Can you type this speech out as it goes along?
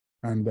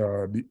And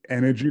the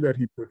energy that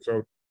he puts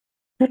out,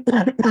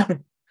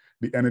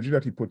 the energy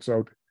that he puts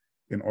out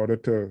in order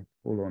to,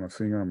 hold on, I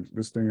think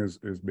this thing is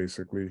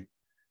basically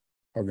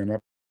hugging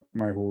up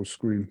my whole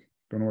screen.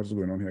 Don't know what's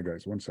going on here,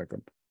 guys. 1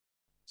 second.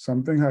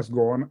 Something has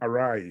gone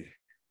awry.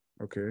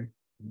 Okay.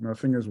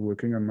 Nothing is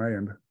working on my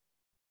end.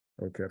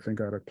 Okay, I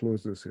think I gotta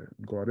close this here.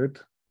 Got it?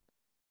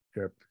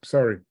 Yep.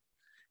 Sorry.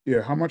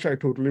 Yeah, how much I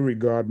totally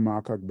regard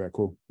Mark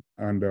Akbeko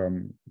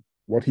and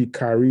what he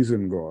carries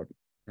in God.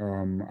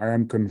 I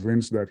am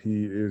convinced that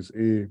he is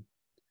a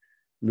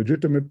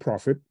legitimate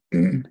prophet.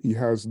 He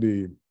has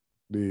the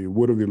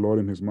word of the Lord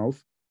in his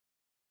mouth,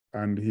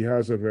 and he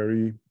has a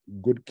very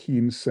good,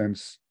 keen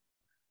sense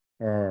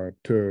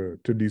to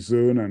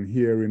discern and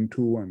hear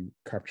into and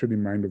capture the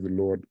mind of the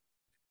Lord.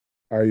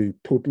 I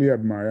totally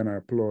admire and I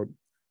applaud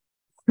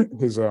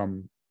his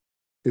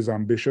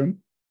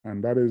ambition,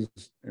 and that is,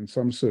 in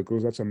some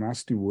circles, that's a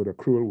nasty word, a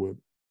cruel word.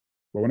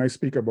 But when I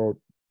speak about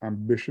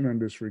ambition in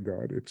this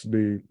regard, it's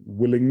the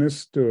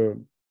willingness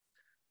to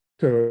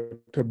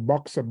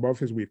box above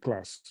his weight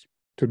class,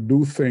 to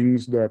do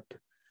things that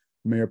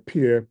may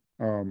appear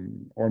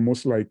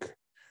almost like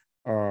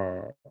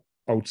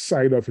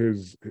outside of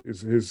his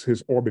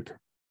orbit.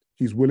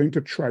 He's willing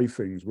to try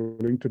things,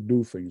 willing to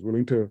do things,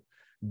 willing to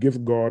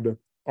give God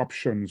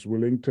options,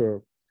 willing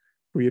to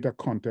create a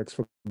context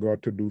for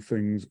God to do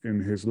things in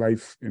his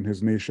life, in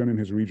his nation, in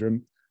his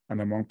region, and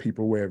among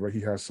people wherever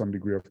he has some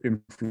degree of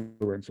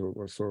influence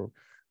over. So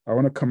I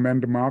want to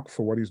commend Mark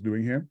for what he's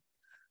doing here.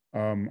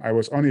 I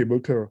was unable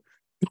to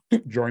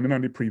join in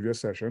on the previous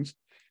sessions,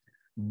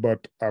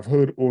 but I've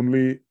heard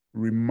only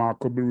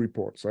remarkable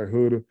reports. I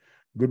heard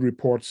good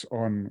reports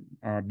on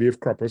Dave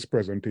Cropper's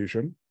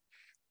presentation.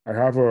 I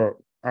have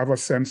a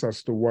sense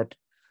as to what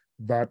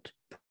that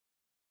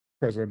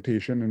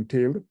presentation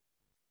entailed.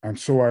 And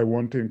so I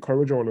want to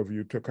encourage all of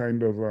you to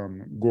kind of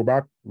go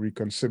back,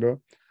 reconsider,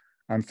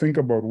 and think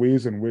about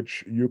ways in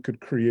which you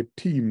could create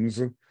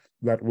teams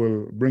that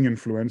will bring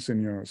influence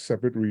in your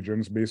separate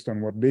regions based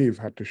on what Dave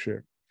had to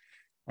share.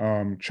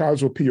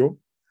 Charles Opio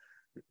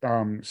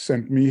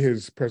sent me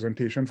his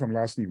presentation from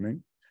last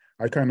evening.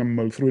 I kind of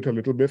mulled through it a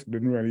little bit,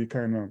 didn't really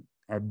kind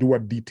of do a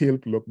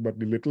detailed look, but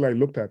the little I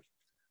looked at,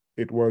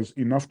 it was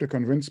enough to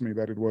convince me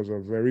that it was a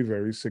very,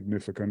 very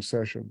significant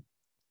session.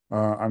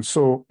 And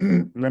so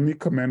let me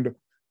commend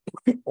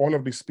all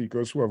of the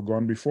speakers who have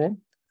gone before.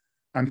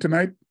 And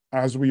tonight,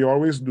 as we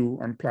always do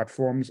on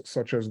platforms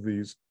such as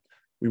these,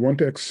 we want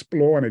to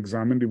explore and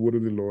examine the word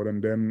of the Lord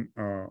and then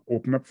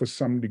open up for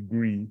some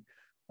degree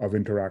of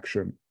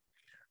interaction.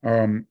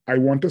 I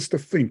want us to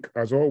think,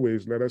 as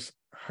always, let us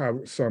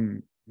have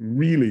some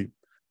really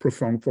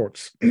profound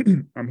thoughts.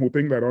 I'm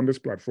hoping that on this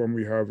platform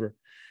we have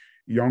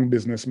young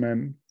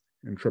businessmen,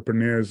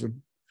 entrepreneurs,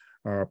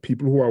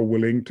 people who are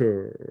willing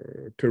to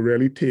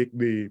really take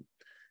the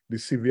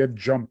severe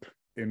jump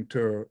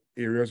into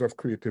areas of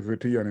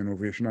creativity and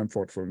innovation and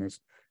thoughtfulness.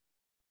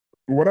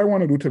 What I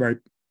want to do tonight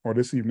or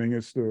this evening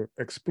is to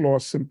explore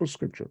simple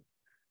scripture,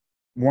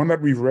 one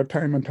that we've read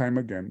time and time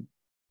again,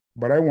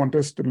 but I want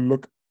us to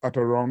look at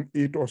around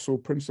 8 or so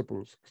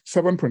principles,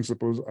 7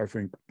 principles, I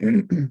think,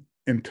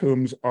 in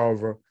terms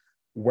of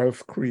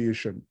wealth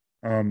creation.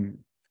 And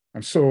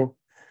so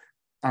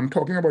I'm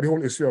talking about the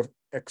whole issue of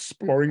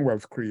exploring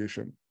wealth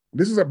creation.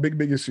 This is a big,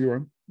 big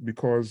issue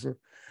because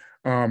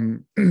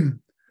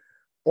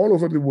all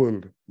over the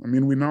world, I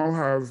mean, we now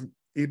have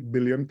 8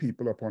 billion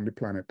people upon the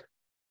planet,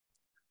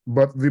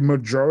 but the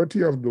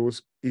majority of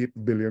those 8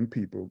 billion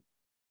people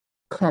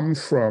come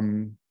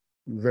from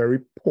very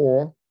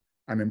poor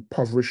and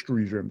impoverished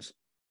regions.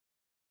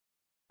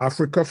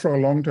 Africa, for a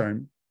long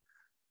time,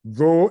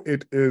 though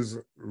it is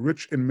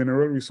rich in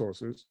mineral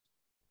resources,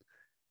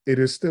 it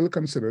is still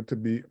considered to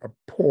be a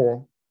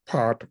poor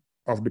part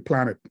of the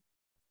planet,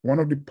 one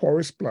of the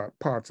poorest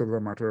parts, as a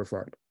matter of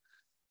fact.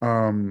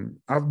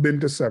 I've been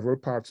to several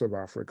parts of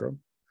Africa.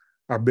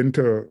 I've been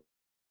to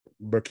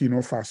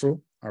Burkina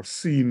Faso. I've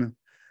seen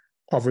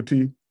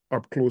poverty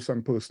up close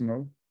and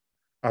personal.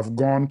 I've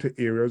gone to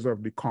areas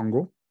of the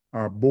Congo,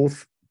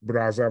 both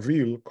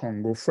Brazzaville,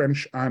 Congo,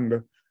 French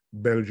and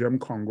Belgium,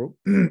 Congo.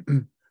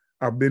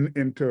 I've been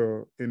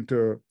into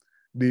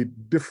the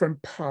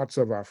different parts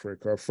of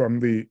Africa, from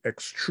the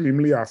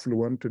extremely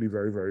affluent to the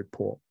very, very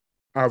poor.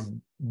 I've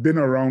been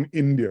around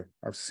India.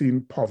 I've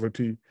seen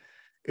poverty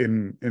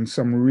in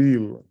some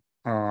real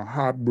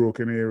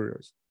heartbroken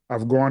areas.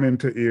 I've gone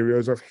into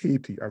areas of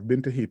Haiti. I've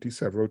been to Haiti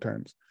several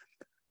times.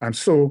 And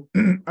so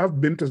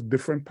I've been to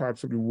different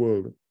parts of the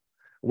world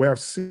where I've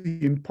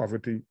seen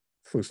poverty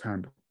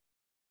firsthand.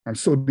 And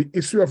so the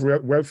issue of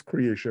wealth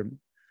creation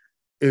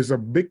is a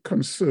big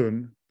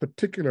concern,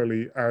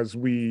 particularly as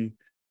the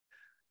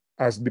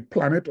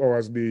planet or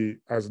as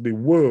the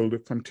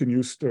world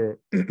continues to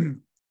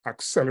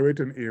accelerate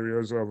in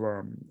areas of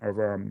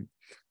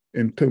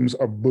in terms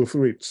of birth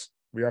rates.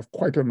 We have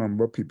quite a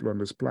number of people on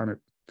this planet.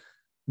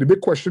 The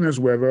big question is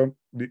whether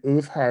the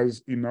earth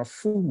has enough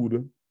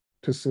food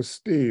to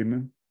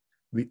sustain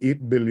the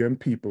 8 billion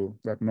people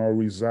that now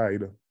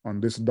reside on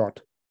this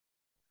dot.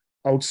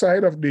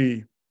 Outside of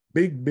the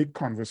big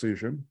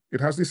conversation.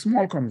 It has the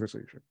small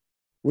conversation,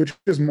 which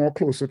is more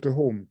closer to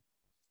home.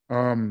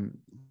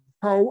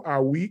 How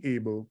are we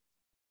able,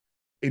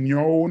 in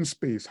your own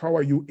space, how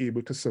are you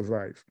able to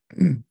survive?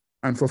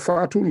 And for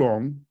far too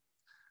long,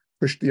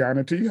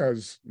 Christianity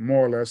has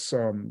more or less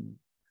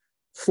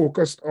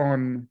focused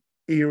on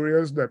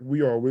areas that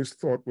we always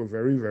thought were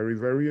very, very,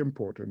 very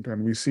important.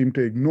 And we seem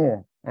to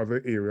ignore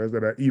other areas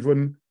that are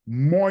even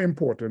more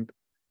important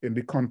in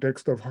the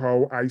context of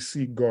how I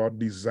see God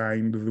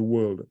designed the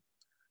world.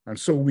 And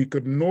so we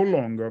could no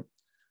longer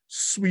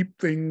sweep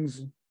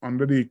things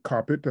under the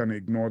carpet and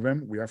ignore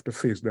them. We have to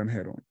face them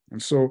head on.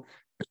 And so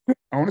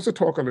I want us to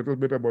talk a little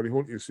bit about the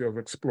whole issue of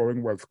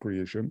exploring wealth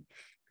creation.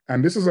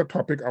 And this is a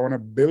topic I want to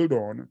build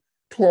on,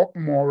 talk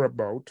more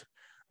about,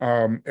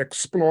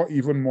 explore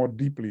even more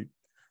deeply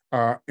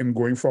in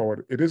going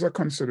forward. It is a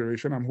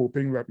consideration. I'm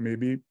hoping that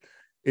maybe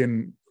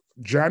in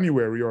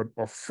January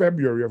or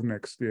February of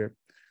next year,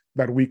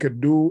 that we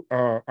could do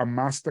a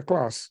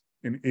masterclass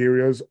in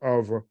areas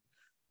of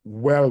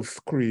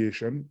wealth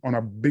creation on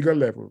a bigger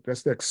level,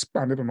 just to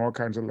expand it on all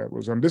kinds of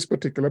levels. On this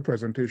particular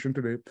presentation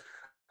today,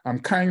 I'm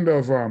kind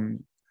of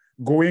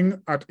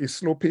going at a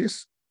slow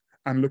pace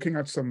and looking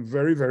at some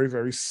very, very,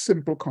 very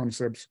simple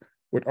concepts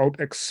without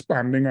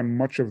expanding on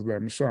much of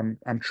them. So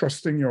I'm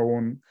trusting your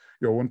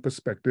own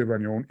perspective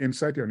and your own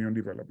insight and your own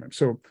development.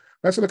 So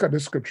let's look at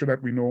this scripture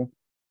that we know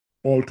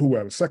all too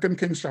well. 2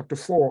 Kings chapter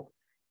 4,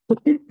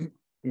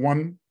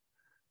 1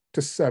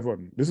 to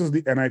 7. This is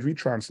the NIV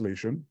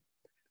translation.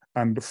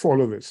 And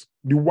follow this.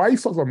 The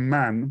wife of a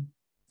man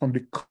from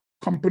the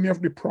company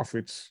of the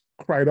prophets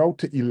cried out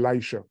to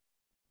Elisha,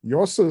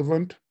 "Your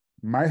servant,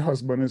 my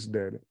husband, is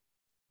dead.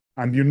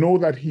 And you know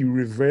that he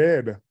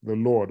revered the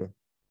Lord,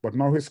 but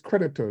now his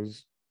creditor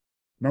is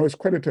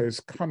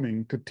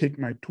coming to take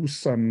my 2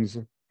 sons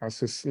as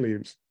his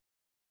slaves."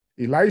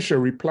 Elisha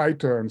replied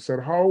to her and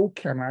said, "How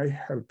can I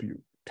help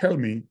you? Tell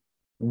me,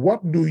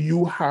 what do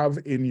you have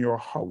in your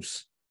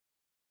house?"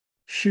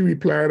 She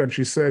replied and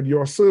she said,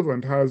 "Your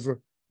servant has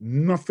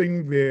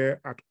nothing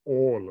there at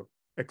all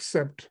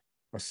except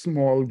a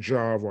small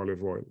jar of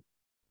olive oil."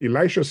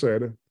 Elisha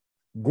said,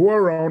 "Go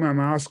around and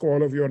ask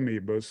all of your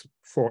neighbors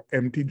for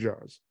empty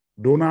jars.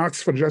 Don't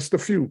ask for just a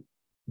few.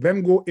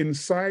 Then go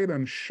inside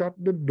and shut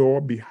the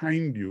door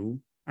behind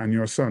you and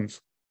your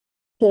sons.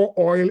 Pour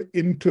oil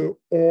into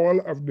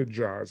all of the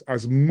jars,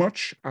 as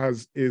much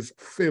as is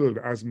filled,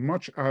 as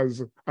each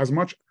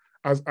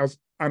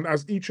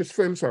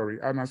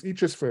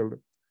is filled,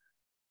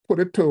 put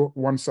it to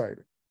one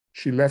side."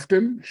 She left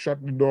him,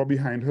 shut the door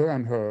behind her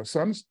and her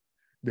sons.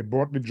 They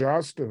brought the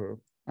jars to her,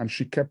 and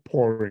she kept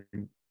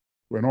pouring.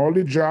 When all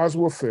the jars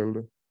were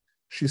filled,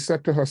 she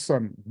said to her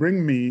son,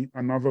 "Bring me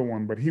another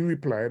one." But he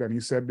replied, and he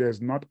said,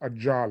 "There's not a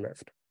jar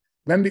left."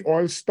 Then the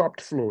oil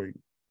stopped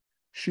flowing.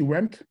 She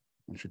went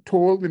and she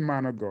told the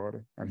man of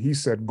God, and he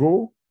said,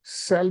 "Go,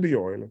 sell the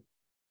oil,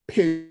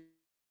 pay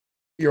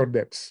your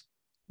debts.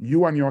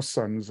 You and your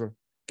sons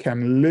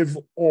can live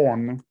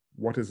on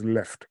what is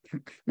left."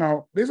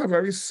 Now, this is a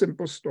very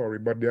simple story,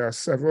 but there are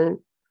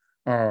several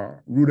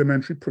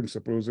rudimentary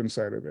principles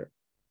inside of it.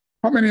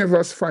 How many of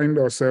us find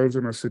ourselves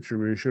in a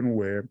situation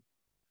where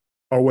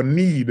our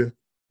need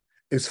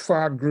is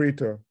far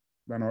greater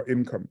than our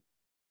income?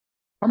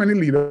 How many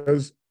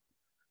leaders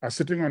are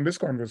sitting on this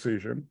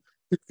conversation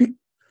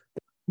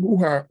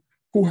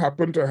who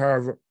happen to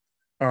have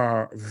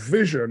a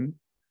vision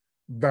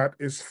that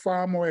is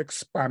far more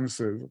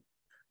expansive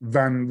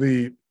than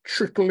the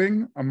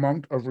trickling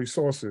amount of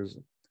resources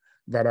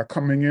that are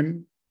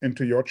coming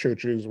into your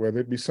churches, whether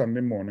it be Sunday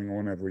morning or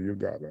whenever you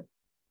gather?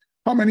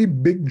 How many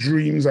big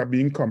dreams are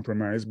being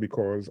compromised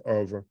because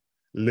of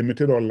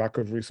limited or lack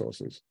of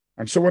resources?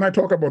 And so when I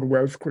talk about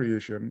wealth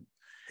creation,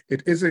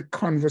 it is a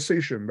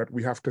conversation that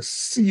we have to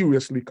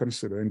seriously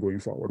consider in going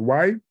forward.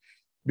 Why?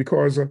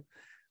 Because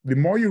the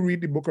more you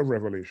read the book of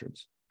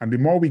Revelations and the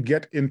more we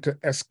get into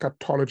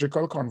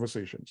eschatological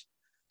conversations,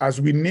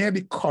 as we near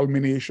the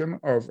culmination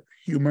of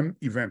human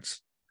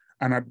events,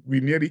 and as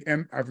we near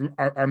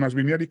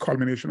the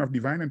culmination of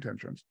divine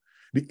intentions,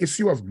 the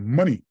issue of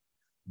money,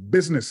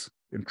 business,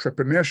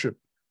 entrepreneurship,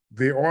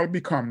 they all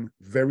become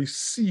very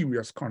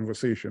serious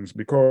conversations,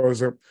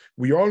 because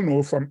we all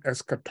know from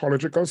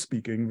eschatological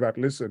speaking that,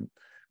 listen,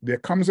 there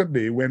comes a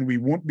day when we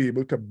won't be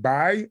able to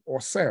buy or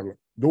sell.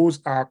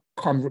 Those are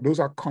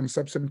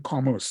concepts in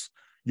commerce.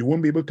 You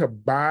won't be able to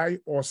buy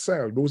or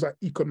sell. Those are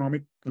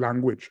economic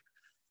language.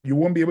 You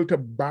won't be able to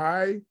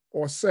buy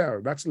or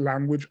sell. That's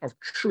language of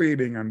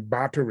trading and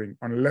bartering,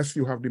 unless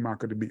you have the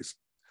market beast.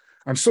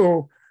 And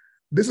so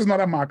this is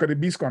not a market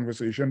beast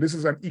conversation. This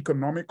is an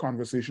economic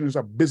conversation. It's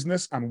a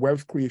business and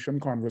wealth creation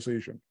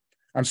conversation.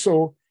 And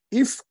so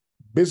if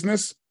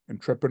business,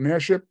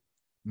 entrepreneurship,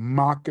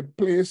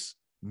 marketplace,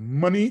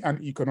 money,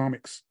 and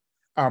economics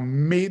are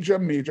major,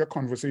 major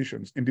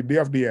conversations in the day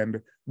of the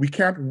end, we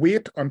can't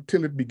wait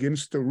until it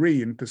begins to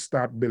rain to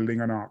start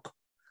building an ark.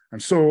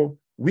 And so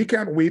we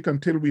can't wait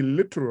until we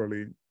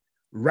literally,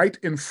 right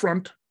in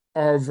front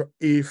of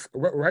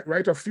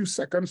right a few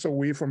seconds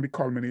away from the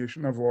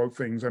culmination of all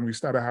things, and we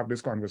start to have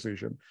this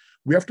conversation.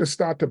 We have to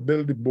start to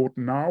build the boat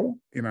now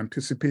in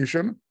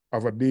anticipation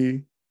of a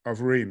day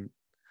of rain.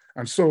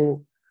 And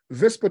so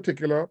this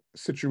particular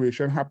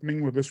situation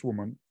happening with this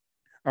woman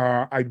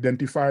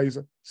identifies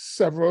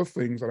several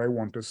things that I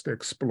want us to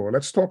explore.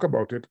 Let's talk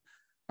about it.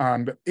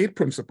 And 8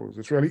 principles,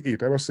 it's really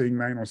 8, I was saying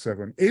 9 or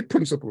 7, 8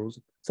 principles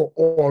for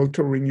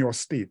altering your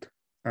state.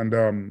 And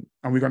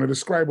we're going to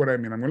describe what I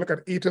mean. I'm going to look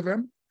at 8 of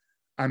them.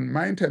 And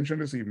my intention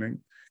this evening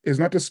is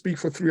not to speak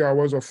for 3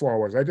 hours or 4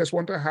 hours. I just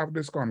want to have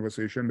this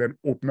conversation, then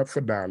open up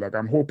for dialogue.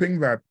 I'm hoping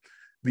that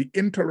the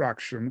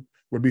interaction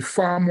will be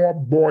far more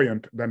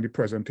buoyant than the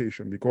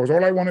presentation, because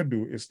all I want to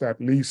do is to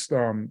at least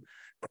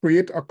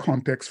create a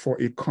context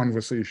for a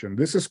conversation.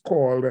 This is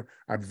called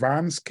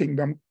Advanced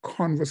Kingdom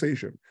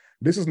Conversation.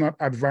 This is not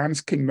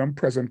Advanced Kingdom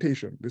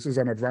Presentation. This is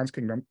an Advanced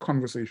Kingdom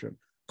Conversation.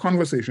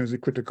 Conversation is a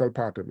critical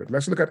part of it.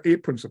 Let's look at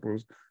 8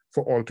 principles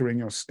for altering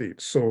your state.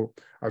 So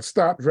I'll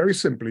start very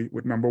simply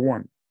with number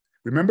 1.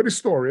 Remember the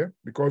story,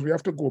 because we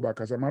have to go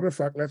back. As a matter of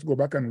fact, let's go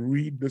back and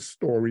read the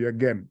story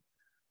again.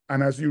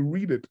 And as you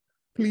read it,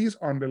 please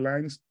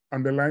underline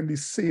the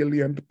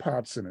salient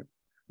parts in it.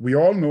 We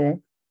all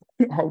know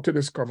how to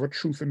discover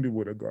truth in the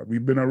Word of God.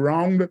 We've been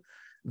around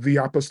the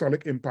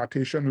apostolic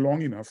impartation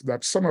long enough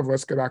that some of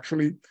us could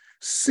actually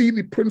see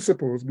the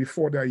principles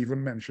before they're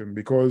even mentioned,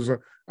 because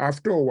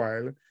after a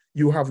while,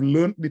 you have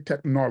learned the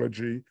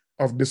technology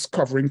of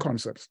discovering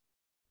concepts.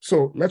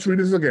 So let's read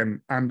this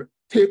again and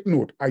take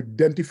note,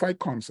 identify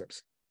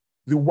concepts.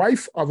 The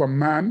wife of a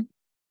man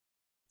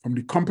from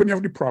the company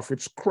of the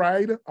prophets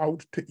cried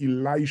out to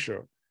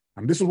Elisha,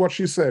 and this is what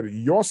she said: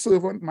 "Your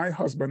servant, my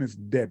husband, is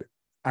dead,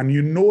 and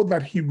you know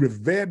that he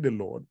revered the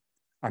Lord,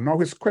 and now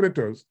his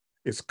creditors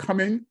is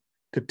coming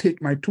to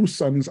take my 2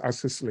 sons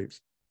as his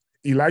slaves."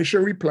 Elisha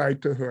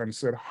replied to her and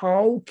said,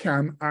 "How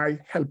can I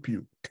help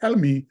you? Tell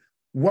me,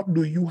 what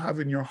do you have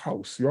in your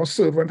house?" "Your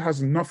servant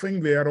has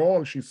nothing there at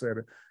all," she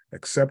said,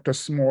 "except a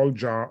small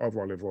jar of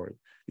olive oil."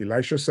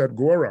 Elisha said,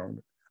 "Go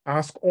around,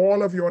 ask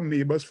all of your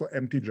neighbors for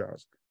empty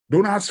jars.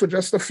 Don't ask for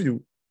just a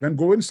few. Then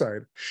go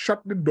inside,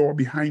 shut the door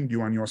behind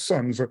you and your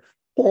sons,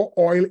 pour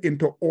oil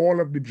into all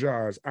of the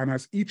jars, and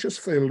as each is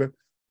filled,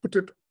 put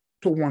it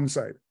to one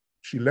side."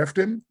 She left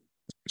him,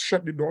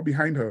 shut the door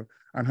behind her,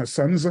 and her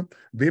sons,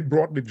 they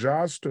brought the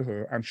jars to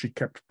her, and she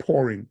kept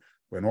pouring.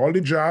 When all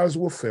the jars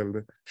were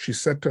filled, she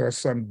said to her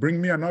son,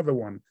 "Bring me another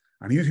one."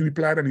 And he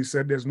replied and he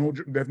said, there's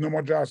no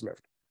more jars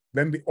left.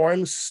 Then the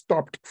oil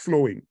stopped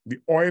flowing. The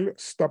oil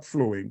stopped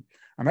flowing.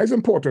 And that's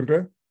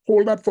important.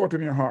 Hold that thought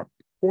in your heart.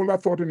 Hold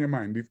that thought in your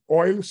mind. The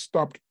oil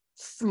stopped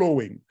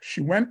flowing.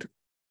 She went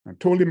and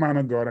told the man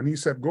of God, and he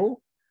said,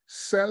 "Go,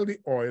 sell the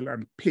oil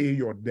and pay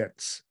your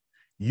debts.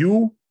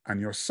 You and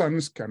your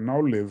sons can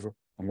now live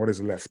on what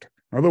is left."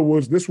 In other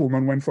words, this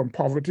woman went from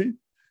poverty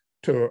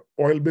to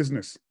oil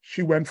business.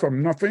 She went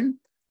from nothing,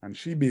 and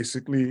she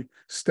basically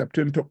stepped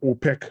into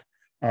OPEC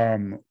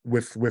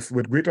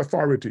with great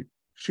authority.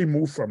 She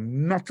moved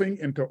from nothing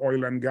into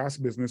oil and gas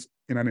business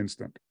in an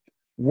instant.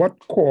 What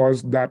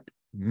caused that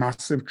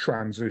massive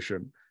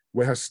transition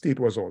where her state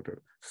was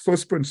altered?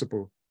 First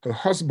principle, her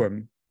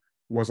husband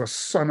was a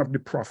son of the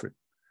prophet.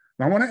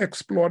 Now, I want to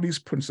explore these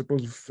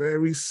principles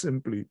very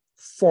simply.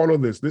 Follow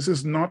this. This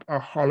is not a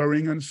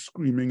hollering and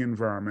screaming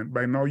environment.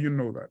 By now, you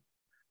know that.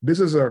 This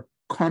is a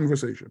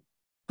conversation.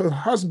 Her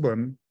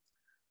husband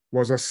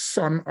was a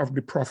son of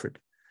the prophet.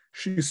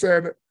 She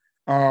said,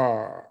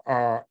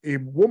 a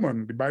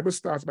woman, the Bible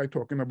starts by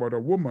talking about a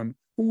woman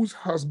whose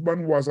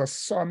husband was a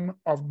son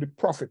of the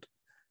prophet,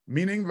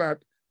 meaning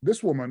that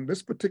this woman,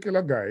 this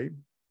particular guy,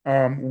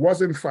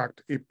 was in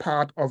fact a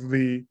part of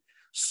the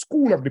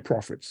school of the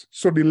prophets.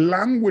 So the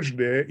language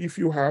there, if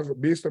you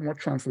have, based on what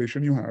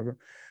translation you have,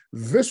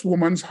 this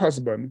woman's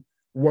husband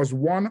was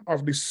one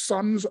of the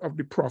sons of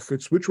the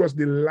prophets, which was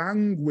the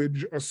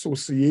language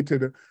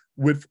associated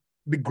with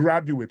the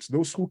graduates,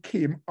 those who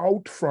came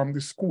out from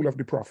the school of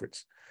the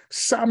prophets.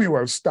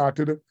 Samuel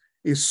started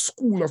a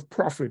school of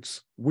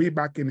prophets way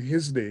back in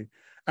his day.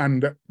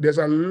 And there's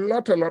a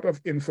lot of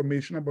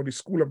information about the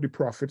school of the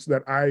prophets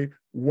that I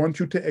want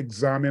you to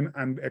examine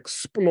and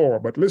explore.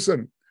 But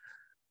listen,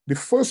 the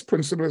first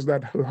principle is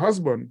that her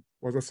husband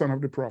was a son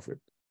of the prophet.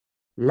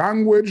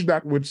 Language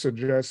that would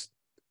suggest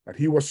that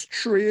he was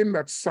trained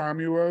at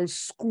Samuel's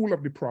school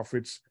of the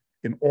prophets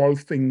in all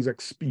things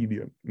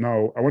expedient.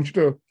 Now, I want you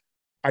to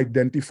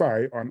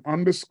identify and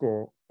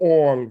underscore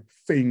all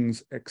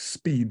things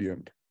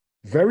expedient.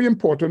 Very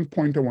important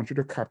point I want you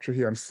to capture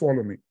here and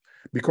follow me,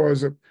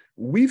 because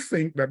we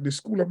think that the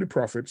school of the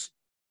prophets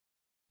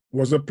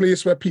was a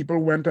place where people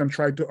went and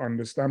tried to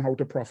understand how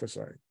to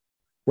prophesy,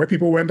 where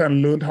people went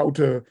and learned how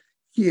to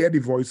hear the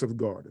voice of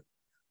God.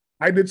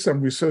 I did some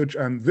research,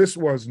 and this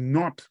was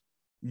not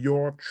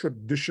your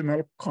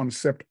traditional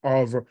concept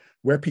of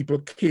where people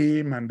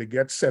came and they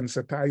get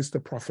sensitized to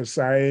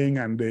prophesying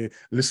and they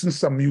listen to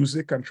some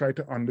music and try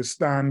to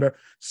understand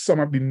some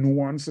of the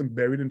nuance and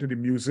buried into the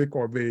music,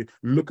 or they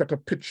look at a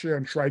picture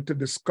and try to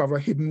discover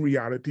hidden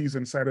realities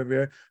inside of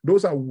there.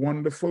 Those are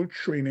wonderful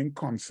training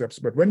concepts.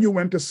 But when you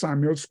went to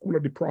Samuel's School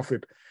of the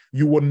Prophet,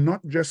 you were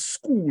not just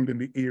schooled in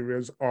the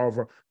areas of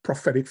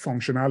prophetic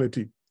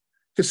functionality.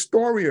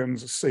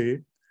 Historians say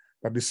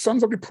that the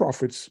sons of the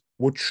prophets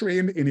were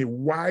trained in a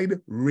wide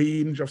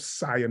range of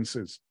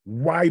sciences,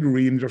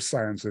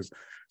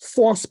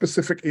 4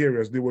 specific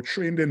areas. They were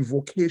trained in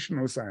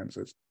vocational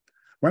sciences.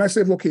 When I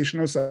say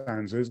vocational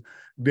sciences,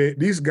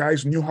 these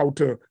guys knew how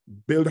to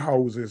build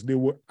houses. They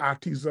were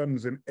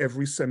artisans in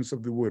every sense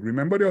of the word.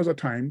 Remember, there was a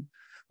time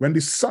when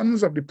the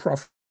sons of the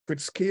prophets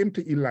came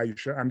to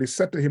Elisha and they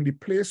said to him, the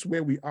place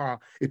where we are,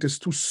 it is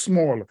too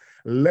small.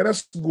 Let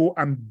us go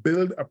and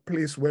build a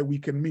place where we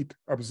can meet.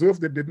 Observe,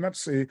 they did not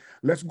say,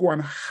 let's go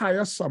and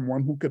hire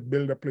someone who could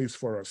build a place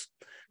for us.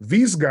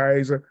 These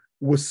guys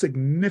were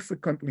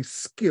significantly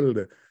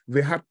skilled.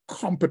 They had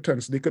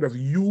competence. They could have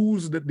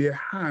used their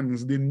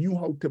hands. They knew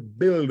how to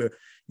build.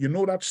 You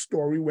know that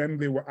story when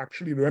they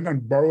went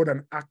and borrowed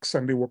an axe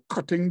and they were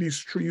cutting these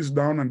trees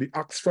down and the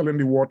axe fell in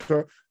the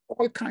water,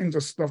 all kinds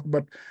of stuff.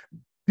 But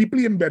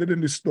deeply embedded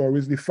in the story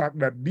is the fact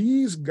that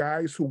these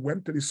guys who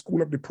went to the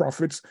School of the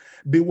Prophets,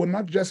 they were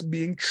not just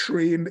being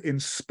trained in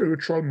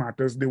spiritual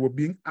matters, they were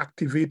being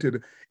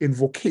activated in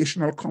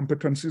vocational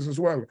competencies as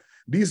well.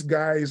 These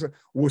guys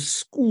were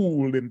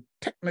schooled in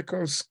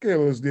technical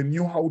skills. They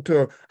knew how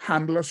to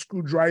handle a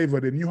screwdriver.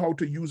 They knew how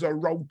to use a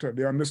router.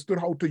 They understood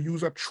how to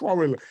use a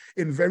trowel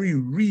in very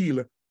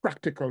real,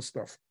 practical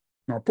stuff.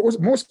 Now,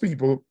 most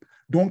people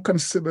don't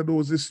consider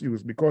those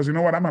issues because, you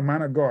know what, I'm a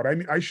man of God.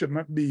 I should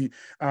not be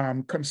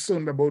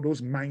concerned about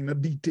those minor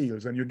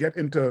details. And you get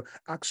into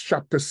Acts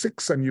chapter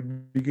 6 and you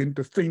begin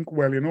to think,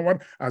 well, you know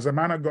what, as a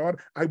man of God,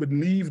 I would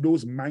leave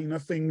those minor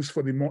things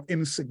for the more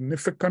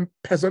insignificant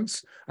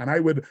peasants, and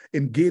I would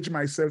engage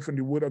myself in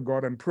the word of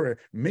God and pray.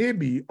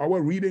 Maybe our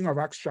reading of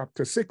Acts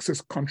chapter 6 is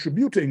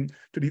contributing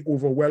to the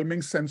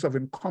overwhelming sense of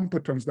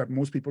incompetence that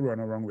most people run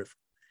around with.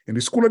 In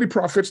the School of the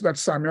Prophets that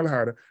Samuel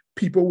had,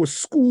 people were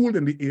schooled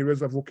in the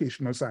areas of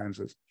vocational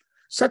sciences.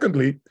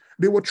 Secondly,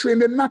 they were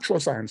trained in natural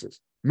sciences.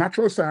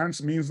 Natural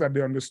science means that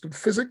they understood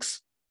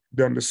physics,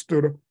 they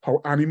understood how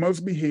animals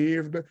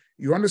behaved.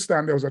 You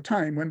understand there was a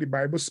time when the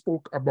Bible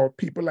spoke about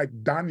people like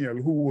Daniel,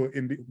 who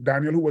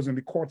was in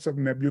the courts of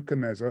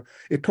Nebuchadnezzar.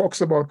 It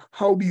talks about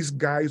how these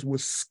guys were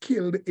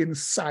skilled in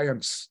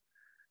science.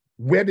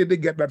 Where did they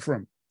get that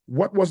from?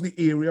 What was the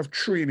area of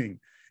training?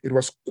 It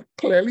was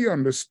clearly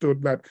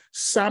understood that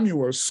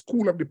Samuel's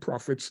School of the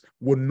Prophets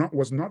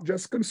was not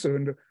just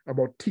concerned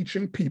about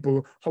teaching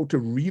people how to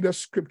read a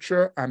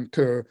scripture and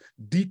to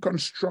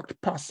deconstruct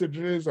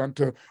passages and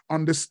to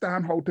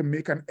understand how to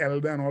make an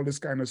elder and all this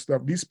kind of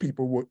stuff. These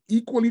people were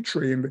equally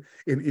trained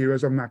in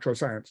areas of natural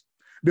science.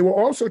 They were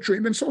also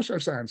trained in social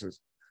sciences.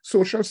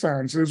 Social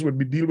sciences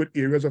would deal with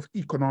areas of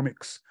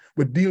economics,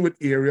 would deal with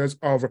areas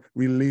of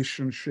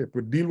relationship,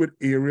 would deal with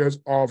areas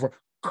of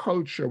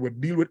culture,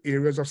 would deal with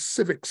areas of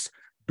civics.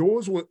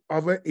 Those were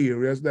other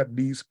areas that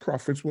these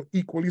prophets were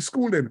equally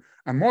schooled in.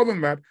 And more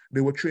than that, they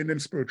were trained in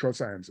spiritual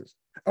sciences.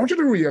 I want you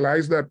to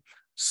realize that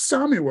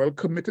Samuel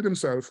committed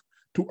himself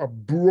to a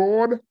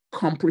broad,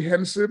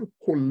 comprehensive,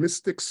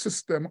 holistic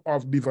system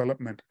of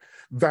development.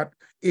 That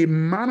a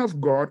man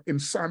of God, in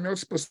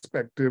Samuel's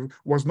perspective,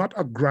 was not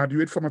a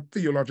graduate from a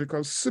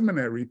theological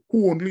seminary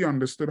who only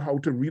understood how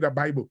to read a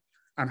Bible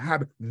and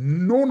had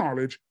no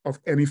knowledge of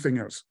anything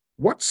else.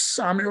 What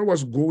Samuel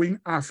was going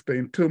after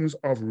in terms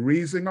of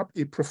raising up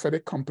a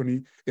prophetic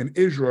company in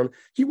Israel,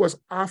 he was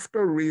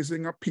after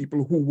raising up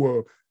people who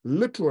were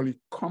literally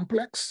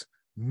complex,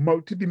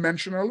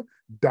 multidimensional,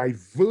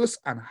 diverse,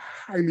 and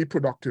highly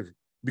productive.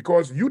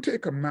 Because you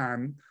take a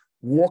man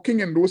walking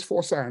in those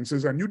 4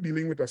 sciences and you're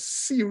dealing with a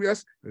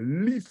serious,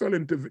 lethal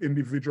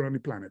individual on the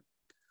planet.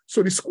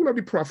 So the School of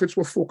the Prophets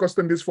were focused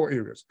on these 4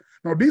 areas.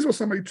 Now, these were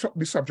some of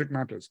the subject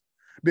matters.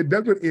 They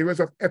dealt with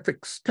areas of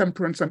ethics,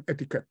 temperance, and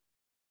etiquette.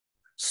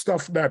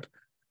 Stuff that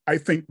I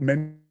think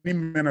many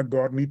men of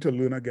God need to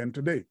learn again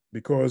today,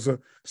 because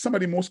some of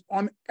the most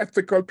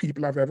unethical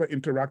people I've ever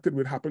interacted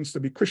with happens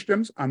to be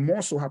Christians, and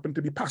more so happen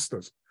to be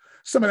pastors.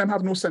 Some of them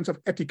have no sense of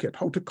etiquette,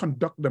 how to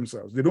conduct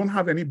themselves. They don't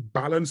have any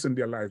balance in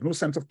their lives, no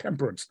sense of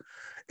temperance.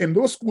 In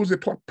those schools, they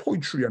taught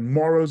poetry and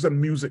morals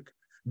and music.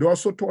 They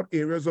also taught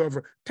areas of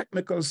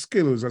technical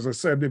skills. As I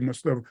said, they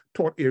must have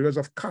taught areas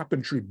of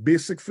carpentry,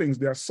 basic things.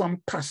 There are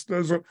some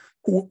pastors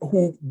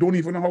who don't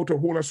even know how to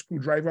hold a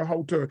screwdriver,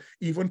 how to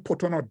even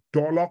put on a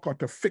door lock or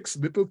to fix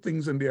little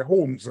things in their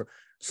homes.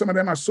 Some of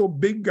them are so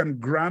big and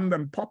grand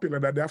and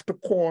popular that they have to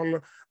call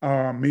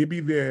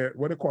maybe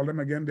what do they call them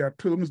again? There are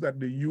terms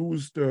that they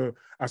use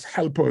as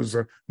helpers.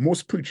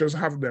 Most preachers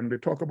have them. They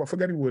talk about,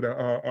 forget the word,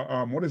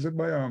 what is it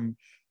by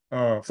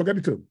forget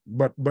the term,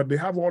 but they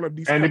have all of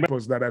these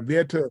helpers that are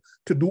there to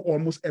do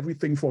almost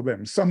everything for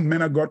them. Some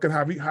men of God can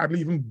hardly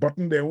even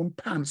button their own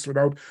pants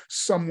without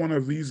some one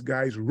of these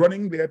guys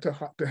running there to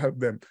help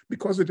them,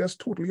 because they're just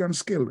totally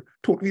unskilled,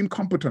 totally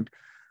incompetent.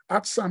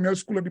 At Samuel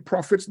School of the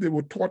Prophets, they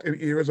were taught in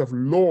areas of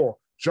law,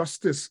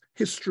 justice,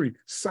 history,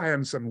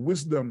 science, and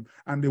wisdom,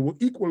 and they were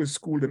equally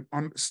schooled in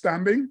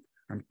understanding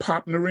and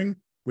partnering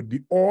with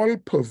the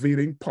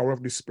all-pervading power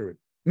of the Spirit.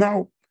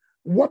 Now,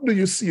 what do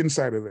you see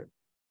inside of it?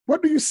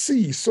 What do you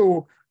see?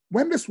 So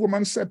when this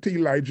woman said to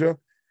Elijah,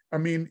 I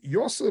mean,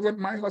 your servant,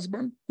 my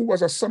husband, who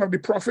was a son of the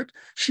prophet,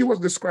 she was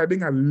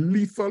describing a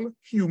lethal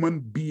human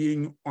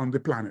being on the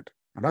planet.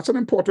 And that's an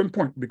important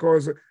point,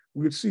 because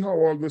we'll see how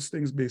all those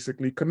things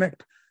basically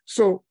connect.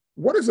 So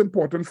what is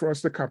important for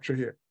us to capture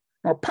here?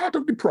 Now, part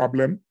of the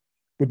problem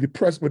with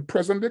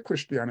present-day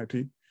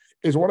Christianity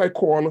is what I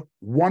call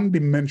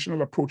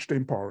one-dimensional approach to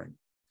empowering.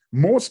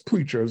 Most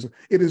preachers,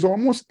 it is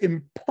almost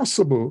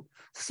impossible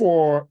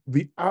for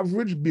the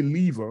average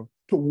believer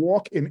to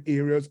walk in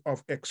areas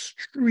of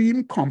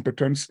extreme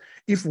competence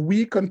if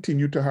we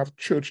continue to have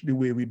church the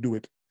way we do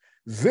it.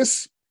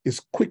 This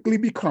is quickly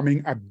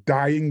becoming a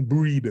dying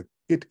breed.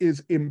 It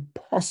is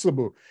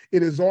impossible.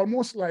 It is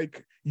almost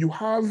like you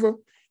have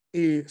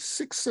a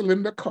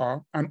 6-cylinder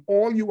car and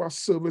all you are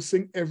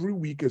servicing every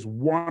week is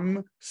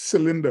 1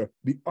 cylinder.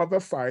 The other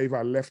 5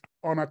 are left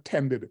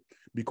unattended,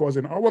 because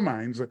in our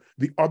minds,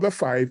 the other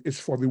 5 is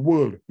for the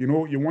world. You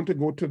know, you want to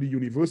go to the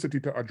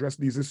university to address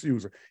these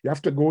issues. You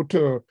have to go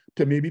to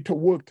maybe to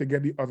work to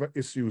get the other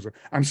issues.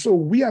 And so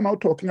we are now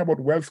talking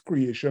about wealth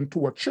creation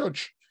to a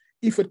church.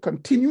 If it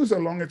continues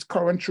along its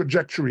current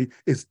trajectory,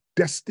 is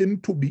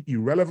destined to be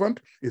irrelevant,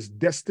 is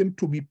destined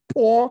to be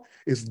poor,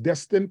 is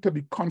destined to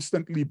be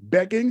constantly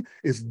begging,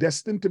 is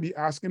destined to be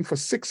asking for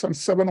 6 and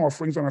 7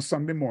 offerings on a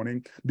Sunday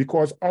morning,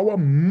 because our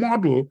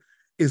model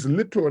is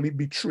literally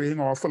betraying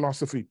our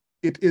philosophy.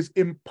 It is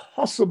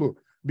impossible,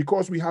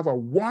 because we have a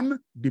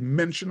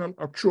one-dimensional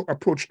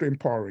approach to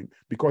empowering.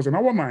 Because in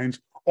our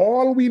minds,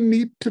 all we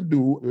need to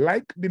do,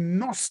 like the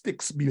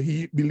Gnostics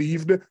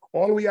believed,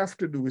 all we have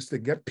to do is to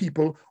get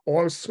people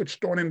all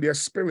switched on in their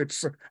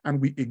spirits,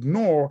 and we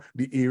ignore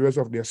the areas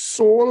of their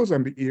souls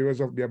and the areas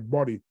of their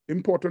body.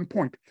 Important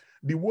point.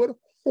 The word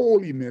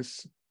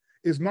holiness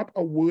is not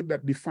a word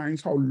that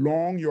defines how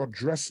long your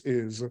dress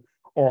is,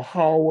 or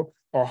how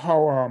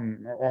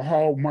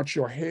much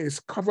your hair is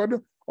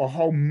covered, or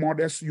how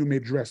modest you may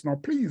dress. Now,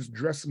 please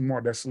dress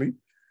modestly.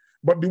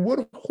 But the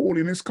word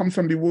holiness comes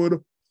from the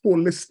word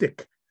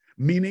holistic,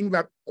 meaning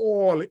that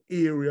all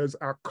areas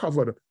are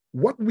covered.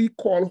 What we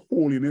call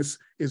holiness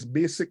is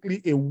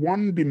basically a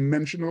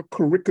one-dimensional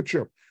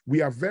caricature.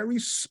 We are very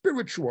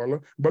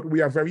spiritual, but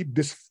we are very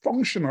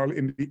dysfunctional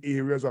in the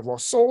areas of our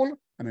soul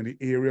and in the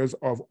areas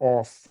of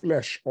our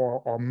flesh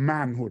or our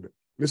manhood.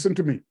 Listen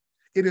to me.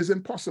 It is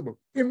impossible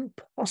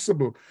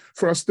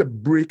for us to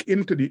break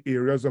into the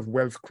areas of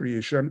wealth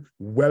creation,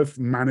 wealth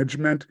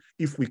management,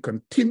 if we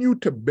continue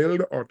to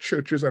build our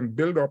churches and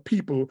build our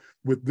people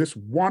with this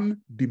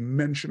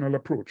one-dimensional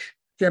approach.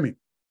 Hear me.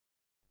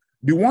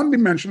 The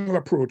one-dimensional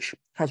approach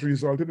has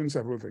resulted in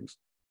several things.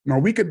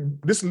 Now,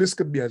 this list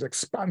could be as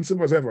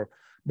expansive as ever,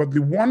 but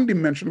the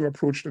one-dimensional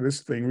approach to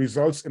this thing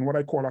results in what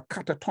I call a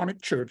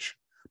catatonic church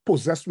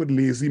possessed with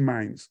lazy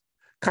minds.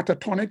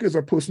 Catatonic is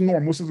a person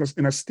almost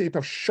in a state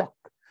of shock.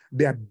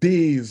 They are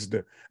dazed.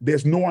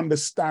 There's no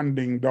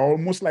understanding. They're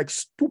almost like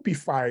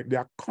stupefied. They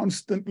are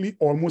constantly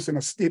almost in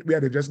a state where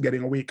they're just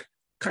getting awake.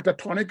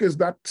 Catatonic is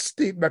that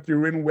state that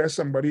you're in where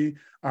somebody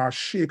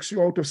shakes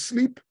you out of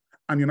sleep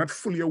and you're not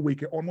fully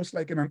awake. You're almost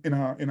like in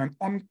an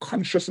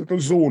unconscious little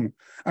zone.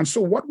 And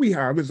so what we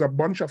have is a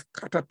bunch of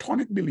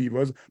catatonic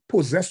believers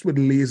possessed with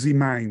lazy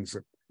minds.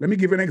 Let me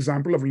give you an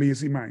example of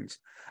lazy minds.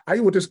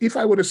 If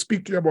I were to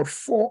speak to you about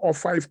 4 or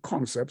 5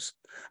 concepts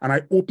and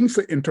I open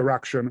for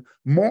interaction,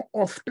 more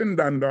often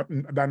than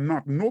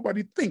not,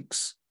 nobody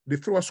thinks. They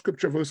throw a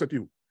scripture verse at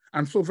you.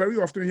 And so very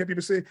often you hear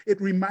people say, it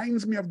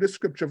reminds me of this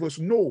scripture verse.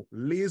 No,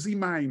 lazy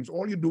minds.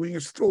 All you're doing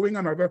is throwing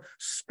another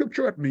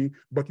scripture at me,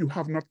 but you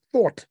have not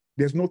thought.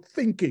 There's no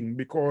thinking,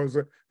 because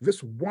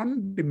this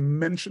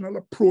one-dimensional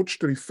approach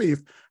to the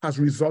faith has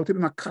resulted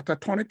in a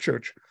catatonic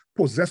church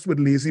possessed with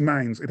lazy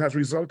minds. It has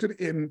resulted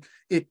in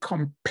a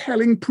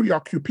compelling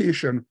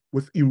preoccupation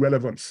with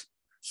irrelevance.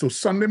 So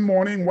Sunday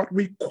morning, what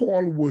we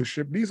call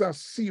worship, these are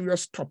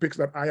serious topics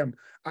that I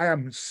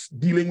am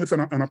dealing with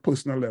on a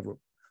personal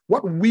level.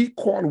 What we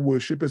call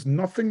worship is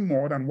nothing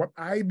more than what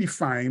I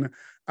define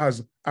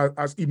as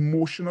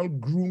emotional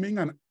grooming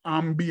and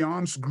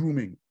ambiance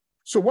grooming.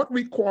 So what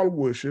we call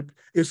worship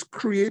is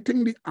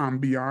creating the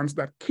ambiance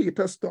that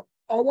caters to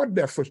our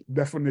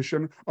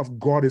definition of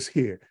God is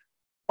here.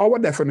 Our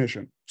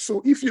definition.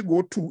 So if you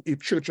go to a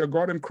Church of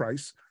God in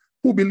Christ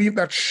who believe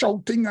that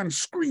shouting and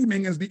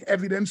screaming is the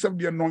evidence of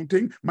the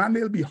anointing, man,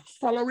 they'll be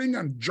hollering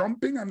and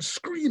jumping and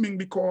screaming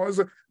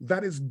because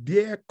that is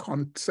their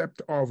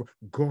concept of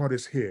God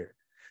is here.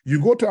 You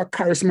go to a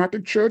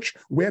charismatic church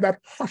where that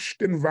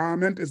hushed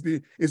environment is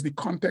the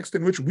context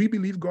in which we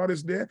believe God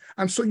is there.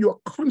 And so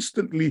you're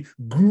constantly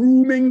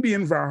grooming the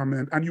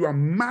environment, and you are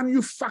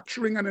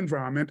manufacturing an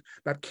environment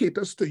that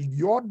caters to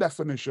your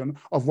definition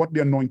of what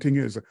the anointing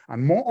is.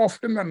 And more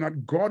often than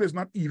not, God is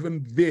not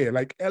even there.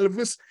 Like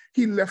Elvis,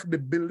 he left the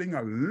building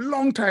a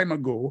long time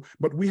ago,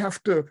 but we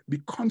have to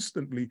be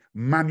constantly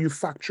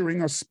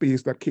manufacturing a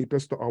space that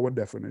caters to our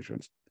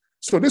definitions.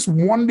 So this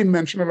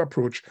one-dimensional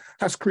approach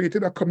has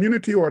created a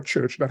community or a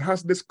church that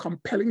has this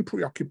compelling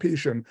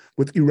preoccupation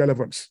with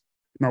irrelevance.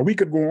 Now, we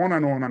could go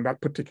on that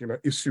particular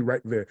issue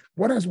right there.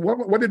 What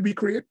did we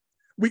create?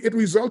 It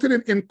resulted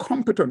in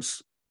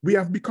incompetence. We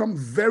have become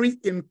very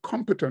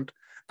incompetent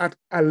at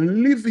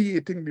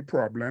alleviating the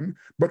problem,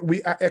 but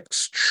we are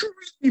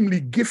extremely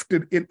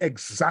gifted in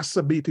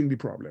exacerbating the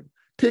problem.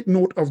 Take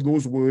note of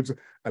those words,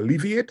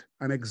 alleviate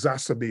and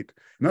exacerbate.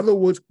 In other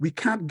words, we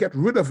can't get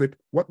rid of it.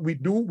 What we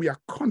do, we are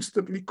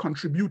constantly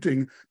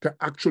contributing to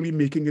actually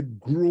making it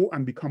grow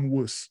and become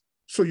worse.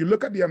 So you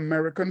look at the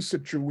American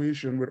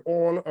situation with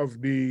all of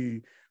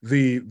the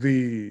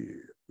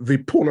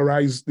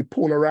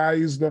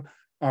polarized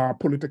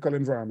political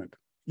environment.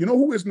 You know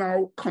who is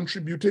now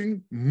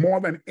contributing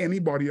more than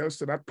anybody else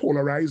to that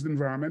polarized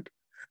environment?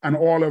 And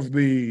all of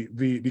the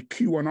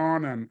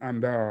QAnon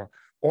and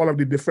all of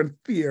the different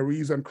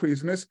theories and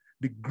craziness,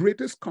 the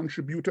greatest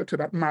contributor to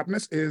that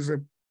madness is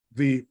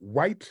the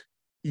white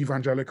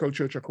evangelical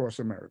church across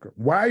America.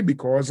 Why?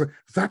 Because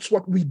that's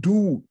what we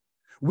do.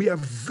 We are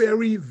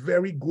very,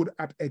 very good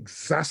at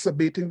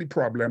exacerbating the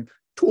problem,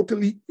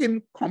 totally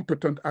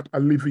incompetent at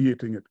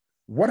alleviating it.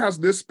 What has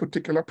this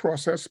particular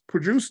process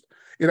produced?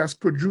 It has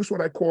produced what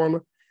I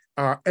call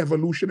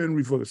evolution in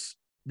reverse.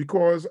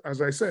 Because,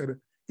 as I said,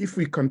 if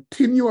we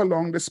continue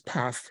along this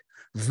path,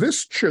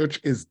 this church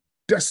is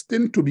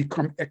destined to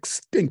become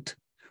extinct.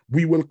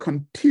 We will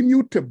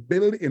continue to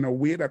build in a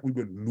way that we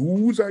will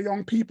lose our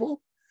young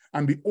people,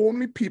 and the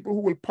only people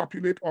who will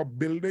populate our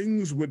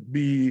buildings would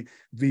be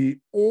the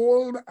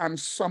old and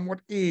somewhat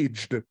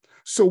aged.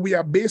 So we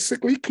are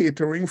basically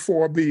catering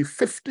for the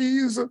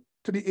 50s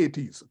to the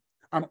 80s.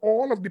 And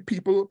all of the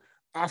people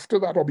after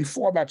that, or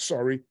before that,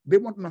 sorry, they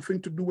want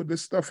nothing to do with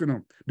this stuff, you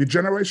know. The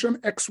generation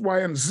X, Y,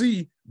 and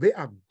Z, they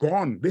are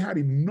gone. They had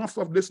enough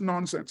of this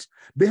nonsense.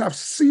 They have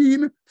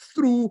seen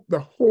through the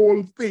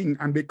whole thing,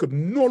 and they could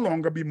no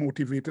longer be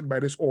motivated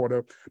by this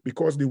order,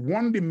 because the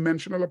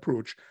one-dimensional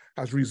approach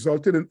has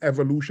resulted in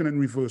evolution in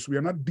reverse. We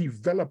are not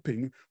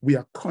developing, we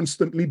are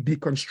constantly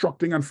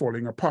deconstructing and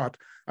falling apart.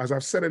 As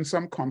I've said in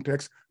some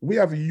contexts, we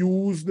have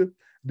used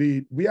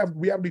we have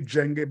the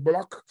Jenga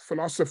block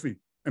philosophy.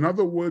 In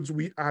other words,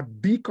 we are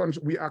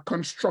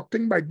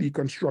constructing by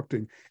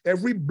deconstructing.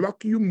 Every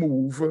block you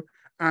move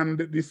and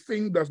the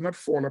thing does not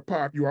fall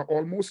apart, you are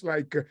almost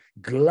like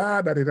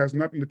glad that it has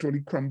not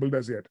literally crumbled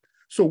as yet.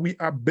 So we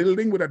are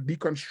building with a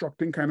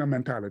deconstructing kind of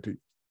mentality.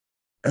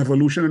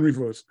 Evolution in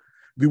reverse.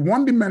 The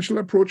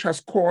one-dimensional approach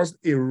has caused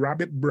a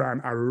rabid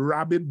brand.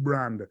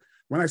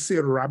 When I say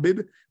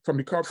rabid, from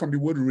the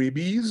word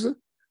rabies,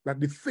 that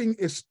the thing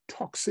is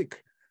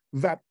toxic.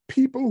 That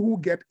people who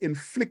get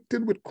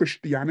inflicted with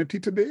Christianity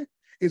today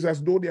is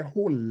as though their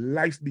whole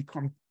life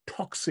become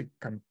toxic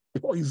and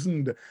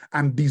poisoned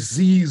and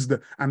diseased,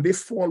 and they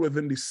fall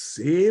within the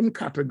same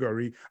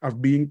category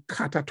of being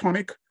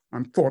catatonic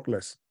and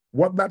thoughtless.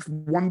 What that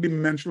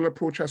one-dimensional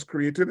approach has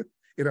created,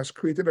 it has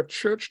created a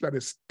church that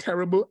is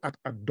terrible at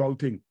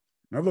adulting.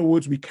 In other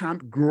words, we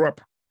can't grow up,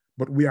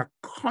 but we are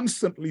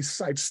constantly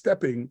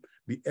sidestepping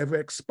the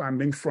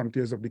ever-expanding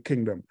frontiers of the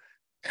kingdom.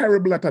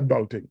 Terrible at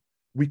adulting.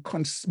 We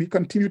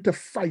continue to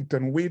fight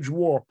and wage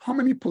war. How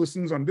many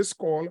persons on this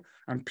call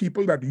and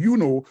people that you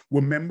know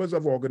were members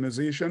of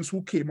organizations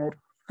who came out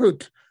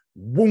hurt,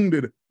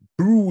 wounded,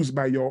 bruised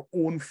by your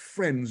own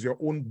friends, your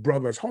own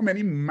brothers? How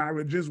many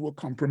marriages were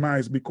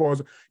compromised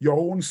because your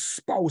own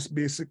spouse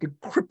basically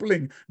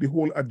crippling the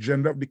whole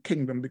agenda of the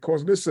kingdom?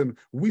 Because listen,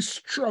 we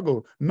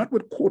struggle not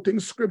with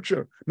quoting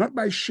scripture, not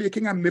by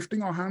shaking and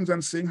lifting our hands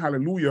and saying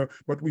hallelujah,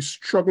 but we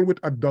struggle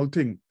with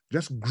adulting,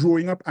 just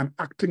growing up and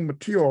acting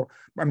mature,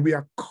 and we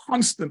are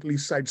constantly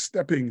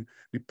sidestepping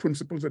the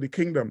principles of the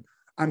kingdom.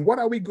 And what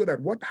are we good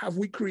at? What have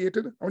we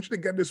created? I want you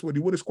to get this word.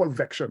 The word is called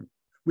vection.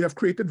 We have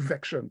created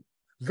vection.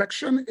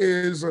 Vection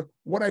is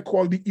what I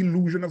call the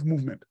illusion of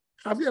movement.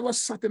 Have you ever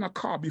sat in a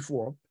car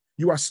before?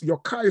 Your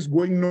car is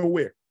going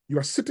nowhere. You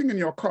are sitting in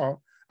your car,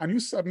 and you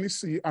suddenly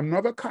see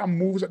another car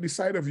moves at the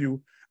side of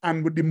you,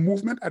 and with the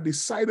movement at the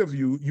side of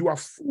you, you are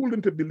fooled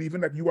into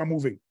believing that you are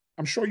moving.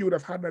 I'm sure you would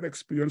have had that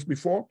experience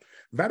before.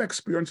 That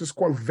experience is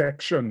called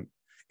vection.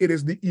 It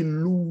is the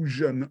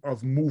illusion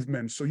of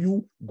movement. So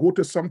you go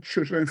to some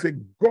church and say,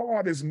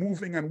 God is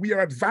moving and we are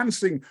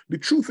advancing. The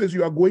truth is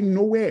you are going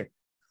nowhere.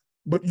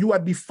 But you are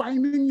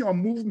defining your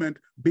movement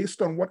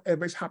based on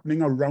whatever is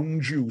happening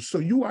around you. So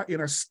you are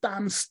in a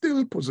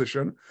standstill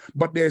position,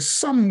 but there's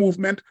some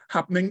movement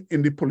happening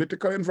in the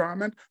political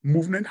environment,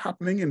 movement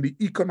happening in the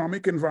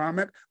economic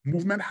environment,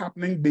 movement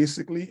happening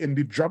basically in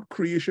the job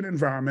creation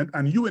environment,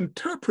 and you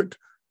interpret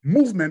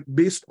movement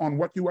based on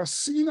what you are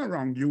seeing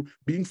around you,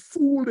 being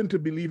fooled into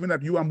believing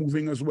that you are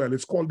moving as well.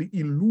 It's called the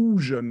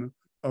illusion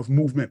of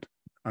movement.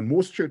 And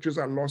most churches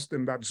are lost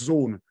in that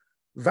zone.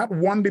 That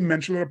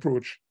one-dimensional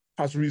approach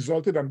has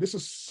resulted, and this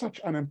is such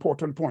an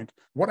important point,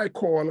 what I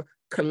call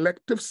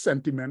collective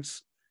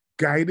sentiments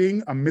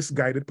guiding a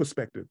misguided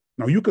perspective.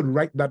 Now, you could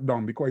write that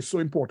down because it's so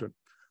important.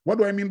 What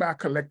do I mean by a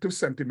collective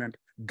sentiment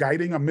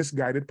guiding a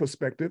misguided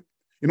perspective?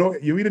 You know,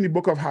 you read in the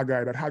book of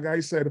Haggai that Haggai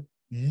said,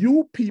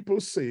 you people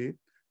say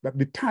that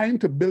the time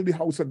to build the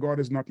house of God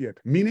is not yet,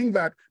 meaning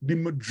that the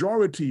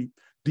majority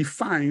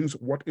defines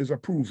what is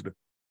approved.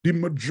 The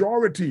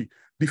majority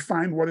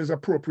define what is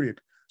appropriate.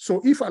 So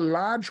if a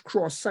large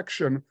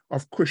cross-section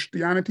of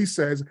Christianity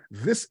says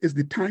this is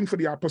the time for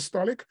the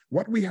apostolic,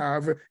 what we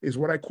have is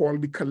what I call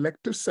the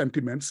collective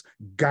sentiments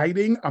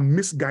guiding a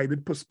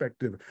misguided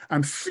perspective.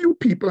 And few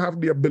people have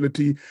the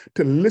ability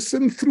to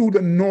listen through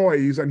the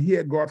noise and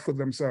hear God for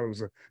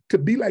themselves, to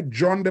be like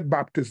John the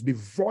Baptist, the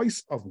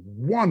voice of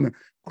one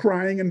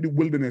crying in the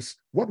wilderness.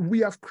 What we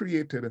have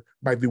created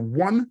by the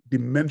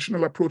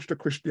one-dimensional approach to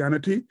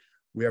Christianity,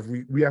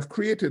 we have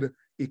created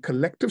a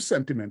collective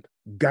sentiment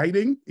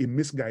guiding a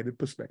misguided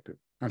perspective.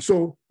 And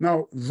so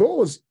now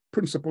those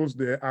principles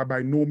there are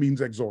by no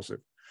means exhaustive.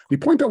 The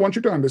point I want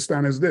you to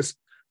understand is this.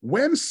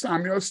 When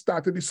Samuel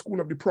started the school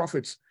of the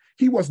prophets,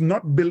 he was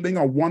not building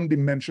a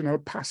one-dimensional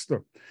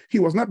pastor. He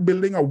was not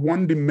building a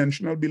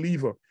one-dimensional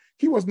believer.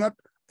 He was not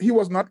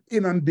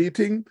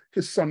inundating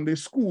his Sunday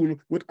school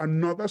with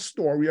another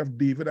story of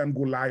David and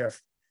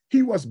Goliath.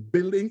 He was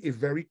building a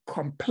very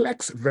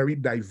complex, very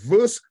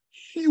diverse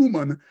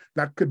human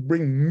that could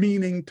bring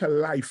meaning to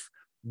life.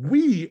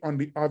 We, on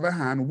the other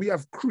hand, we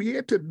have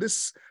created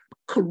this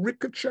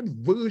caricatured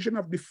version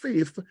of the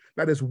faith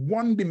that is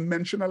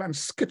one-dimensional and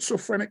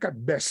schizophrenic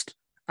at best.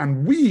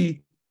 And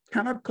we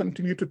cannot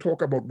continue to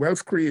talk about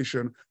wealth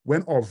creation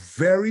when our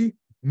very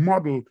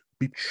model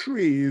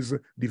betrays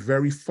the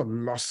very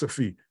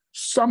philosophy.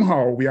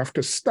 Somehow we have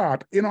to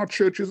start in our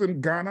churches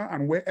in Ghana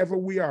and wherever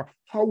we are,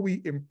 how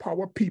we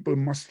empower people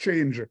must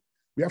change.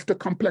 We have to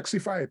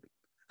complexify it.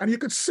 And you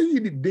could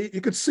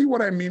see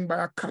what I mean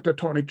by a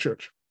catatonic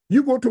church.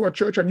 You go to a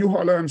church and you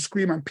holler and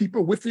scream and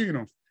people with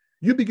you,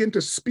 you begin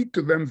to speak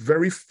to them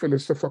very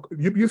philosophical.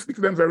 You speak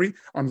to them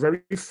on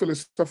very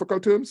philosophical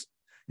terms.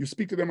 You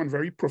speak to them on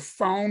very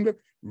profound,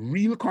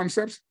 real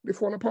concepts. They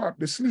fall apart.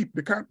 They sleep.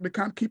 They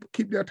can't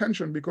keep their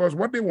attention because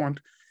what they want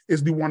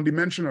is the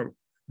one-dimensional.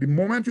 The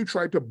moment you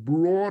try to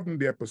broaden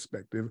their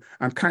perspective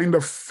and kind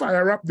of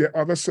fire up their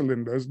other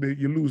cylinders,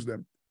 you lose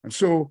them. And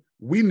so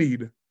we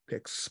need to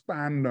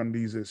expand on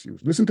these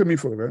issues. Listen to me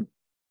further.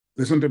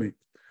 Listen to me.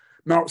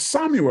 Now,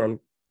 Samuel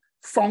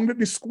founded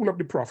the school of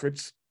the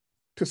prophets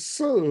to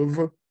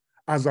serve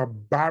as a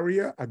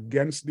barrier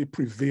against the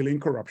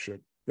prevailing corruption.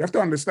 You have to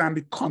understand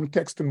the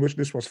context in which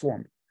this was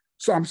formed.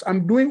 So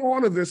I'm doing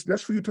all of this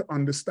just for you to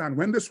understand.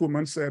 When this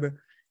woman said,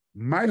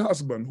 my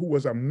husband, who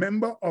was a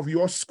member of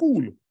your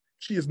school,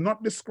 she is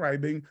not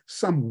describing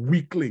some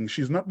weakling.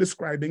 She's not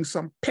describing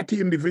some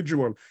petty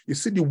individual. You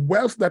see, the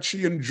wealth that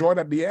she enjoyed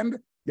at the end,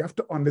 you have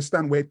to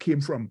understand where it came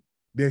from.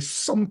 There's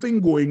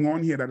something going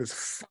on here that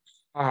is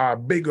far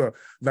bigger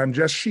than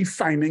just she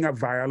finding a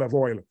vial of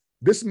oil.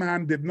 This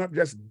man did not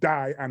just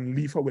die and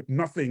leave her with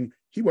nothing.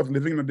 He was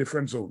living in a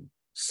different zone.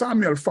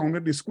 Samuel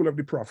founded the school of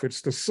the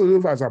prophets to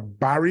serve as a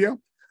barrier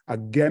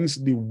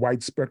against the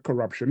widespread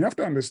corruption. You have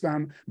to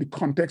understand the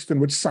context in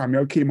which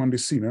Samuel came on the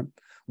scene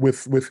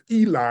with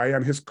Eli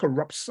and his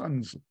corrupt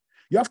sons.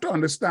 You have to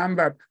understand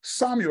that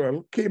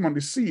Samuel came on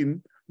the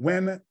scene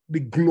when the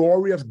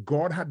glory of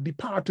God had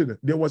departed.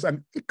 There was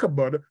an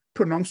Ichabod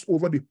pronounced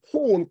over the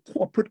whole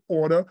corporate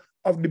order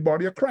of the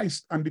body of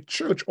Christ and the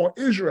church or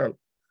Israel.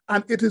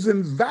 And it is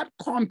in that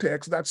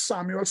context that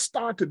Samuel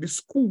started the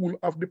school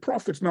of the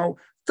prophets. Now,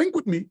 think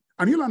with me,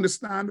 and you'll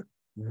understand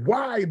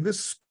why this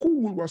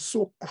school was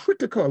so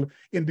critical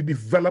in the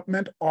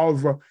development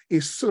of a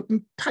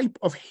certain type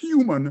of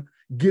human,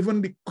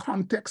 given the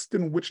context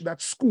in which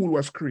that school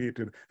was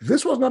created.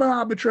 This was not an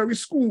arbitrary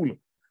school.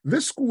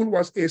 This school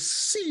was a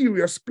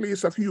serious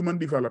place of human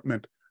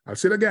development. I'll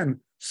say it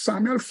again.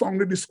 Samuel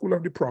founded the school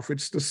of the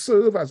prophets to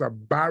serve as a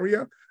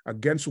barrier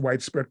against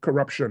widespread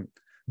corruption.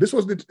 This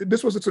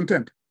was its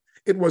intent.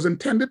 It was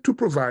intended to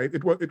provide,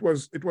 it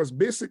was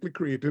basically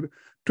created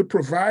to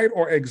provide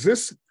or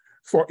exist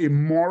for a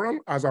moral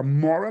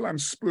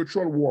and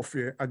spiritual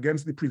warfare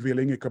against the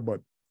prevailing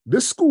Ichabod.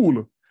 This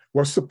school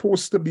was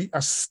supposed to be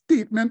a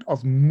statement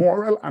of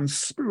moral and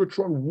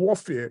spiritual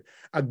warfare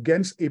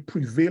against a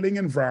prevailing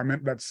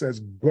environment that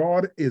says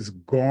God is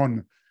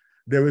gone.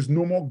 There is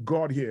no more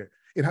God here.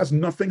 It has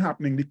nothing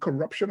happening. The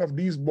corruption of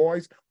these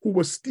boys who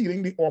were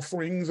stealing the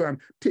offerings and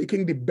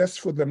taking the best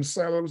for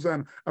themselves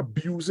and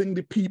abusing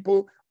the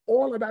people,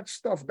 all of that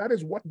stuff, that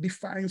is what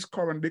defines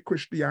current-day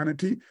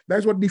Christianity. That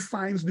is what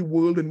defines the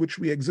world in which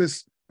we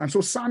exist. And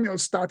so Samuel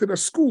started a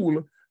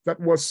school that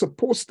was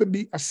supposed to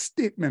be a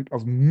statement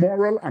of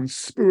moral and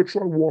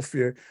spiritual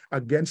warfare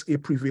against a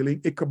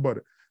prevailing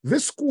Ichabod.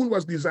 This school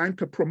was designed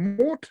to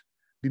promote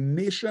the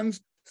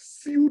nation's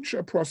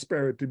future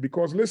prosperity.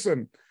 Because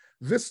listen,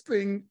 this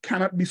thing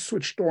cannot be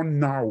switched on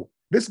now.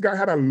 This guy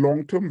had a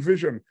long-term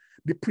vision.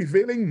 The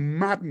prevailing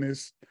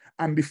madness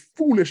and the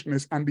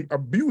foolishness and the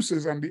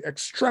abuses and the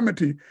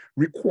extremity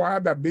require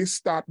that they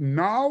start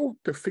now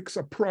to fix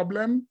a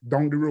problem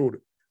down the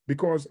road.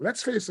 Because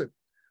let's face it,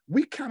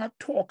 we cannot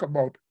talk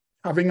about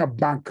having a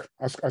bank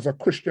as a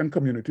Christian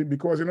community,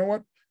 because you know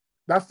what?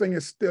 That thing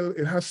is still,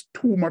 it has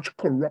too much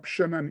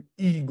corruption and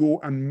ego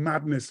and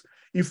madness.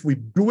 If we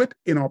do it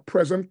in our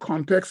present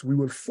context, we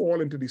will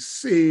fall into the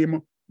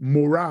same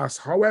morass.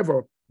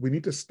 However, we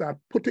need to start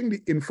putting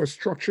the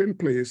infrastructure in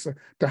place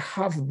to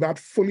have that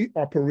fully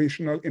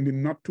operational in the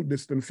not too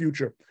distant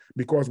future.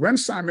 Because when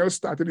Samuel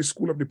started the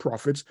School of the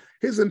Prophets,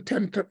 his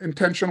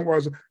intention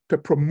was to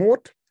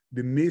promote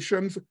the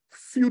nation's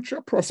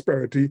future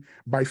prosperity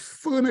by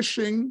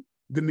furnishing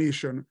the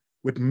nation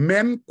with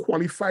men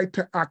qualified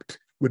to act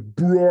with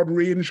broad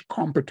range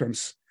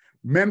competence,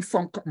 men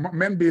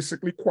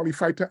basically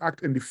qualified to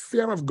act in the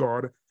fear of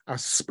God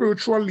as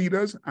spiritual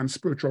leaders and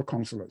spiritual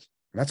counselors.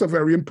 That's a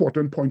very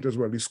important point as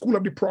well. The School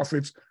of the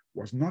Prophets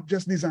was not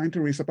just designed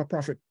to raise up a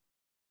prophet,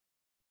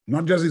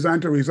 not just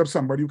designed to raise up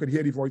somebody who could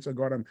hear the voice of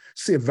God and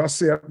say, "Thus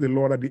saith the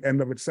Lord" at the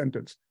end of its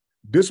sentence.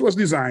 This was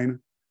designed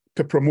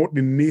to promote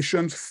the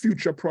nation's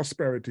future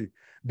prosperity.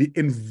 The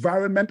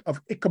environment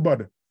of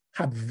Ichabod,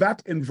 had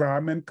that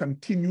environment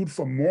continued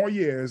for more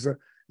years,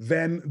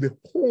 then the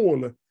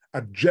whole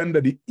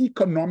agenda, the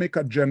economic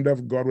agenda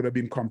of God would have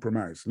been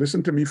compromised.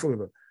 Listen to me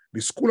further.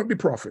 The School of the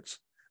Prophets,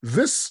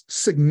 this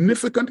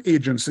significant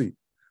agency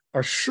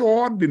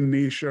assured the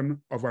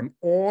nation of an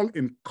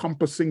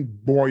all-encompassing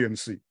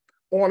buoyancy,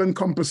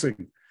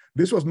 all-encompassing.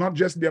 This was not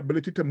just the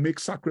ability to make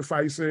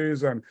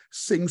sacrifices and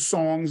sing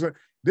songs.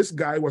 This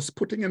guy was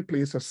putting in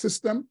place a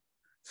system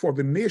for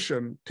the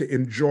nation to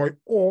enjoy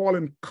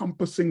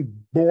all-encompassing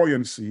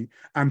buoyancy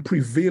and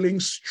prevailing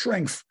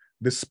strength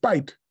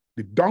despite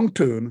the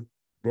downturn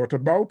brought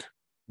about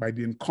by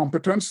the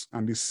incompetence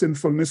and the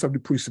sinfulness of the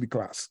priestly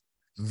class.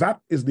 That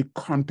is the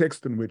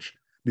context in which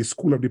the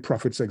School of the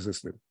Prophets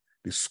existed.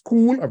 The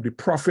School of the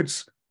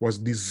Prophets was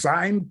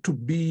designed to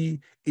be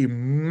a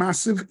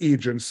massive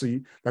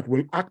agency that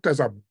will act as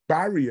a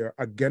barrier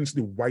against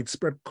the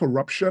widespread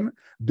corruption,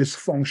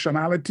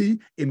 dysfunctionality,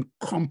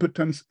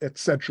 incompetence,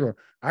 etc.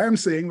 I am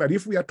saying that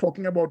if we are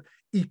talking about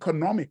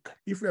economic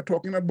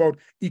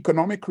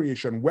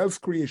creation,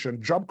 wealth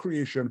creation, job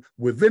creation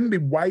within the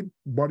wide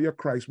body of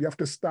Christ, we have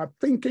to start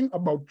thinking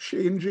about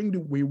changing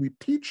the way we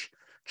teach,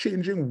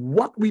 changing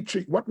what we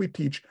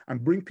teach,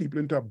 and bring people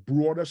into a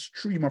broader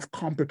stream of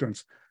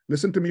competence.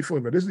 Listen to me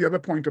further. This is the other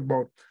point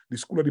about the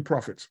School of the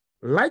Prophets.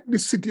 Like the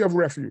city of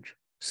refuge,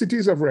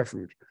 cities of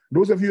refuge,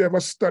 those of you who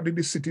ever studied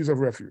the cities of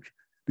refuge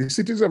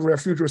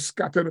were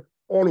scattered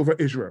all over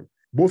Israel,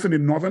 both in the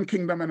northern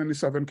kingdom and in the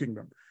southern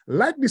kingdom.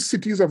 Like the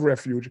cities of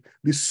refuge,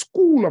 the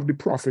School of the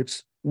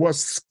Prophets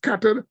was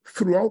scattered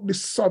throughout the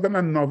southern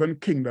and northern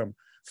kingdom.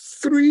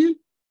 3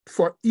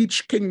 for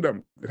each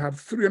kingdom. It had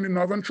 3 in the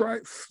northern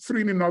tribe,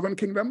 3 in the northern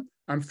kingdom,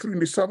 and 3 in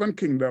the southern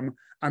kingdom,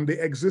 and they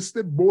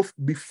existed both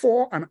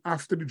before and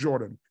after the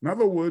Jordan. In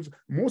other words,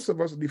 most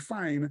of us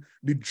define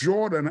the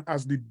Jordan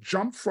as the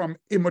jump from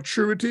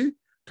immaturity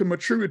to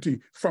maturity,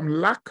 from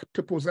lack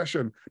to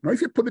possession. Now,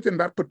 if you put it in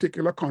that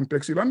particular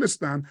context, you'll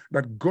understand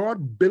that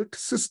God built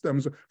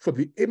systems for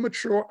the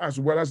immature as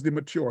well as the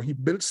mature. He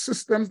built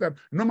systems that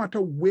no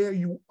matter where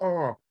you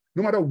are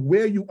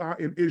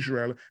in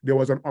Israel, there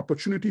was an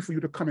opportunity for you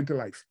to come into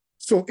life.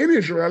 So in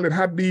Israel, it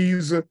had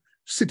these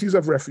cities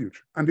of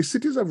refuge. And the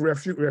cities of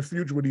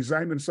refuge were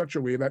designed in such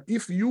a way that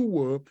if you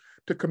were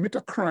to commit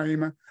a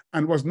crime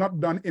and was not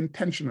done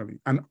intentionally,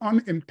 an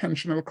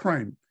unintentional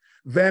crime,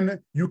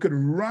 then you could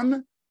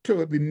run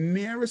to the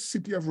nearest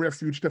city of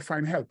refuge to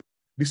find help.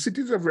 The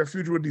cities of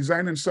refuge were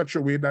designed in such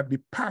a way that the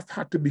path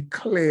had to be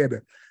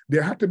cleared.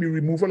 There had to be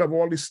removal of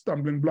all the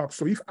stumbling blocks.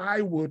 So if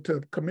I were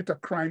to commit a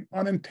crime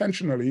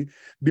unintentionally,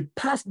 the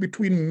path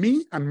between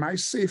me and my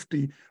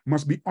safety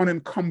must be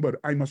unencumbered.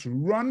 I must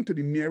run to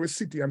the nearest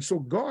city. And so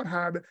God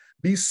had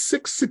these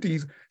 6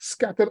 cities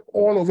scattered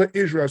all over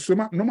Israel. So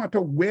no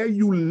matter where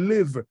you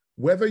live,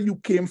 whether you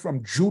came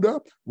from Judah,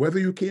 whether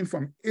you came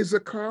from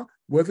Issachar,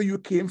 whether you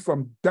came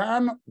from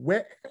Dan,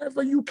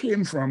 wherever you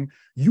came from,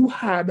 you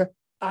had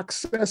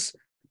access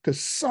to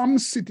some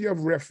city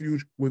of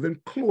refuge within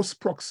close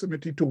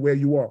proximity to where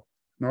you are.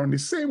 Now, in the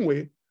same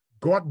way,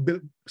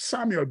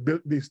 Samuel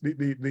built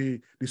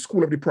the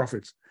School of the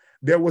Prophets.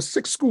 There were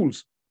 6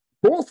 schools,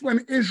 both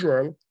when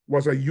Israel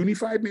was a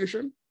unified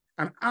nation,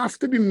 and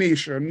after the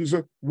nations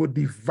were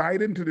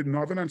divided into the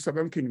northern and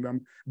southern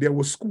kingdom, there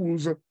were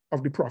schools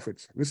of the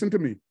prophets. Listen to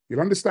me.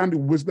 You'll understand the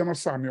wisdom of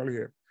Samuel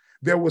here.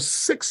 There were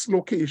 6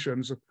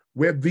 locations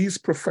where these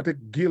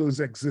prophetic guilds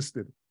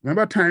existed.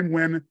 Remember a time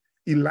when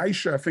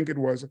Elisha, I think it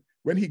was,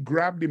 when he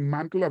grabbed the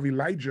mantle of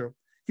Elijah,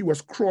 he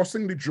was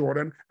crossing the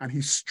Jordan and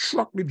he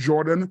struck the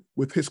Jordan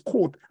with his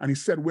coat and he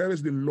said, "Where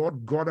is the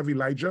Lord God of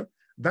Elijah?"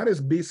 That is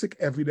basic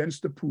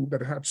evidence to prove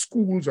that it had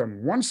schools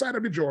on one side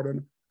of the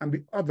Jordan and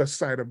the other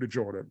side of the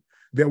Jordan.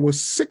 there were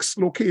 6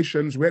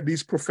 locations where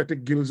these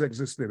prophetic guilds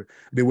existed.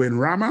 They were in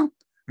Ramah,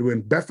 they were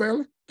in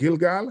Bethel,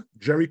 Gilgal,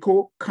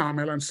 Jericho,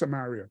 Carmel, and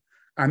Samaria.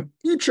 And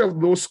each of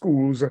those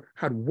schools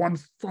had one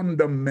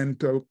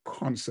fundamental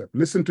concept.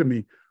 Listen to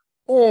me.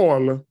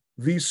 All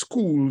these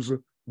schools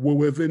were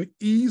within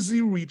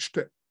easy reach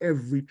to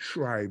every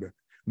tribe,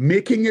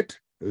 making it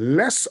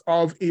less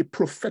of a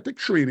prophetic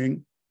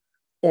training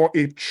or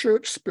a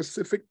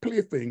church-specific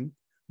plaything,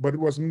 but it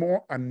was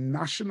more a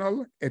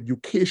national,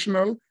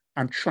 educational,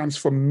 and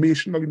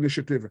transformational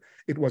initiative.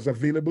 It was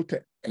available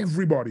to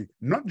everybody,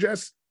 not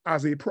just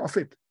as a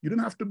prophet. You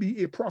didn't have to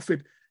be a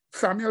prophet.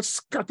 Samuel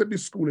scattered the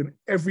school in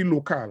every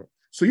locale.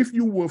 So if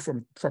you were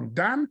from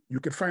Dan, you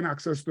could find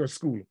access to a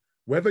school.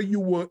 Whether you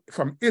were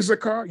from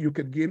Issachar, you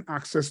could gain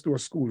access to a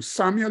school.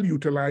 Samuel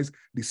utilized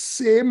the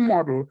same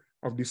model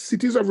of the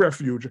cities of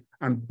refuge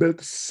and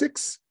built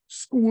 6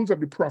 schools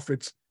of the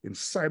prophets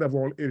inside of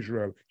all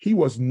Israel. He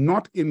was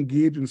not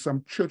engaged in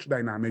some church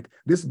dynamic.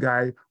 This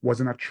guy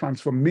was in a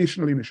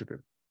transformational initiative.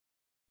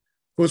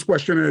 First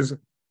question is,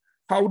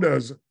 how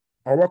does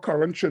our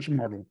current church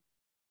model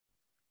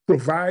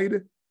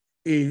provide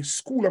a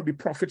school of the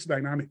prophets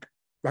dynamic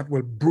that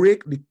will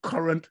break the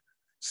current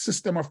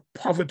system of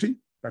poverty,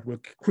 that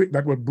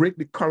will break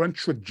the current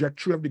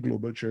trajectory of the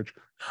global church?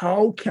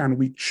 How can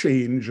we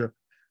change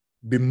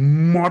the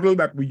model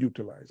that we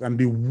utilize and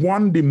the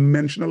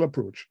one-dimensional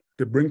approach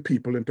to bring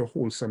people into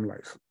wholesome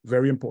life?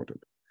 Very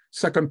important.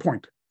 Second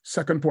point.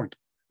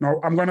 Now,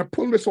 I'm going to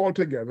pull this all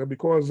together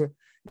because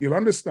you'll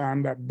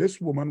understand that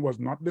this woman was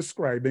not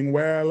describing,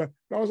 well,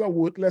 that was a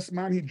worthless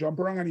man. He jumped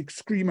around and he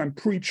screamed and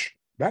preached.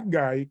 That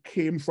guy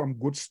came from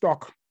good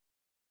stock.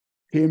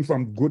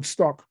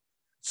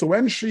 So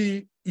when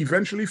she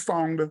eventually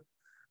found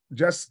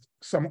just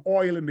some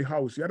oil in the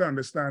house, you have to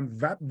understand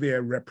that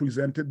there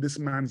represented this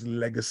man's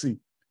legacy.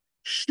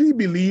 She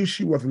believed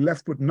she was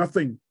left with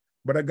nothing.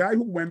 But a guy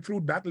who went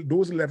through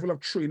those level of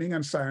training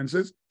and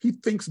sciences, he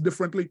thinks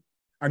differently.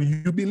 And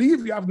you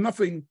believe you have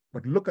nothing,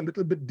 but look a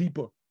little bit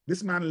deeper.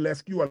 This man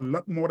left you a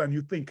lot more than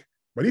you think.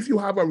 But if you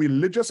have a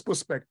religious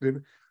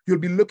perspective, you'll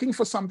be looking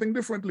for something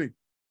differently.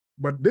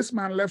 But this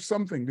man left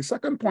something. The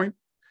second point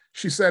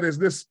she said is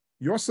this: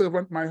 your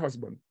servant, my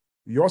husband.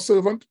 Your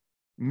servant,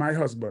 my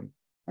husband.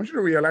 I want you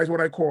to realize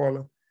what I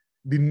call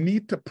the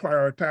need to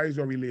prioritize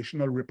your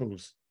relational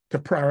ripples.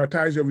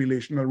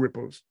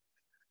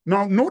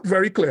 Now, note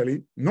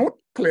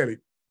clearly,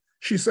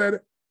 she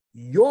said,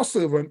 your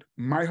servant,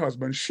 my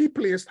husband. She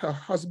placed her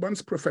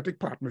husband's prophetic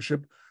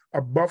partnership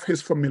above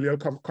his familial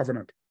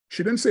covenant.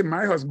 She didn't say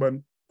my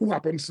husband, who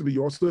happens to be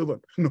your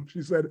servant. No,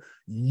 she said,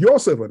 your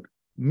servant,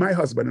 my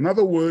husband. In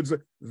other words,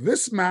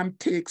 this man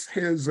takes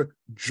his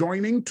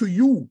joining to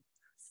you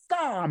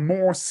far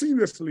more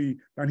seriously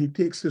than he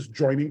takes his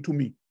joining to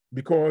me,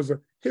 because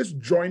his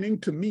joining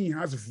to me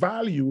has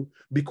value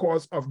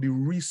because of the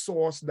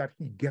resource that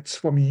he gets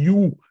from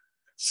you.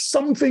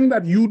 Something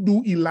that you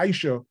do,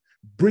 Elisha,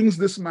 brings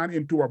this man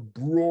into a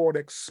broad,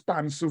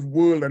 expansive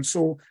world. And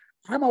so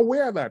I'm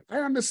aware of that. I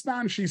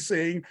understand she's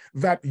saying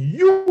that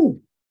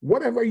you,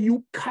 whatever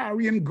you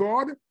carry in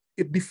God,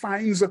 it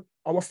defines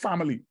our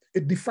family.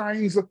 It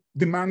defines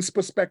the man's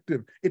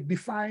perspective. It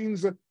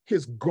defines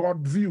his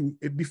God view.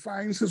 It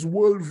defines his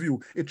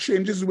worldview. It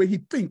changes the way he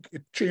thinks.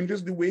 It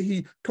changes the way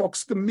he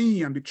talks to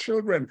me and the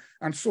children.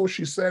 And so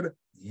she said,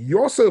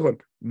 your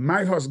servant,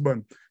 my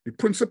husband. The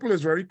principle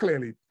is very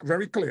clear.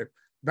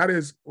 That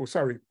is, oh,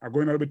 sorry, I'm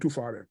going a little bit too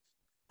far there.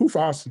 Too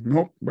fast?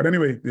 No, but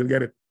anyway, you'll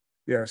get it.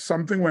 Yeah,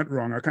 something went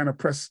wrong. I kind of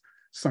pressed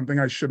something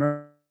I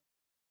shouldn't.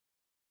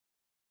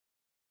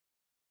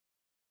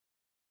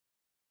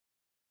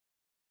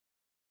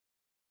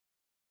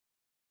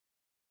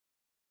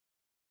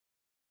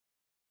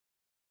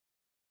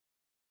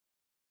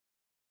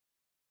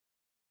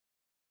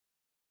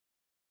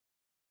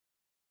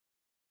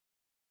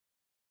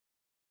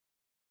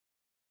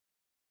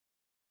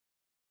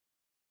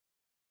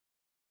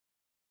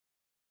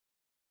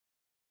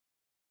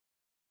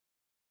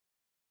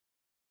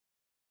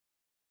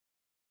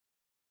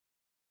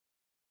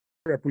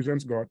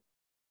 Represents God.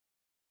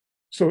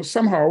 So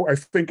somehow I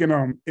think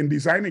in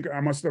designing, I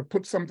must have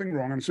put something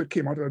wrong, and so it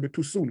came out a little bit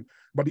too soon.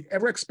 But the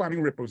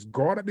ever-expanding ripples,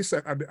 God at as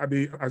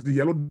the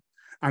yellow,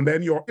 and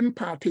then your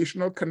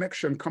impartational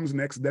connection comes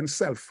next, then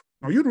self.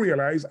 Now you'd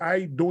realize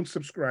I don't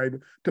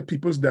subscribe to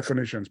people's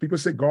definitions. People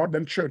say God,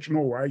 then church.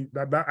 No,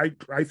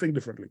 I think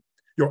differently.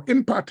 Your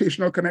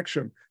impartational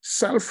connection,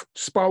 self,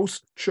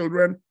 spouse,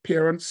 children,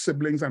 parents,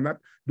 siblings, and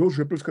those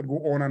ripples could go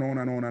on and on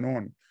and on and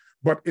on.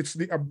 But it's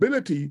the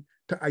ability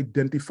to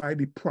identify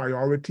the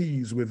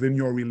priorities within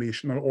your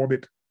relational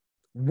orbit.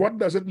 What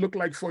does it look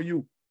like for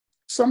you?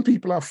 Some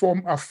people are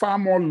far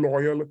more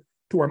loyal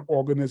to an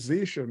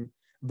organization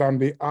than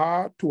they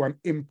are to an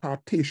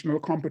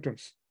impartational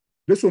competence.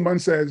 This woman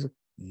says,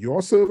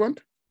 your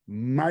servant,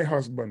 my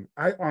husband.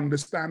 I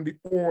understand the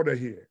order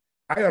here.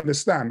 I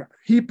understand.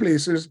 He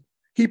places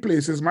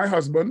my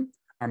husband,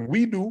 and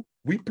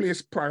we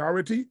place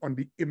priority on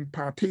the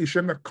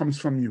impartation that comes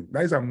from you.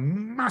 That is a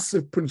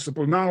massive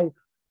principle. Now,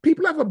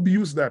 people have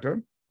abused that.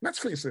 Let's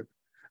face it.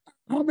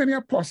 How many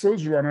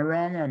apostles run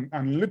around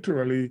and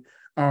literally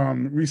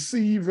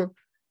receive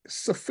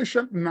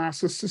sufficient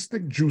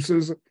narcissistic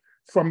juices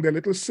from their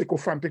little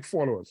sycophantic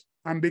followers?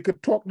 And they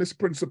could talk this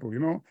principle, you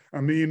know?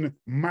 I mean,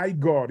 my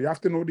God, you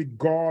have to know the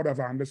God of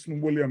Anderson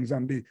Williams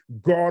and the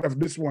God of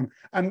this one.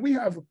 And we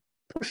have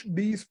pushed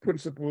these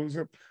principles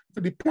to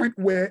the point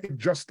where it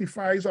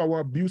justifies our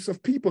abuse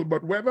of people.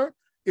 But whether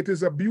it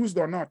is abused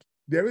or not,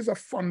 there is a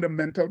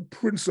fundamental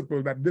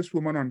principle that this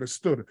woman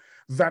understood,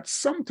 that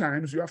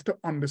sometimes you have to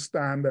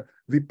understand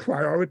the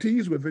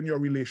priorities within your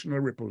relational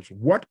ripples.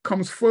 What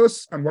comes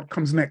first and what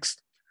comes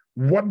next?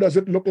 What does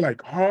it look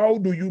like? How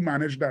do you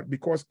manage that?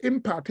 Because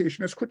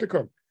impartation is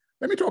critical.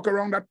 Let me talk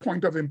around that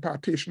point of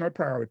impartational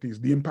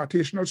priorities, the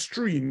impartational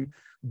stream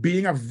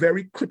being a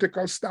very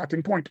critical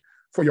starting point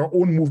for your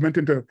own movement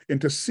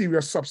into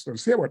serious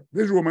substance. Hear what?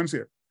 This is Romans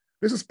here.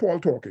 This is Paul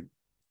talking,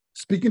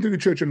 speaking to the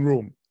church in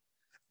Rome.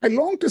 I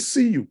long to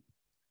see you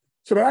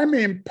so that I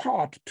may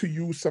impart to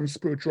you some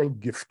spiritual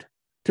gift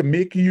to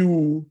make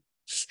you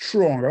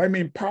strong. I may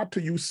impart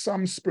to you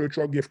some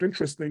spiritual gift.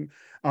 Interesting.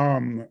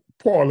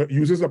 Paul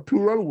uses a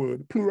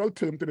plural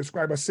term to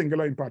describe a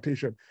singular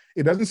impartation.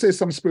 It doesn't say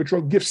some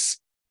spiritual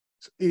gifts,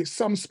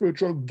 some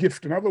spiritual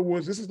gift. In other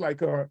words, this is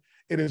like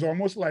it is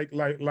almost like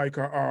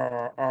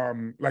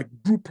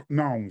group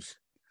nouns.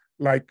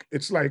 Like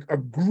it's like a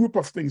group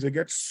of things. They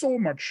get so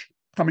much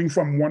coming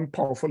from one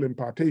powerful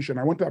impartation.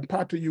 I want to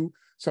impart to you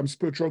some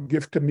spiritual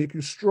gift to make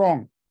you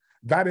strong.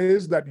 That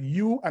is, that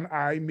you and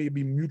I may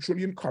be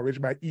mutually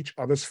encouraged by each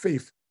other's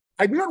faith.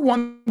 I do not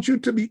want you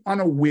to be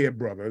unaware,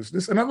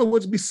 brothers. In other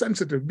words, be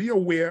sensitive, be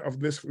aware of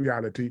this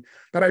reality,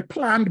 that I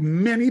planned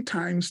many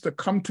times to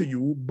come to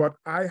you, but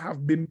I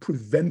have been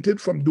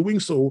prevented from doing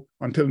so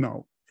until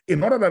now,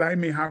 in order that I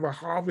may have a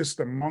harvest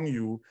among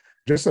you,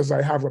 just as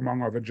I have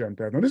among other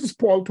Gentiles. Now, this is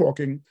Paul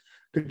talking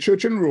to the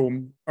church in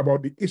Rome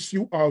about the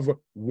issue of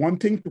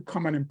wanting to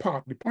come and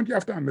impart. The point you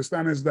have to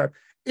understand is that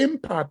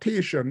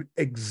impartation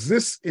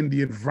exists in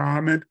the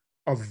environment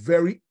of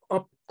very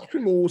up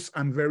close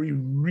and very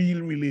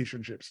real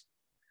relationships.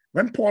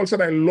 When Paul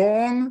said, I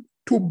long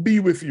to be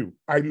with you,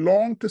 I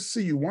long to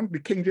see you, the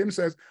King James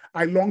says,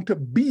 I long to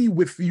be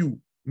with you,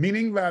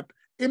 meaning that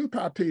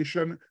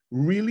impartation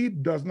really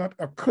does not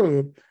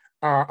occur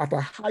at a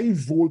high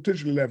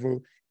voltage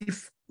level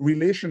if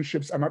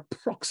relationships are not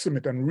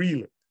proximate and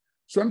real.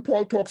 So when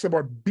Paul talks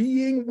about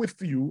being with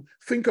you,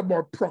 think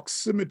about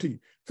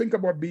proximity, think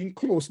about being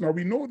close. Now,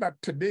 we know that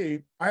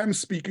today I am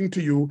speaking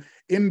to you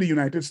in the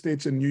United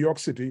States, in New York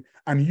City,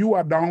 and you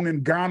are down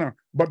in Ghana.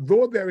 But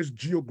though there is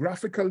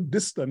geographical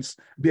distance,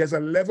 there's a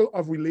level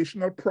of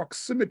relational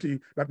proximity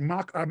that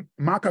Mark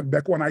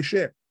Agbeko and I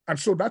share. And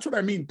so that's what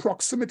I mean,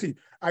 proximity.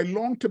 I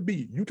long to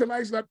be.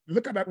 Utilize that,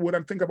 look at that word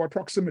and think about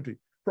proximity.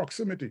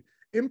 Proximity.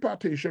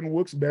 Impartation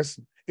works best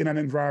in an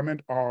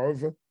environment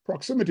of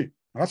proximity.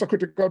 And that's a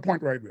critical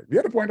point right there. The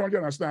other point I want you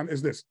to understand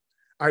is this.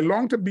 I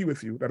long to be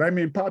with you, that I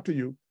may impart to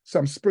you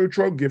some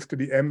spiritual gift to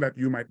the end that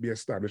you might be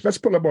established. Let's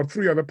pull about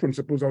 3 other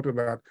principles out of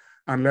that,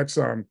 and let's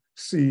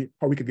see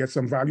how we could get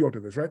some value out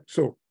of this, right?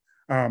 So,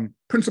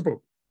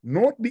 principle,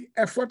 note the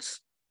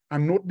efforts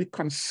and note the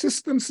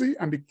consistency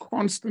and the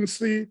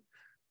constancy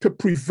to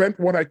prevent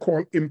what I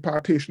call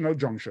impartational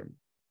junction.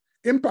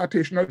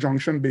 Impartational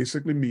junction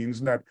basically means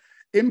that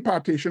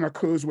impartation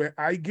occurs where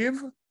I give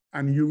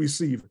and you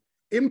receive.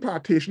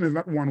 Impartation is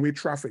not one-way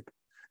traffic.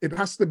 It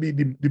has to be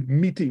the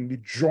meeting, the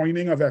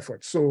joining of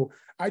efforts. So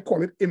I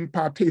call it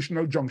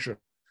impartational junction.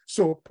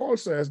 So Paul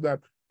says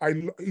that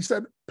he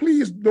said,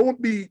 please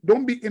don't be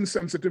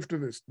insensitive to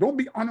this. Don't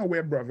be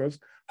unaware, brothers,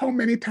 how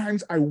many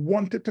times I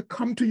wanted to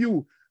come to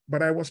you,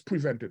 but I was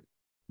prevented.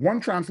 One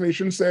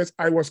translation says,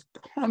 I was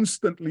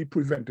constantly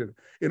prevented.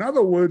 In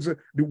other words,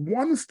 the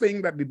one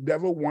thing that the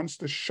devil wants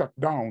to shut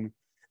down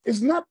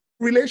is not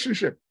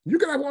relationship. You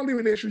can have all the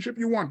relationship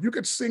you want. You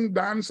could sing,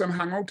 dance, and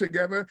hang out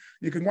together.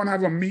 You can want to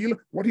have a meal.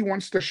 What he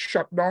wants to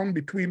shut down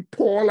between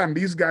Paul and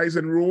these guys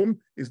in Rome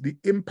is the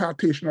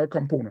impartational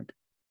component.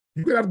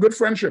 You could have good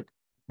friendship,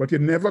 but you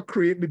never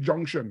create the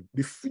junction,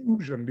 the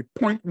fusion, the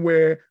point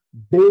where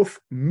both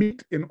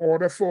meet in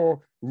order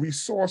for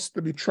resource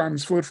to be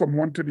transferred from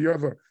one to the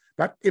other.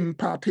 That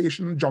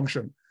impartation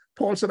junction.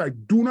 Paul said, I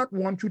do not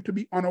want you to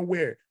be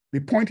unaware. The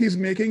point he's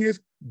making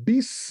is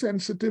be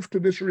sensitive to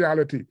this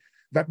reality,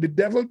 that the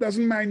devil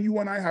doesn't mind you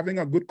and I having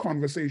a good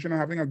conversation and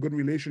having a good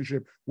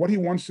relationship. What he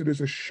wants to do is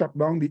to shut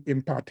down the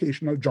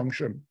impartational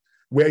junction,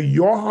 where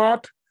your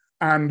heart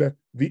and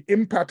the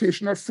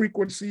impartational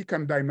frequency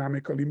can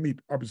dynamically meet.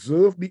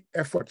 Observe the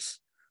efforts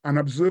and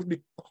observe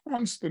the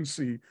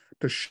constancy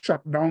to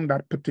shut down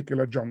that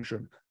particular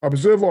junction.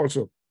 Observe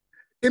also,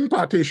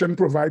 impartation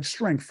provides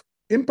strength.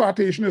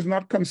 Impartation is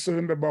not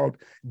concerned about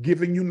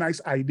giving you nice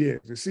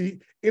ideas. You see,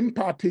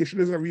 impartation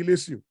is a real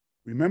issue.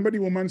 Remember, the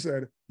woman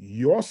said,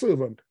 your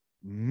servant,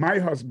 my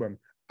husband,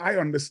 I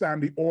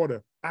understand the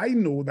order. I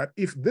know that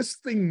if this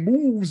thing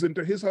moves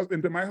into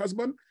my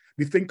husband,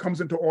 the thing comes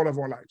into all of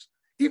our lives.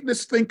 If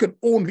this thing could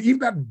only, if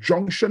that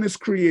junction is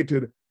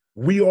created,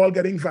 we all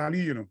getting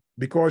value,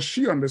 because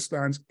she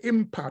understands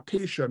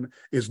impartation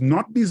is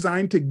not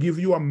designed to give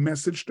you a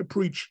message to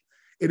preach.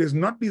 It is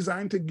not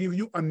designed to give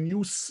you a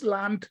new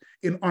slant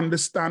in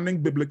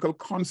understanding biblical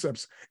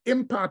concepts.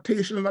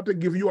 Impartation is not to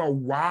give you a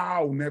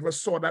wow, never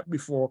saw that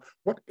before.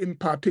 What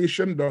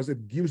impartation does,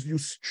 it gives you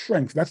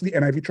strength. That's the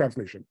NIV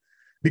translation.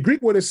 The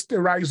Greek word is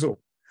sterizo,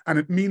 and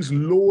it means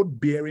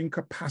load-bearing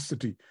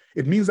capacity.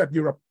 It means that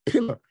you're a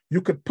pillar. You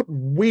could put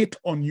weight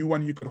on you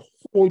and you could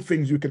hold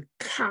things. You could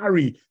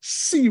carry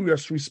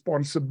serious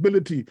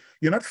responsibility.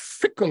 You're not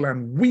fickle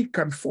and weak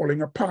and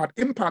falling apart.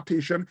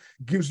 Impartation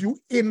gives you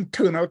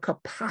internal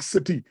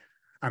capacity.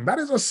 And that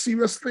is a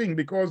serious thing,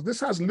 because this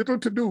has little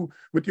to do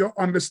with your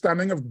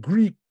understanding of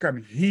Greek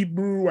and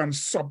Hebrew and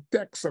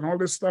subtext and all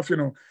this stuff. You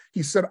know,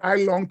 he said, I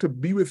long to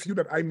be with you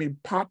that I may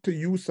impart to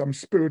you some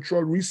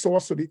spiritual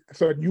resource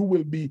so that you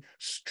will be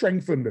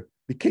strengthened.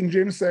 The King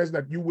James says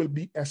that you will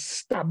be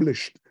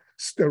established,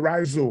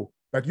 sterizo,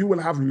 that you will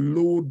have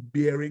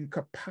load-bearing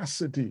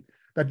capacity,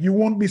 that you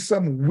won't be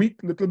some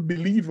weak little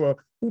believer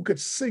who could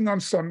sing on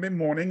Sunday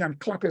morning and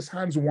clap his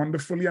hands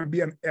wonderfully and be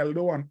an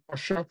elder or an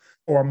usher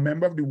or a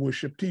member of the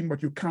worship team,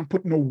 but you can't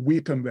put no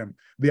weight on them.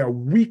 They are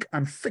weak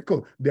and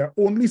fickle. They are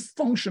only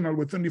functional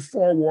within the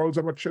four walls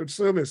of a church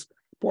service.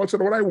 Paul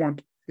said, what I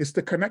want is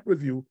to connect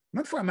with you,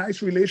 not for a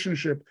nice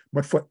relationship,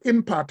 but for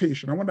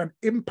impartation. I want an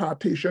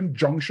impartation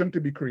junction to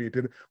be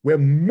created where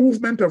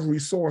movement of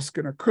resource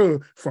can occur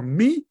from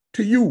me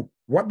to you.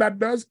 What that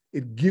does,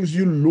 it gives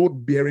you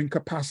load-bearing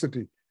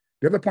capacity.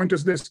 The other point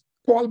is this.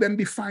 Paul then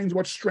defines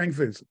what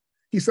strength is.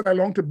 He said, I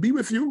long to be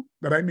with you,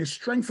 that I may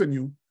strengthen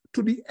you,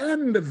 to the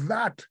end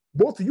that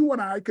both you and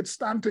I could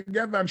stand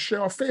together and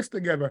share our faith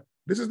together.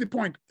 This is the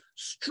point.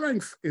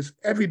 Strength is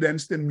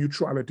evidenced in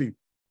mutuality,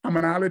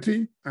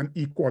 commonality, and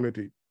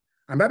equality.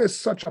 And that is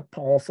such a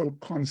powerful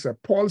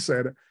concept. Paul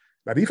said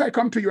that if I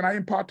come to you and I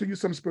impart to you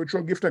some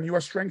spiritual gift and you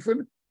are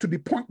strengthened, to the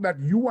point that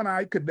you and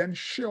I could then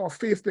share our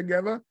faith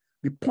together,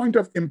 the point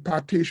of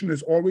impartation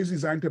is always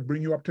designed to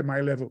bring you up to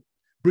my level,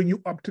 bring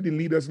you up to the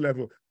leader's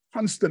level,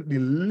 constantly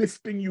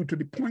lifting you to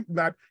the point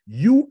that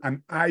you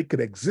and I could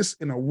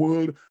exist in a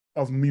world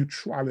of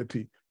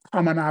mutuality,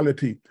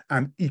 commonality,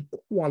 and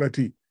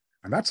equality.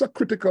 And that's a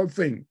critical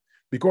thing,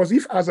 because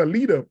if as a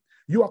leader,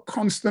 you are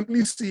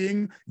constantly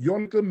seeing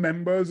your little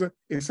members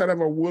instead of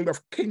a world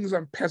of kings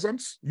and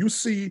peasants, you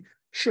see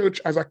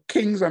church as a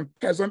kings and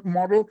peasant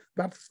model,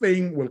 that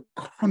thing will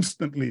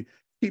constantly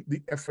keep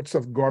the efforts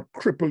of God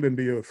crippled in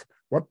the earth.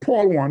 What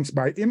Paul wants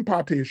by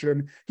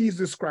impartation, he's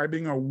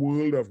describing a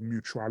world of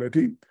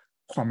mutuality,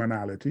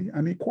 commonality,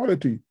 and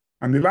equality.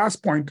 And the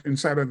last point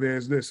inside of there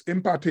is this: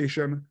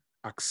 impartation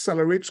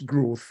accelerates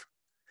growth,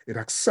 it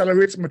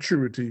accelerates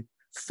maturity,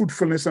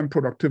 fruitfulness, and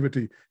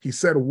productivity. He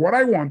said, what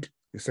I want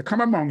is to come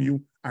among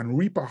you and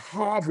reap a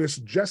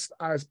harvest just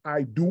as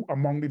I do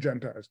among the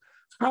Gentiles.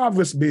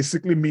 Harvest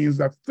basically means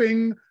that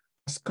things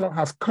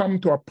have come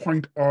to a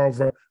point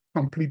of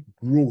complete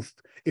growth.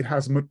 It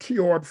has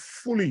matured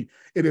fully.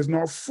 It is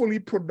now fully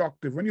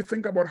productive. When you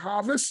think about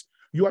harvest,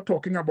 you are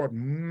talking about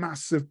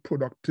massive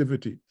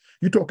productivity.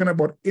 You're talking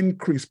about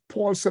increase.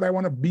 Paul said, I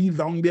want to be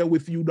down there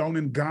with you down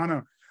in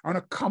Ghana. I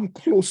want to come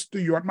close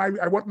to you.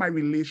 I want my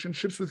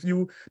relationships with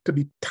you to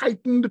be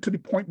tightened to the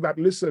point that,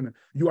 listen,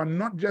 you are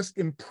not just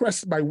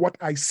impressed by what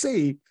I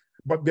say,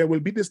 but there will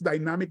be this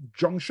dynamic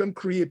junction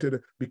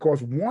created,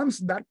 because once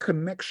that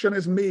connection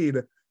is made,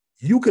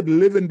 you could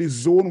live in the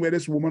zone where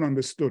this woman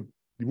understood.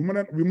 The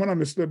woman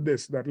understood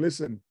this, that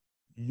listen,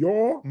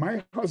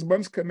 my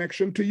husband's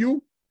connection to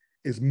you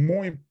is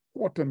more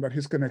important than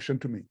his connection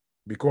to me,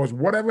 because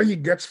whatever he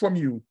gets from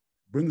you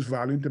brings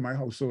value into my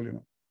household,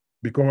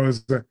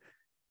 because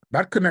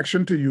that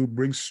connection to you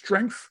brings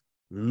strength,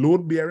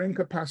 load-bearing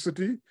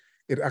capacity.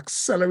 It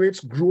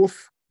accelerates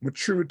growth,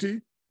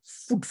 maturity,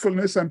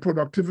 fruitfulness, and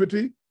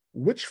productivity.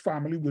 Which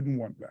family wouldn't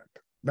want that?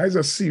 That is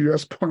a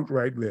serious point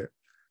right there.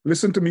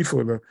 Listen to me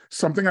further.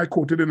 Something I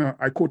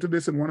quoted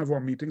this in one of our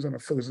meetings on a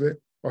Thursday,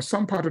 or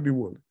some part of the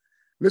world.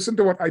 Listen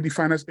to what I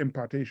define as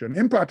impartation.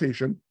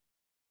 Impartation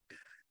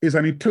is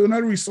an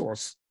eternal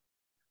resource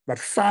that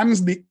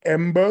fans the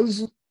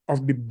embers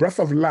of the breath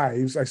of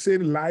lives. I say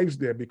lives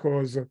there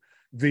because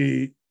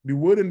the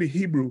word in the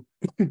Hebrew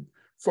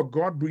for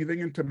God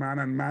breathing into man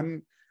and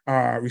man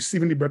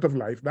receiving the breath of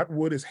life, that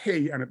word is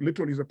hey, and it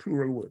literally is a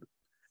plural word.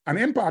 An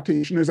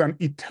impartation is an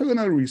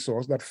eternal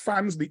resource that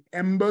fans the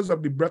embers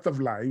of the breath of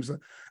lives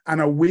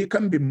and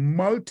awaken the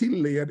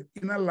multi-layered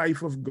inner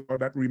life of God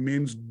that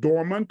remains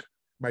dormant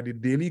by the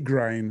daily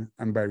grind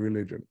and by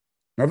religion.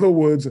 In other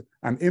words,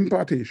 an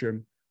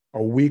impartation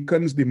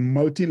awakens the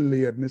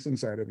multi-layeredness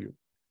inside of you.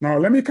 Now,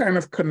 let me kind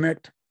of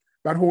connect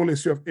that whole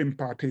issue of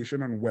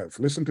impartation and wealth.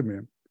 Listen to me.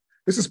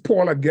 This is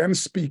Paul again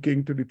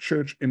speaking to the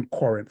church in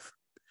Corinth.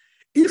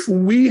 If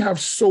we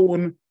have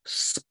sown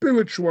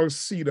spiritual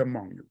seed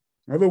among you,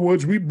 in other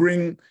words, we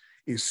bring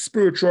a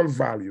spiritual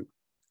value,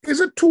 is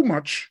it too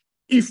much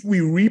if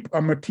we reap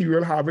a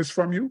material harvest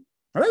from you?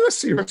 And that's a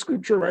serious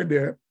scripture right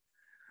there,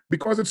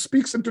 because it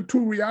speaks into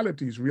two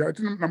realities.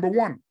 Reality number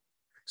one,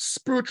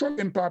 spiritual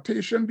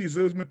impartation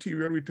deserves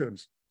material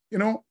returns.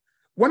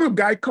 When a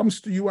guy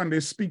comes to you and they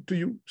speak to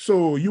you,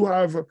 so you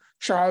have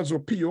Charles or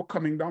Pio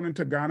coming down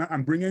into Ghana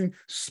and bringing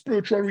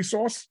spiritual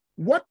resource,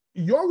 what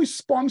your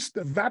response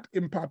to that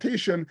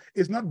impartation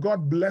is not,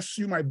 God bless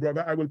you, my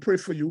brother, I will pray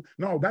for you.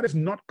 No, that is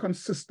not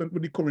consistent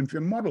with the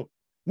Corinthian model.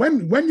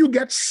 When you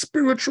get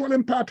spiritual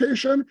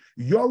impartation,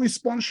 your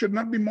response should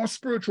not be more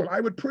spiritual.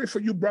 I would pray for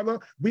you, brother.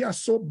 We are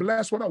so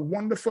blessed. What a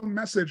wonderful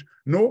message.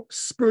 No,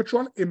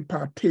 spiritual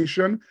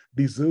impartation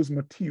deserves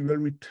material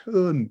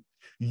return.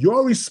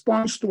 Your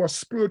response to a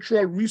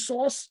spiritual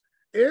resource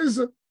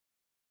is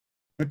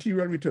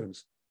material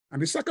returns.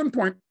 And the second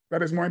point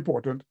that is more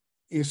important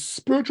is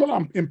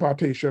spiritual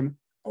impartation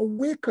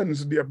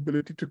awakens the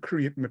ability to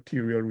create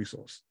material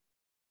resource.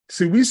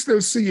 See, we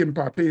still see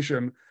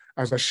impartation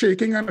as a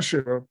shaking and a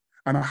shiver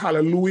and a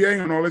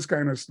hallelujah and all this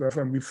kind of stuff,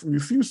 and we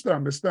refuse to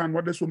understand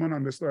what this woman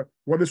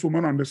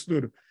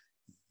understood.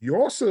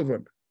 Your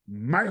servant,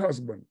 my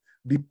husband,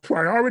 the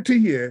priority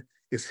here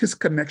is his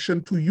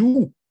connection to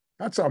you.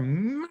 That's a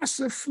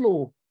massive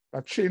flow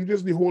that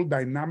changes the whole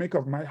dynamic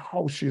of my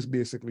house, she's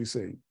basically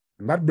saying.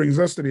 And that brings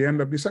us to the end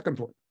of the second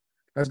point.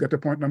 Let's get to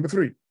point number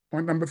three.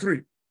 Point number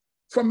three.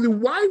 From the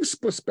wife's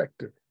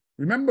perspective,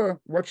 remember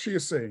what she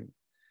is saying.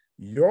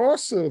 Your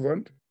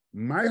servant,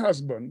 my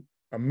husband,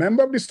 a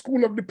member of the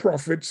school of the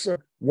prophets,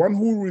 one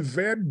who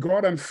revered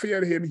God and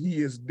feared him,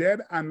 he is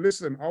dead. And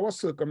listen, our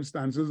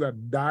circumstances are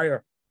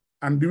dire.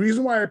 And the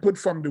reason why I put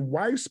from the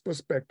wife's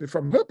perspective,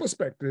 from her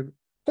perspective,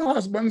 her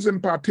husband's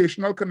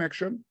impartational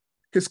connection,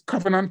 his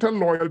covenantal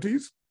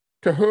loyalties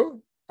to her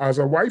as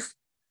a wife,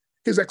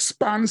 his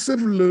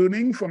expansive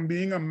learning from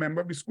being a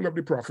member of the school of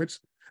the prophets,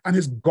 and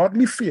his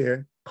godly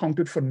fear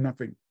counted for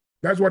nothing.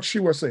 That's what she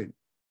was saying.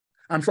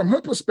 And from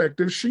her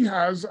perspective, she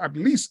has at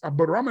least a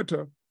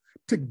barometer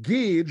to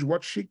gauge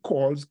what she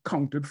calls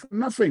counted for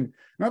nothing.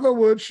 In other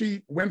words,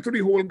 she went through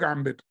the whole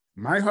gambit.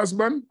 My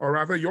husband, or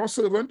rather your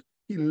servant,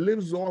 he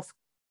lives off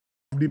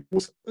the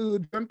most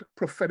urgent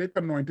prophetic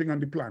anointing on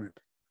the planet.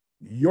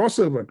 Your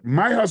servant,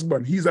 my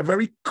husband, he's a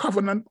very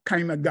covenant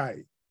kind of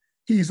guy.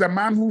 He's a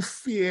man who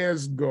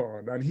fears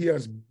God, and he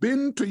has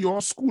been to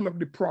your school of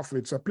the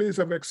prophets, a place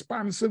of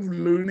expansive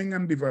learning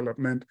and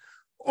development.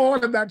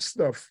 All of that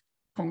stuff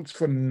counts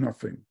for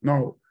nothing.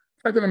 Now,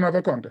 like in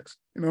another context,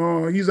 you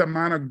know, he's a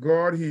man of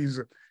God.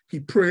 He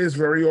prays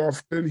very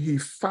often. He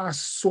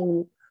fasts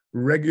so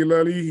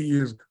regularly. He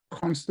is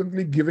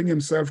constantly giving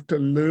himself to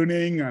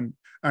learning,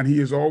 and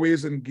he is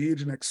always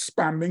engaged in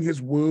expanding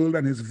his world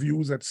and his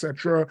views,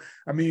 etc.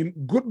 I mean,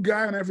 good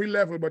guy on every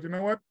level, but you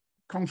know what?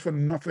 Counts for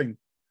nothing.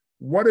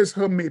 What is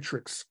her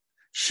matrix?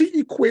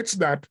 She equates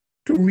that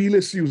to real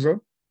issues,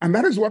 and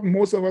that is what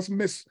most of us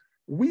miss.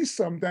 We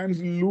sometimes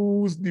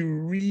lose the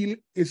real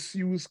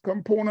issues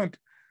component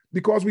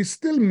because we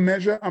still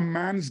measure a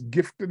man's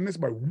giftedness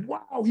by,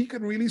 wow, he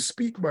can really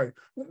speak, by,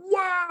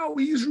 wow,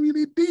 he's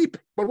really deep.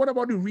 But what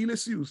about the real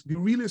issues? The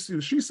real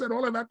issues. She said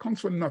all of that comes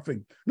for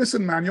nothing.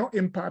 Listen, man, your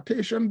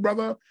impartation,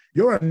 brother,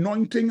 your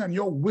anointing and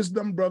your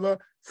wisdom, brother,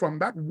 from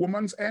that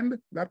woman's end,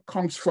 that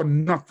counts for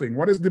nothing.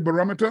 What is the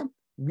barometer?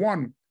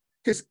 One,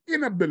 his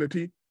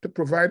inability to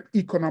provide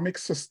economic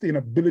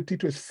sustainability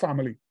to his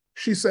family.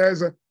 She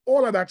says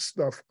all of that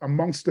stuff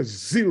amounts to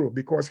zero,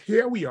 because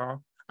here we are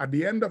at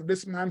the end of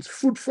this man's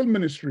fruitful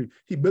ministry.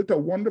 He built a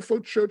wonderful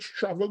church,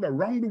 traveled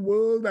around the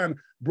world and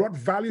brought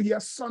value. He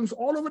has sons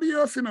all over the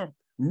earth, you know.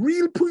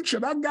 Real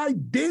preacher, that guy,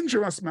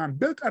 dangerous man,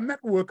 built a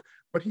network,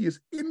 but he is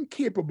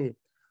incapable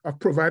of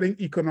providing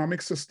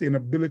economic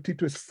sustainability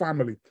to his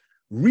family.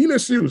 Real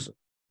issues.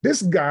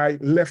 This guy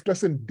left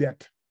us in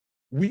debt.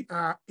 We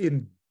are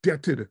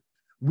indebted.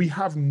 We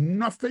have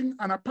nothing,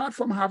 and apart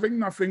from having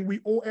nothing, we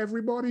owe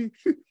everybody.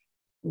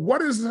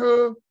 What is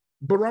her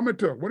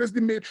barometer? What is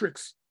the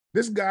matrix?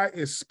 This guy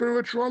is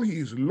spiritual,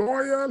 he's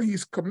loyal,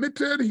 he's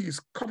committed, he's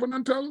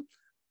covenantal,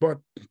 but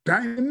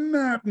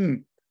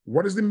damn,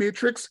 what is the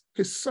matrix?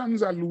 His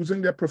sons are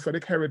losing their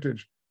prophetic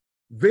heritage.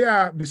 They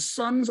are the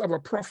sons of a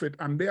prophet,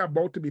 and they are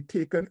about to be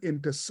taken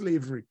into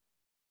slavery.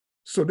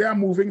 So they are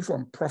moving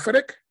from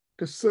prophetic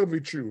to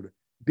servitude.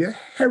 Their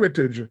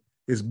heritage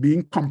is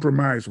being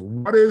compromised.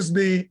 What is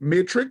the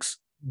matrix?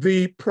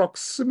 The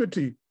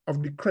proximity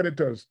of the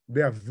creditors.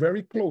 They are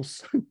very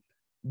close.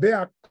 They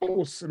are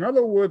close. In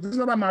other words, it's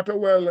not a matter,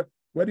 well,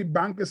 where the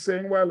bank is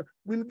saying, well,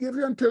 we'll give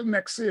you until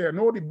next year.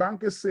 No, the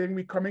bank is saying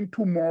we're coming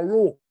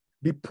tomorrow.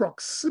 The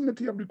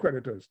proximity of the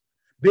creditors.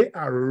 They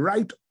are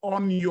right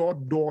on your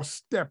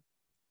doorstep.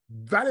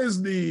 That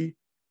is the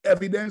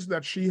evidence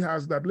that she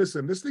has that,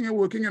 listen, this thing is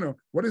working, you know.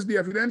 What is the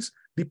evidence?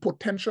 The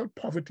potential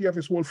poverty of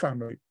his whole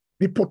family.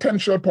 The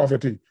potential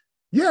poverty.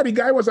 Yeah, the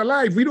guy was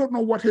alive. We don't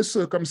know what his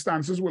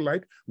circumstances were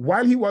like.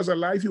 While he was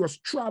alive, he was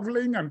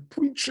traveling and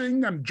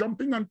preaching and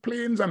jumping on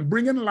planes and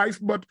bringing life.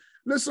 But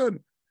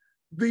listen,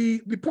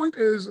 the point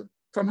is,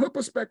 from her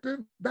perspective,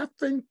 that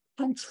thing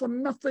counts for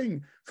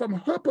nothing. From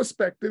her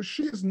perspective,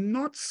 she is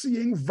not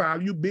seeing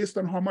value based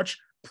on how much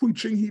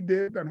preaching he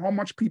did and how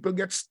much people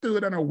get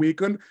stirred and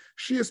awakened.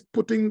 She is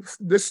putting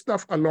this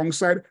stuff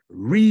alongside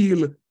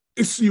real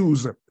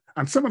issues.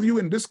 And some of you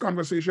in this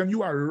conversation,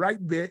 you are right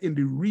there in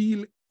the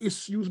real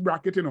issues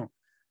bracket, you know.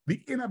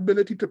 the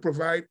inability to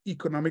provide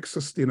economic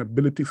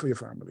sustainability for your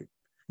family.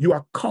 You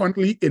are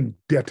currently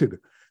indebted.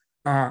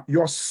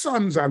 Your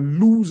sons are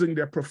losing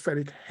their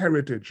prophetic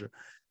heritage.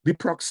 The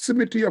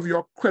proximity of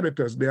your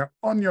creditors, they are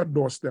on your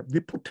doorstep.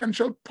 The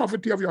potential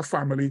poverty of your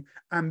family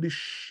and the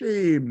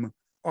shame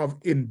of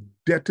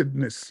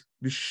indebtedness.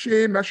 The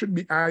shame, that should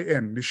be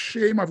I-N, the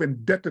shame of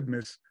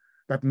indebtedness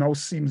that now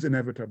seems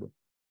inevitable.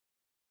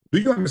 Do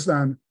you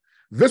understand?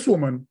 This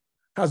woman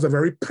has a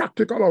very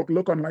practical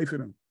outlook on life,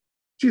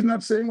 She's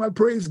not saying, well,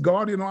 praise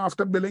God,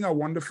 after building a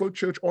wonderful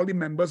church, all the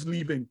members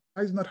leaving.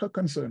 That is not her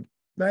concern.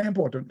 Very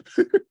important.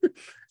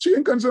 She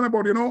ain't concerned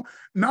about,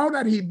 now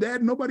that he's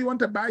dead, nobody want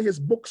to buy his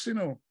books,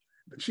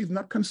 She's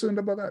not concerned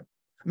about that.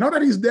 Now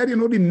that he's dead,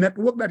 the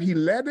network that he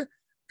led,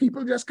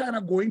 people just kind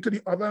of going to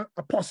the other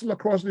apostle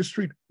across the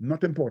street,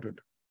 not important.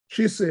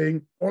 She's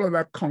saying all of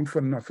that count for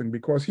nothing,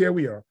 because here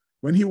we are.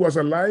 When he was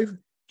alive,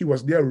 he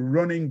was there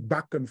running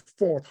back and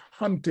forth,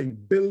 hunting,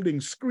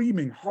 building,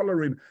 screaming,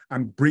 hollering,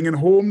 and bringing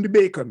home the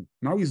bacon.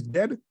 Now he's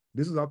dead.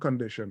 This is our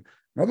condition.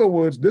 In other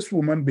words, this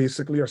woman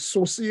basically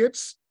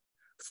associates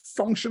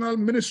functional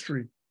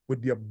ministry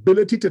with the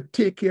ability to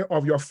take care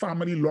of your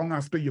family long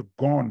after you're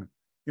gone.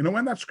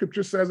 When that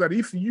scripture says that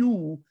if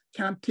you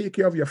can't take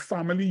care of your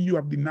family, you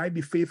have denied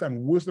the faith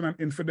and worse than an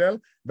infidel,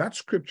 that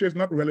scripture is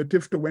not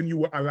relative to when you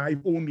were alive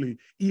only.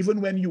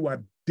 Even when you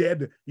are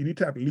dead, you need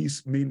to at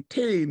least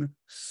maintain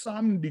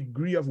some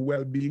degree of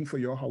well-being for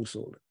your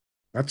household.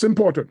 That's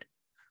important.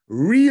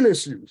 Real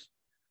issues.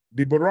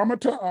 The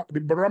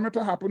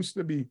barometer happens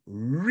to be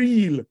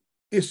real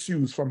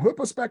issues. From her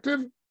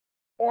perspective,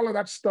 all of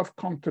that stuff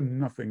counts to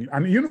nothing.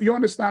 And you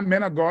understand,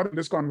 men of God, in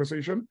this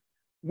conversation,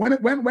 when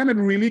it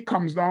really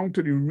comes down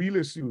to the real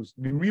issues,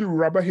 the real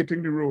rubber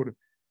hitting the road,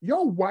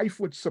 your wife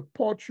would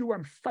support you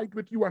and fight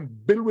with you and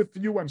build with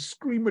you and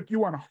scream with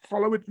you and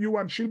holler with you,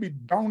 and she'll be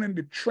down in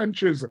the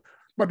trenches.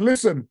 But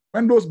listen,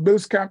 when those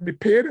bills can't be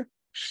paid,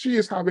 she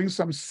is having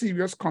some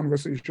serious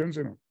conversations,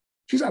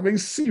 She's having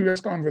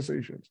serious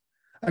conversations.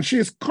 And she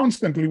is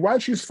constantly, while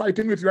she's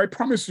fighting with you, I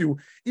promise you,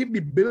 if the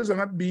bills are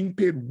not being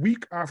paid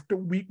week after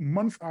week,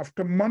 month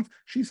after month,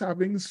 she's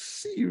having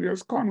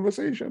serious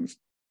conversations.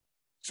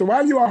 So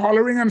while you are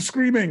hollering and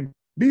screaming,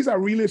 these are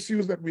real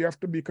issues that we have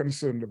to be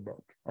concerned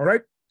about. All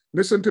right?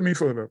 Listen to me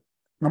further.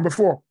 Number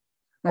 4.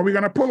 Now we're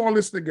going to pull all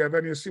this together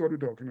and you see what we're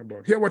talking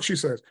about. Hear what she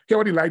says. Hear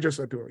what Elijah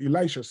said to her.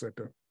 Elisha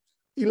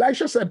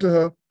said to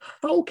her,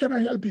 how can I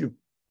help you?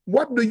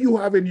 What do you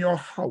have in your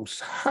house?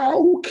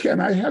 How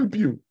can I help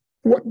you?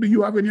 What do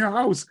you have in your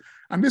house?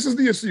 And this is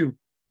the issue.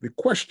 The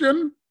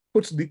question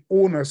puts the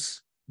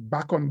onus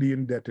back on the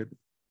indebted.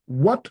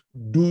 What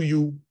do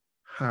you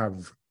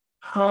have?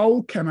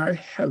 How can I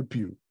help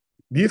you?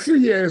 The issue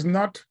here is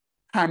not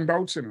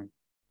handouts,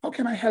 How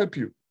can I help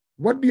you?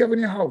 What do you have in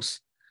your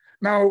house?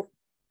 Now,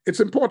 it's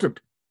important.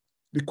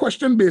 The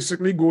question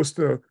basically goes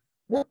to,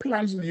 what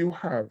plans do you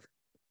have?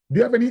 Do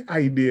you have any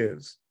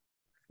ideas?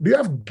 Do you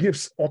have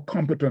gifts or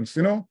competence?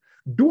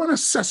 Do an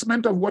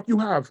assessment of what you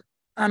have.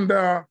 And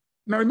now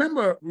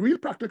remember, real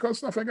practical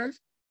stuff, guys.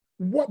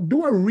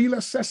 Do a real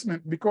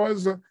assessment,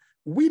 because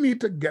we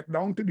need to get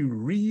down to the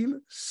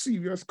real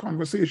serious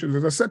conversations.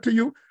 As I said to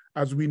you,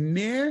 as we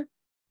near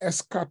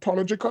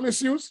eschatological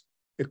issues,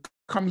 it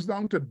comes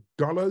down to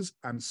dollars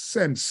and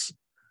cents.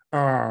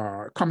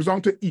 It comes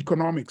down to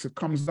economics. It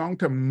comes down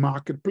to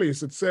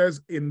marketplace. It says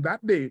in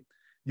that day,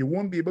 you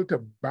won't be able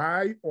to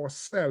buy or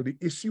sell. The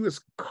issue is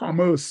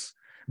commerce.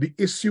 The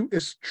issue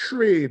is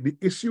trade. The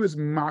issue is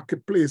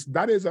marketplace.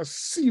 That is a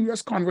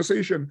serious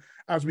conversation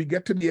as we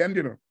get to the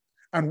end,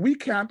 And we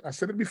can't, I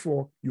said it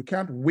before, you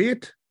can't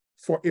wait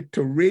for it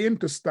to rain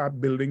to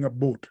start building a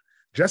boat.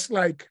 Just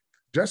like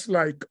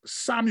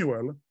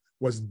Samuel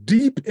was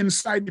deep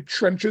inside the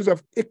trenches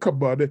of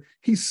Ichabod,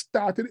 he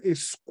started a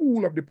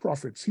school of the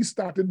prophets. He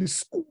started the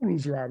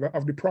schools, rather,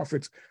 of the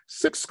prophets.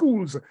 6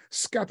 schools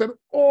scattered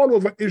all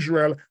over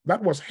Israel.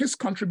 That was his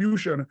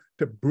contribution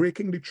to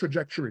breaking the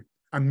trajectory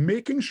and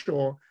making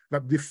sure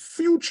that the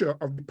future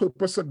of the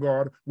purpose of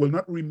God will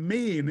not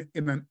remain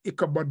in an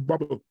Ichabod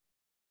bubble.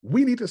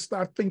 We need to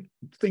start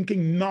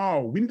thinking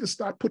now. We need to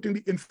start putting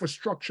the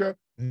infrastructure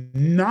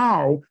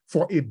now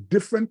for a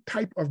different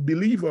type of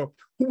believer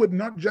who would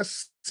not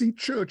just see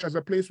church as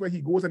a place where he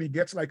goes and he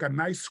gets like a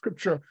nice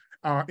scripture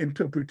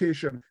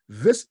interpretation.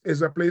 This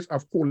is a place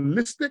of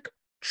holistic,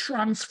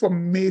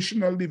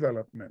 transformational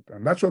development.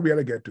 And that's what we got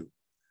to get to.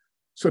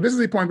 So this is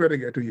the point we're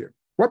going to get to here.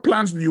 What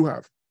plans do you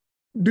have?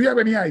 Do you have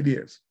any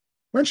ideas?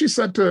 When she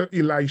said to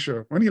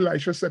Elisha, when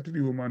Elisha said to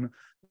the woman,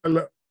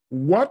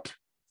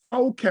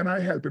 how can I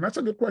help you? That's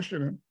a good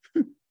question.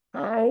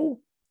 How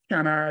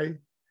can I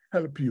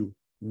help you?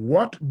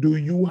 What do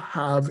you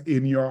have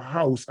in your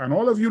house? And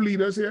all of you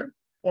leaders here,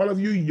 all of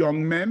you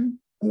young men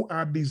who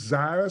are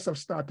desirous of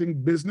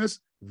starting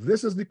business,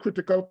 this is the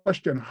critical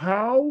question.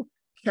 How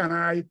can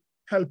I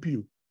help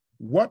you?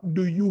 What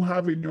do you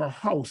have in your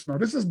house? Now,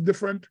 this is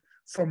different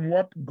from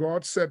what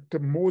God said to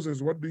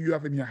Moses. What do you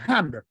have in your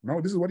hand? No,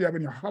 this is what you have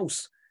in your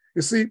house.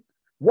 You see,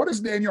 what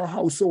is there in your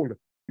household?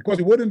 Because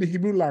the word in the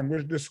Hebrew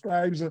language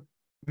describes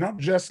not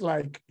just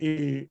like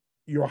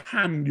your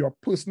hand, your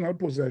personal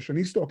possession.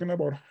 He's talking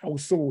about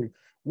household.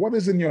 What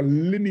is in your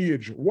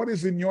lineage? What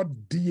is in your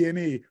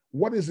DNA?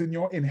 What is in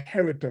your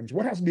inheritance?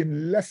 What has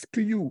been left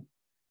to you?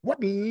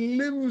 What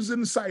lives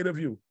inside of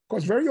you?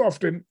 Because very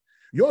often,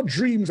 your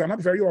dreams are not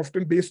very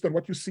often based on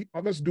what you see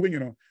others doing.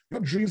 Your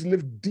dreams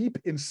live deep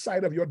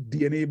inside of your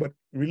DNA, but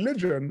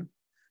religion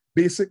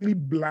basically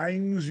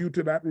blinds you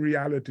to that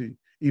reality.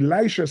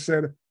 Elisha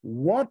said,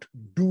 what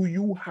do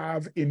you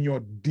have in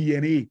your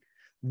DNA?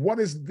 What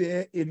is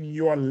there in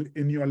your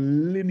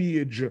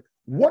lineage?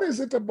 What is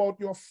it about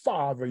your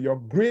father, your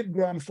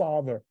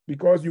great-grandfather?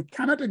 Because you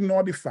cannot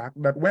ignore the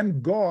fact that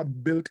when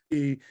God built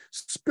a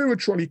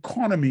spiritual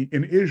economy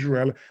in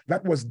Israel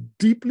that was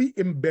deeply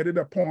embedded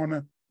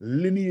upon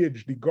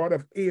lineage, the God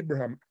of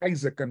Abraham,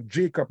 Isaac, and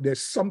Jacob,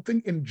 there's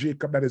something in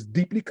Jacob that is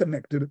deeply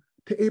connected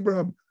to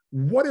Abraham.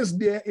 What is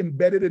there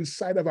embedded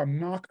inside of a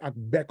Mark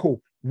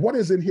Akbeko? What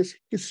is in his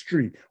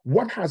history?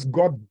 What has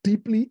God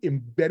deeply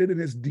embedded in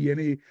his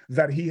DNA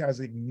that he has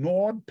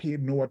ignored,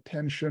 paid no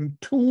attention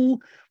to,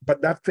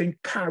 but that thing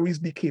carries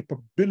the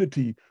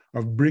capability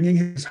of bringing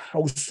his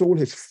household,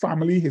 his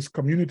family, his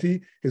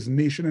community, his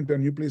nation into a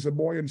new place of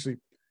buoyancy?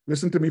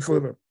 Listen to me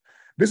further.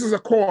 This is a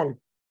call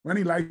when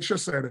Elisha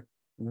said,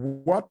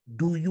 what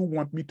do you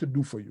want me to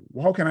do for you?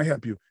 How can I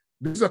help you?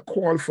 This is a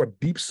call for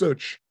deep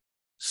search,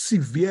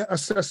 severe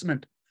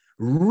assessment,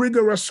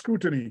 rigorous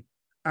scrutiny,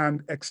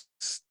 and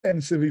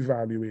extensive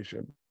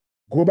evaluation.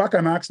 Go back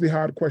and ask the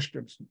hard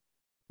questions.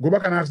 Go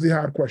back and ask the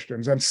hard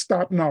questions and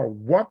start now.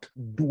 What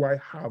do I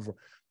have?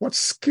 What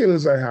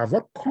skills I have?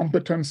 What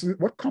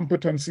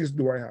competencies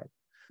do I have?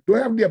 Do I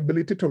have the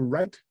ability to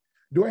write?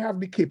 Do I have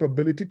the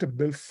capability to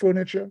build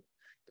furniture?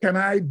 Can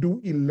I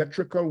do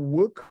electrical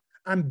work?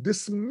 And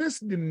dismiss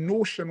the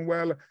notion,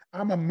 well,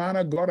 I'm a man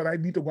of God and I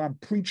need to go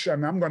and preach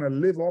and I'm going to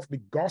live off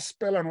the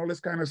gospel and all this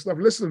kind of stuff.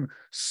 Listen,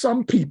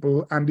 some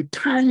people and the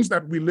times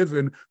that we live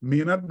in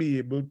may not be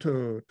able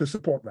to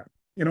support that.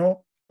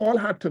 Paul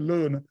had to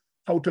learn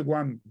how to go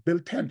and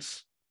build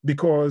tents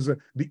because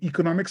the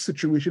economic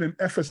situation in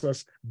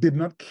Ephesus did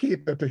not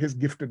cater to his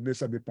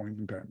giftedness at the point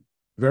in time.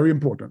 Very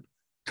important.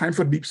 Time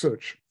for deep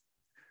search,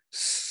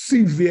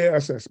 severe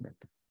assessment,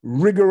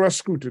 rigorous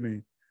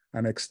scrutiny,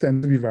 and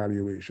extensive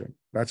evaluation.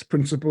 That's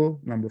principle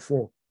number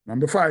 4.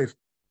 Number 5,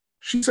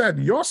 she said,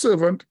 your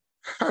servant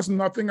has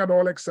nothing at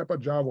all except a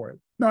jar of oil.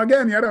 Now,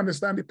 again, you have to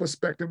understand the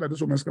perspective that this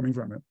woman is coming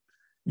from.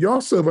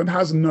 Your servant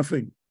has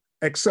nothing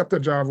except a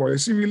jar of oil.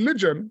 See,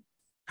 religion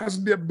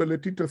has the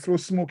ability to throw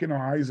smoke in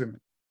our eyes.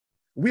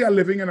 We are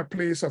living in a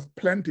place of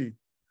plenty,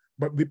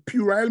 but the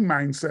puerile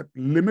mindset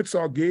limits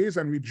our gaze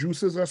and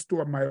reduces us to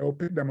a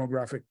myopic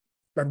demographic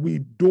that we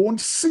don't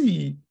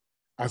see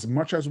as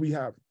much as we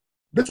have.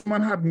 This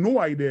woman had no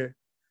idea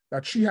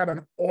that she had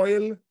an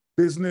oil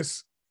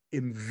business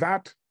in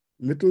that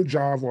little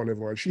jar of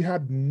olive oil. She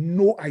had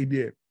no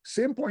idea.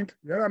 Same point.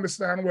 You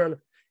understand, well,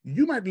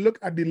 you might look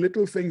at the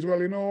little things.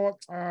 Well,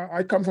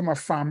 I come from a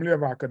family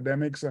of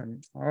academics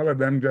and all of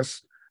them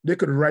they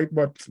could write,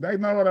 but that's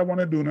not what I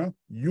want to do now.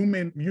 You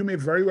may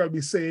very well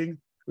be saying,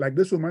 like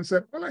this woman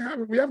said,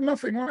 well, we have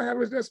nothing. All I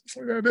have is just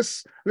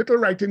this little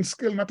writing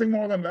skill, nothing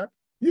more than that.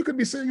 You could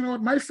be saying,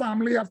 what, my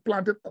family have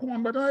planted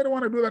corn, but I don't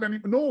want to do that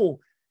anymore. No,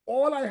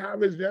 all I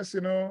have is just,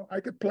 I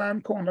could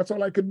plant corn. That's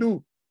all I could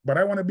do. But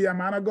I want to be a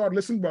man of God.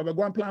 Listen, brother,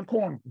 go and plant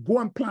corn. Go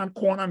and plant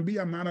corn and be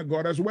a man of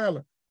God as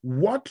well.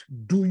 What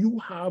do you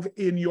have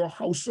in your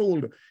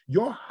household?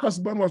 Your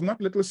husband was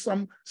not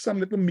some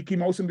little Mickey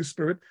Mouse in the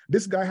spirit.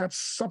 This guy had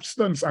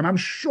substance, and I'm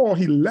sure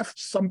he left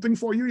something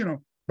for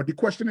you, But the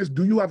question is,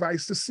 do you have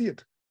eyes to see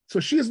it? So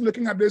she is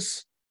looking at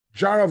this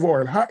jar of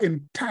oil, her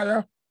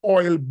entire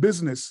oil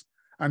business,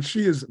 and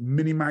she is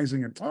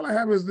minimizing it. All I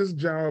have is this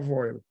jar of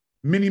oil,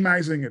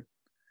 minimizing it.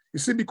 You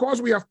see,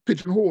 because we have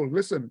pigeonholed,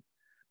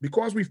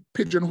 because we've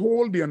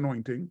pigeonholed the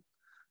anointing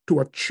to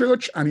a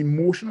church and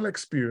emotional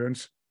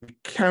experience, we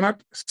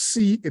cannot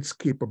see its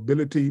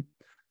capability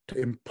to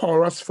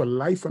empower us for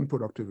life and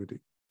productivity.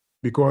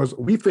 Because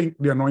we think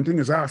the anointing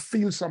is, I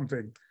feel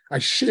something. I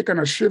shake and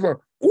I shiver.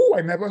 Oh,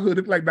 I never heard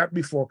it like that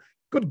before.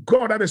 Good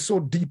God, that is so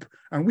deep.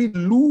 And we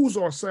lose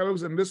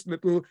ourselves in this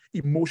little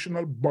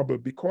emotional bubble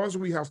because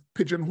we have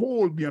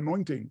pigeonholed the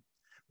anointing.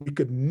 We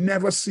could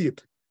never see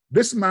it.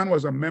 This man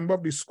was a member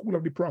of the school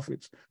of the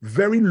prophets,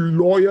 very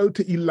loyal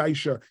to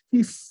Elisha.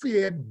 He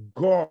feared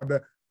God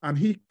and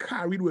he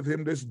carried with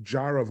him this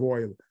jar of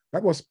oil.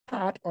 That was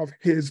part of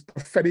his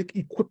prophetic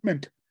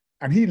equipment.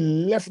 And he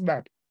left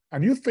that.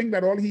 And you think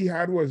that all he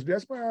had was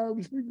just, well,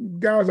 this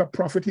guy was a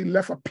prophet. He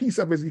left a piece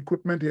of his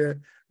equipment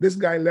here. This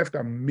guy left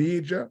a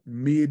major,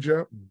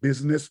 major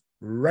business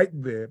right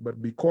there.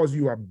 But because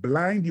you are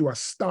blind, you are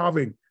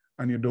starving,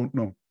 and you don't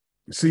know.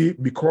 You see,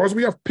 because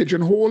we have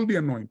pigeonholed the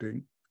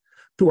anointing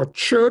to a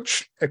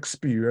church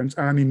experience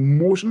and an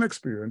emotional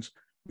experience,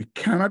 we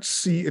cannot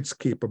see its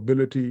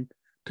capability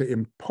to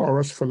empower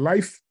us for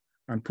life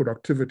and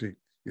productivity.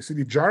 You see,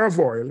 the jar of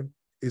oil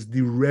is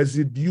the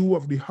residue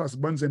of the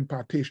husband's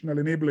impartational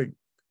enabling,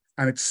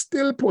 and it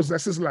still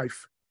possesses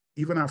life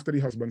even after the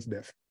husband's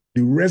death.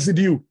 The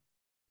residue.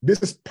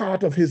 This is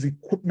part of his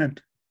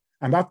equipment.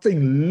 And that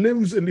thing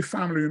lives in the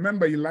family.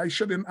 Remember,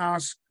 Elisha didn't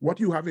ask what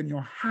you have in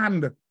your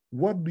hand.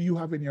 What do you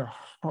have in your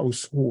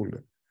household?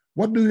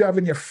 What do you have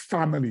in your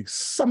family?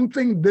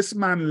 Something this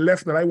man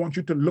left that I want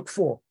you to look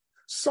for.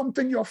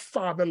 Something your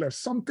father left.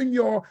 Something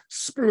your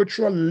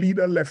spiritual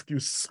leader left you.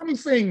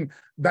 Something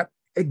that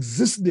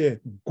exists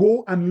there.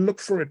 Go and look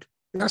for it.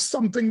 There's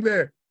something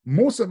there.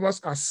 Most of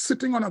us are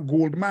sitting on a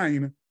gold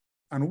mine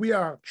and we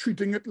are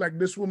treating it like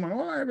this woman.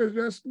 Oh, I was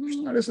just,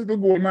 this is the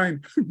gold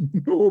mine.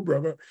 No,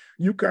 brother.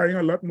 You're carrying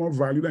a lot more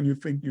value than you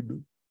think you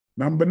do.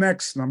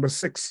 Number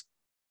 6.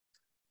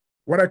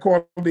 What I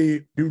call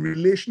the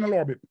relational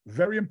orbit.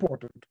 Very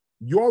important.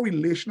 Your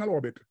relational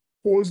orbit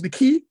holds the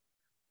key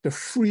to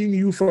freeing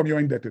you from your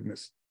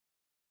indebtedness.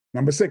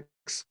 Number 6,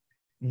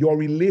 your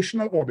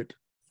relational orbit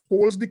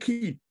holds the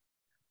key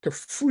to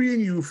freeing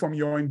you from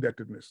your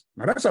indebtedness.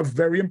 Now, that's a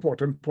very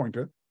important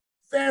pointer.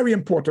 Very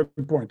important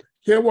point.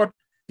 Hear what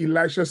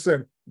Elisha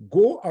said.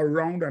 Go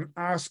around and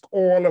ask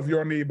all of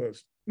your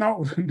neighbors.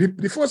 Now,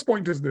 the first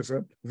point is this,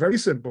 very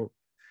simple.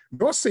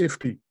 Your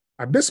safety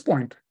at this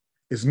point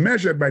is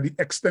measured by the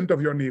extent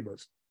of your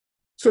neighbors.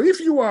 So if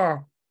you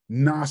are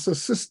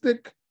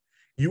narcissistic,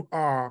 you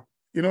are,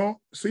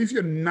 so if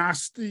you're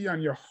nasty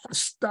and you're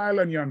hostile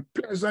and you're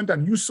unpleasant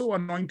and you're so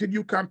anointed,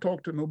 you can't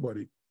talk to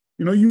nobody.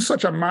 You're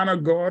such a man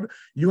of God,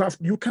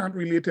 you can't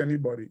relate to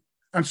anybody.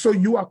 And so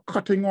you are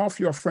cutting off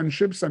your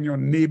friendships and your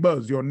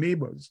neighbors.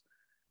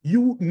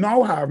 You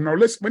now have,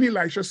 when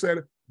Elisha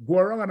said, go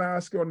around and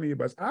ask your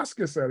neighbors, ask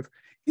yourself,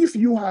 if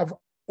you have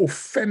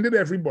offended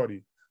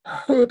everybody,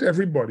 hurt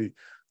everybody,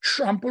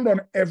 trampled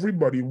on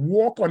everybody,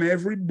 walk on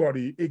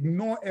everybody,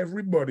 ignore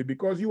everybody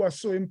because you are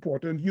so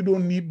important, you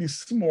don't need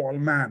this small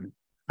man.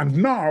 And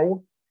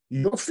now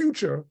your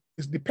future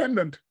is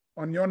dependent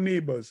on your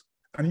neighbors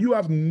and you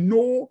have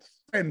no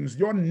friends.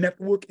 Your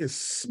network is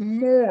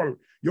small.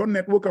 Your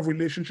network of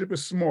relationship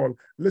is small.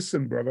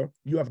 Listen, brother,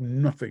 you have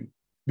nothing.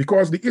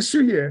 Because the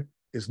issue here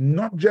is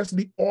not just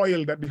the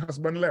oil that the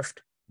husband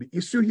left. The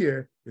issue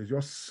here is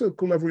your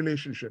circle of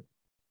relationship.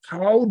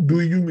 How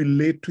do you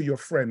relate to your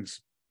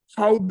friends?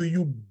 How do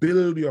you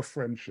build your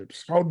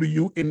friendships? How do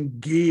you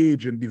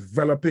engage in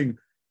developing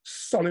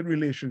solid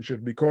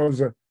relationships?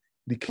 Because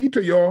the key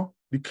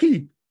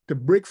to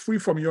break free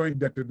from your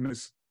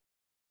indebtedness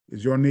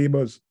is your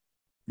neighbors.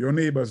 Your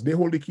neighbors, they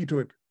hold the key to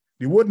it.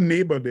 The word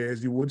neighbor there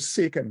is the word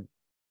seken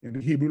in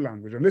the Hebrew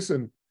language. And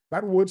listen,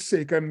 that word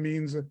seken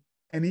means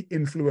any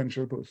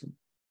influential person.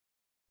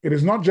 It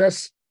is not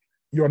just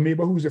your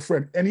neighbor who's a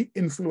friend, any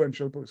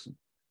influential person.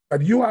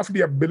 That you have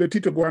the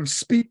ability to go and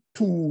speak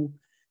to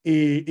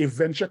a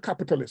venture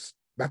capitalist.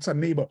 That's a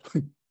neighbor.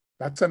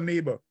 That's a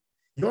neighbor.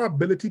 Your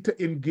ability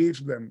to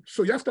engage them.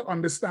 So you have to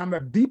understand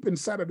that deep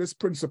inside of this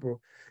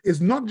principle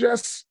is not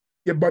just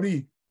your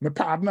buddy, my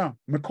partner,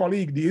 my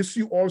colleague. The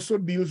issue also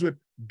deals with,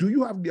 do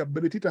you have the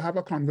ability to have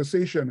a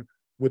conversation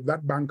with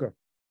that banker?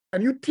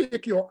 And you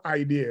take your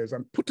ideas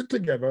and put it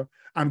together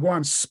and go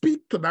and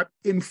speak to that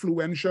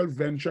influential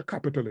venture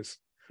capitalist.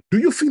 Do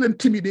you feel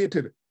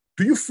intimidated?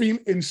 Do you feel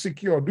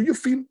insecure? Do you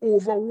feel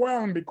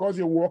overwhelmed because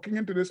you're walking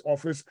into this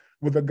office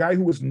with a guy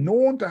who is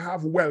known to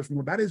have wealth?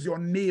 No, that is your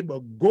neighbor.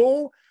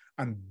 Go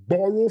and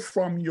borrow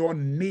from your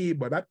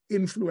neighbor, that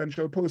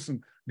influential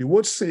person. The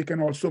word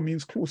seken also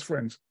means close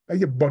friends. Like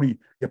your buddy,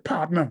 your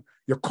partner,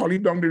 your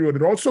colleague down the road.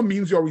 It also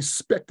means your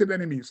respected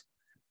enemies.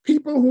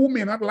 People who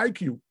may not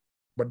like you,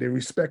 but they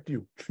respect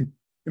you.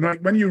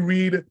 When you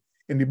read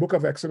in the book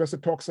of Exodus,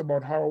 it talks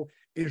about how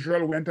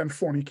Israel went and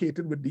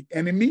fornicated with the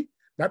enemy.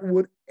 That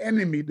word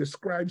enemy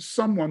describes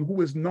someone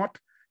who is not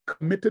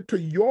committed to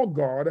your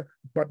God,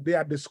 but they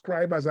are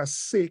described as a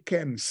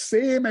seken.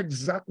 Same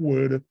exact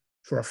word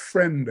for a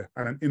friend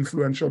and an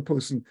influential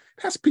person.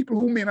 That's people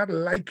who may not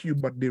like you,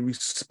 but they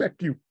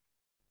respect you.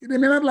 They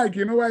may not like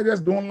you. I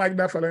just don't like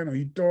that fella.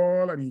 He's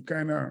tall and he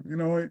kind of,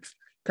 it's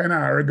kind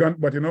of arrogant,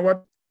 but you know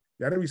what?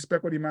 You got to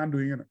respect what the man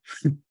doing.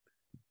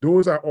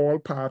 Those are all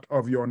part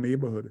of your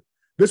neighborhood.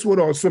 This word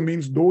also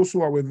means those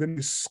who are within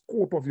the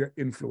scope of your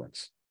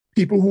influence.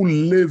 People who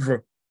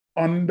live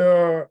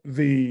under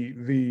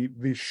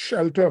the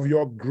shelter of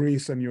your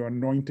grace and your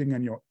anointing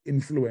and your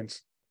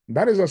influence.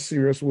 That is a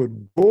serious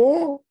word.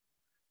 Go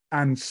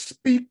and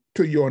speak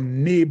to your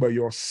neighbor,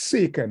 your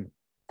seken.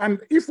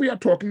 And if we are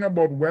talking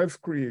about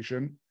wealth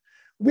creation,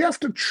 we have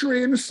to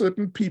train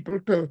certain people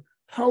to,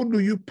 how do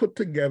you put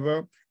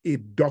together a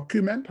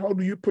document? How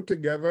do you put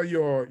together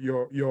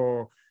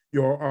your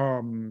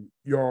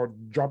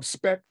job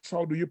specs?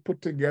 How do you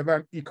put together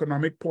an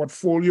economic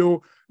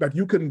portfolio that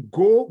you can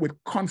go with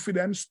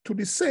confidence to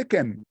the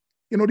seken,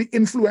 the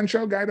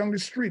influential guy down the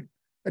street,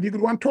 and you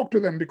could go and talk to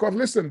them? Because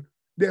listen,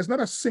 there's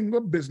not a single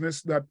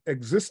business that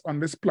exists on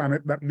this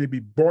planet that may be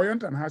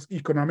buoyant and has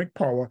economic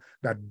power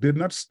that did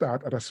not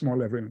start at a small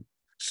level.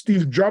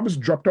 Steve Jobs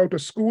dropped out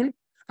of school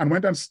and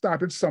went and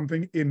started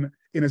something in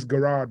his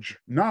garage.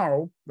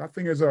 Now, that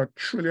thing is $1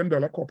 trillion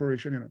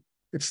corporation.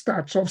 It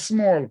starts off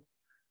small.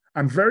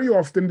 And very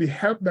often, the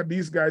help that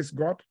these guys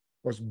got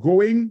was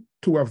going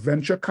to a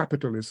venture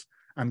capitalist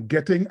and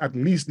getting at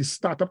least the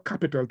startup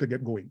capital to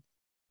get going.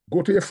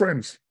 Go to your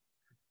friends.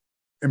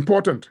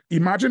 Important.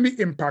 Imagine the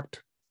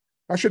impact.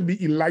 That should be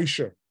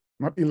Elisha,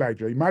 not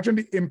Elijah. Imagine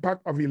the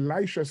impact of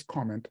Elisha's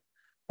comment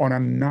on a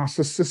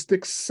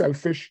narcissistic,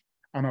 selfish,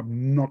 and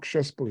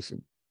obnoxious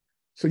person.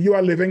 So you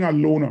are living a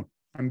loner,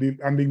 and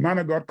the man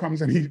of God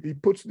comes and he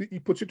puts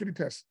you to the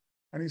test.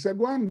 And he said,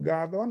 go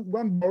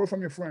and borrow from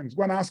your friends.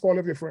 Go and ask all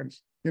of your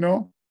friends.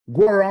 Go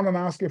around and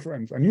ask your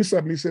friends. And you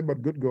suddenly say,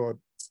 but good God,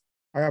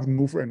 I have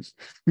no friends.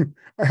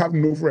 I have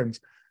no friends.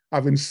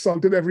 I've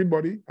insulted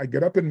everybody. I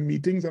get up in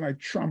meetings and I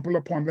trample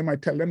upon them. I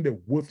tell them they're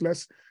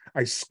worthless.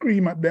 I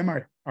scream at them.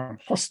 I'm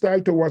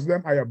hostile towards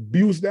them. I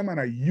abuse them and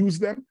I use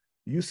them.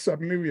 You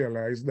suddenly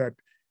realize that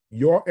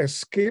your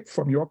escape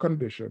from your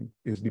condition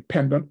is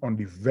dependent on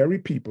the very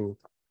people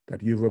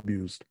that you've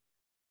abused.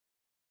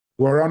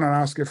 Go around and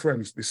ask your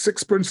friends. The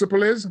sixth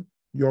principle is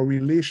your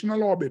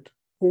relational orbit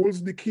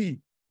holds the key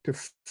to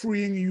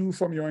freeing you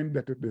from your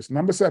indebtedness.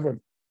 Number 7,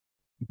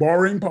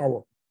 borrowing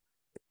power.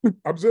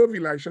 Observe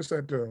Elisha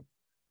said to her,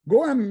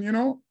 go and,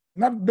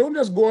 don't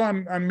just go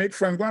and make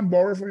friends, go and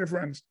borrow from your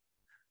friends.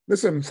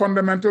 Listen,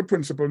 fundamental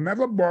principle,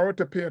 never borrow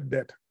to pay a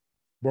debt,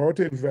 borrow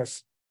to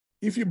invest.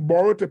 If you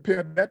borrow to pay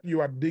a debt,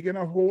 you are digging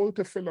a hole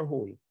to fill a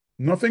hole.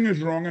 Nothing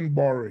is wrong in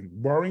borrowing.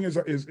 Borrowing is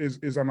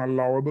an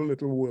allowable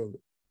little world.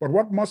 But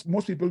what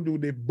most people do,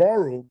 they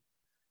borrow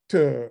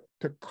to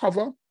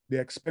cover the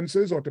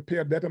expenses or to pay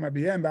a debt, and at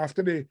the end,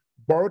 after they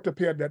borrow to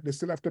pay a debt, they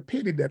still have to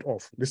pay the debt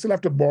off. They still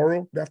have to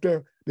borrow. They have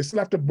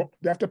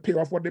to pay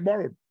off what they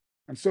borrowed,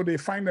 and so they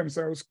find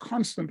themselves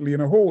constantly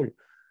in a hole.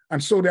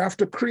 And so they have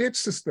to create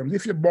systems.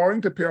 If you're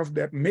borrowing to pay off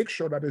debt, make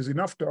sure that is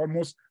enough to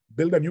almost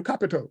build a new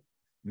capital.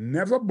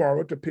 Never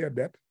borrow to pay a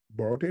debt.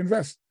 Borrow to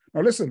invest.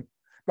 Now listen,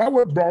 that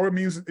word borrow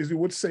means is the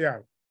word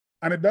sayal,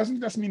 and it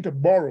doesn't just mean to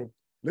borrow.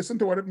 Listen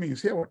to what it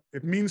means. Here,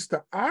 it means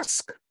to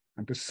ask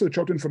and to search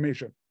out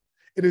information.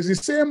 It is the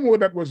same word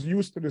that was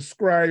used to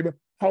describe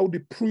how the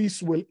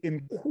priests will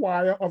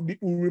inquire of the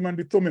Urim and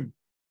the Thummim.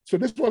 So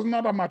this was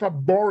not a matter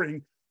of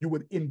borrowing. You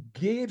would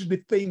engage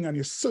the thing and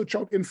you search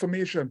out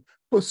information,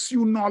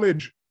 pursue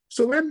knowledge.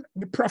 So when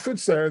the prophet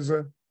says,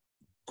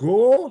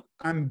 go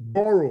and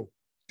borrow,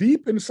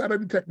 deep inside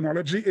of the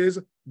technology is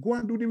go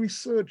and do the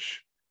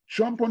research,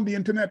 jump on the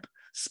internet,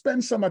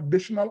 spend some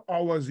additional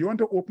hours. You want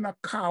to open a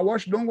car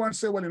wash? Don't go and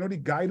say, well, the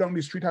guy down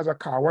the street has a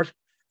car wash.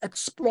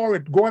 Explore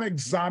it, go and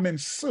examine,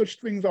 search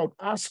things out,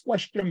 ask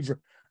questions.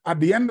 At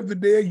the end of the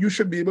day, you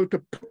should be able to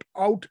put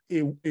out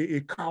a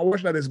car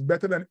wash that is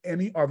better than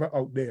any other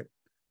out there.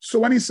 So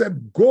when he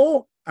said,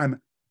 go and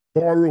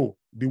borrow,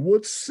 the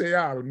word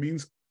sayal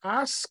means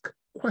ask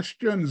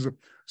questions,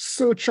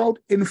 search out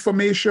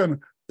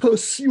information,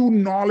 pursue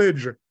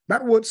knowledge.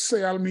 That word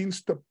sayal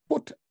means to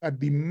put a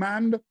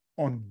demand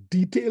on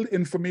detailed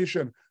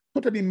information,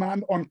 put a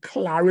demand on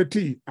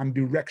clarity and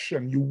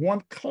direction. You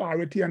want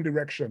clarity and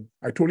direction.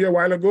 I told you a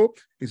while ago,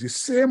 it's the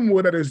same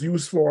word that is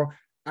used for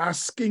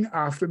asking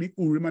after the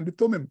Urim and the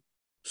Thummim.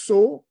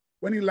 So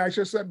when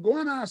Elisha said, go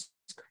and ask,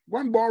 go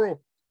and borrow,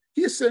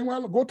 he's saying,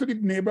 well, go to the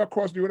neighbor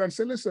across the road and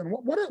say, listen,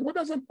 what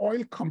does an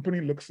oil company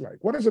looks like?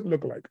 What does it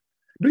look like?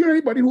 Do you know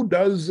anybody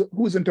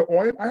who's into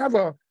oil? I have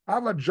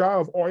a jar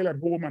of oil at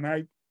home and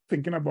I'm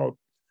thinking about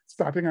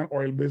starting an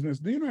oil business.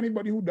 Do you know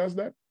anybody who does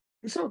that?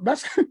 So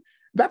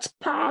that's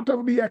part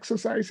of the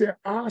exercise here.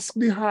 Ask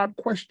the hard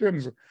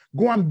questions.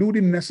 Go and do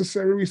the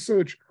necessary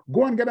research.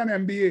 Go and get an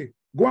MBA.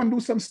 Go and do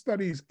some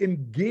studies.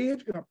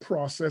 Engage in a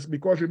process,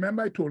 because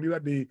remember I told you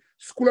that the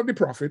School of the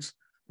Prophets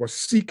was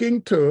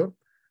seeking to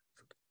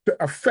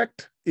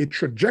affect a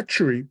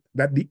trajectory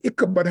that the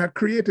Ichabod had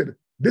created.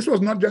 This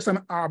was not just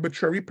an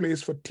arbitrary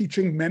place for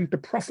teaching men to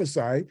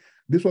prophesy.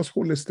 This was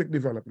holistic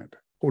development.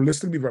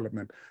 Holistic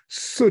development.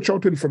 Search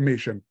out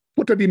information.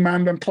 Put a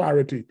demand on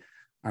clarity.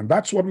 And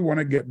that's what we want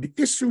to get. The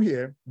issue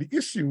here, the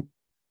issue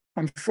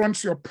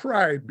confronts your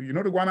pride. You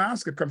know, the one I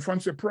ask, it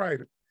confronts your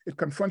pride. It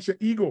confronts your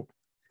ego.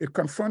 It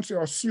confronts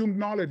your assumed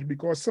knowledge,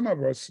 because some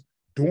of us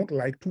don't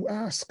like to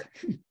ask.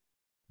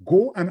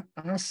 Go and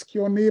ask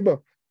your neighbor.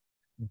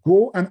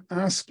 Go and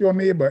ask your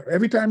neighbor.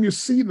 Every time you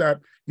see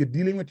that, you're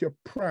dealing with your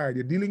pride.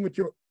 You're dealing with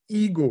your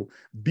ego,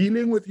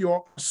 dealing with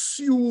your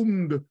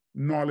assumed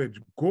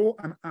knowledge. Go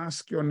and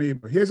ask your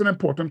neighbor. Here's an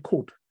important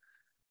quote.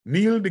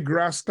 Neil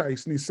deGrasse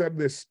Tyson, he said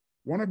this: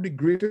 one of the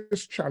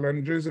greatest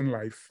challenges in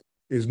life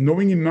is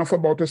knowing enough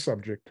about a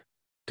subject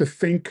to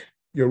think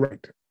you're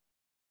right,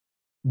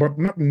 but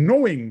not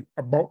knowing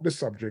about the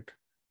subject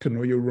to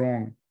know you're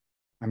wrong.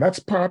 And that's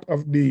part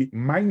of the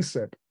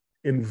mindset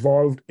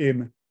involved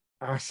in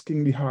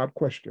asking the hard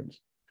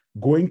questions,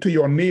 going to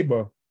your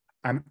neighbor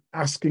and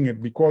asking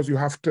it, because you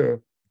have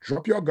to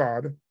drop your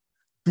guard.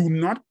 Do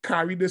not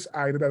carry this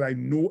idea that I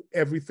know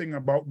everything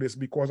about this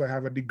because I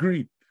have a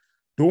degree.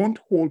 Don't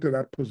hold to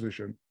that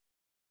position.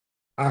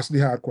 Ask the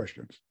hard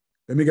questions.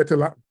 Let me get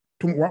to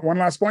one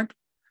last point.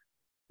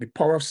 The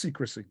power of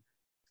secrecy.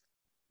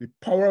 The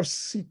power of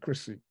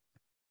secrecy.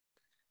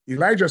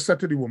 Elijah said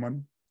to the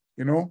woman,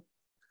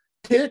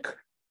 take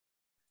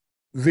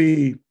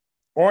the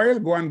oil,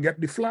 go and get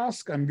the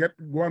flask and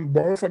go and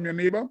borrow from your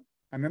neighbor.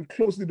 and then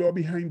close the door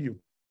behind you.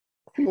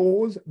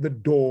 Close the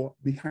door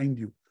behind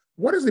you.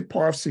 What is the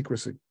power of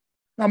secrecy?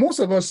 Now, most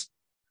of us,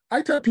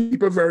 I tell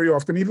people very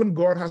often, even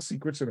God has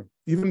secrets in him.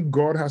 Even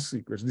God has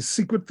secrets. The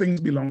secret things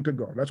belong to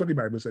God. That's what the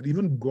Bible said.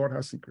 Even God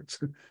has secrets.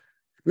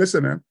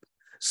 Listen,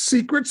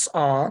 secrets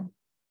are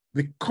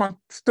the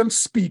constant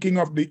speaking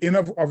of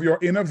your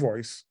inner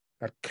voice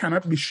that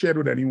cannot be shared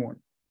with anyone.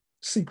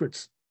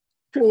 Secrets.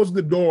 Close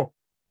the door.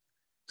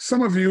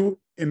 Some of you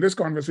in this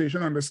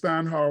conversation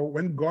understand how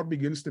when God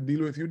begins to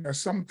deal with you, there's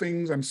some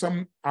things and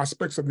some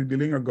aspects of the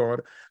dealing of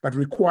God that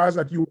requires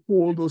that you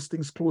hold those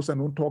things close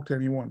and don't talk to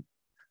anyone.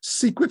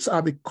 Secrets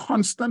are the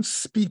constant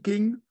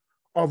speaking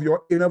of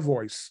your inner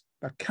voice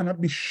that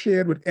cannot be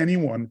shared with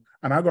anyone.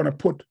 And I'm going to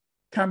put,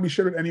 can't be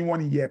shared with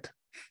anyone yet.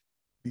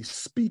 The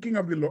speaking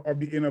of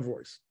the inner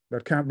voice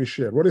that can't be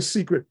shared. What is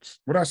secrets?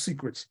 What are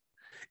secrets?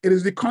 It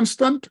is the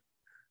constant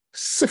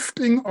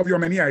sifting of your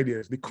many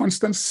ideas, the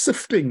constant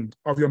sifting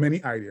of your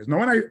many ideas.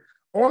 Now,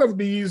 all of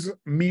these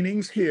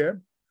meanings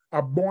here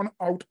are born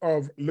out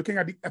of looking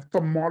at the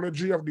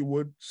etymology of the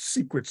word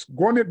secrets.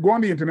 Go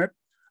on the internet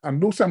and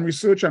do some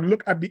research and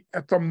look at the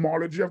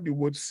etymology of the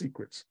word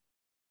secrets.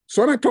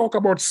 So when I talk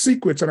about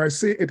secrets and I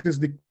say it is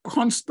the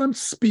constant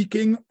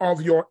speaking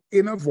of your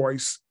inner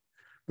voice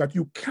that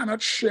you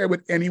cannot share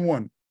with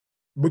anyone,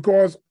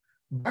 because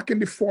back in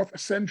the 4th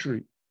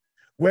century,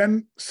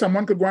 when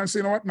someone could go and say,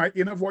 you know what, my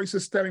inner voice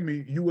is telling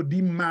me you were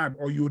deemed mad,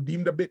 or you were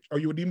deemed a bitch, or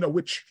you were deemed a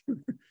witch.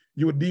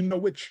 You were deemed a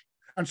witch.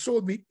 And so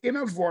the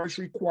inner voice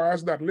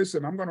requires that,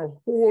 listen, I'm going to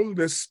hold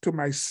this to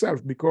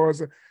myself,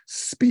 because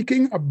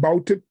speaking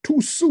about it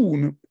too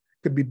soon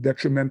could be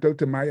detrimental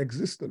to my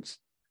existence.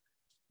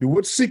 The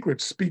word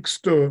secret speaks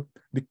to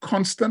the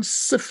constant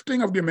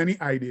sifting of the many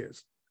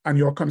ideas and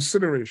your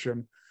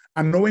consideration,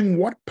 and knowing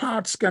what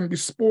parts can be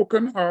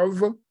spoken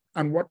of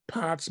and what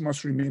parts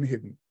must remain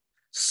hidden.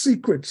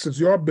 Secrets is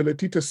your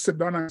ability to sit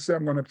down and say,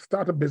 I'm going to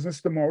start a business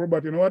tomorrow,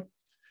 but you know what?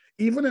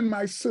 Even in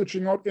my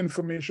searching out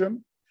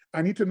information,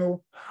 I need to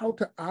know how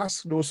to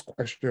ask those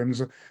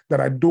questions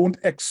that I don't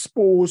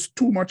expose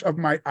too much of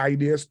my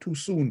ideas too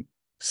soon.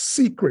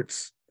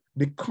 Secrets,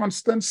 the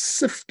constant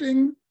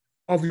sifting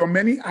of your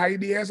many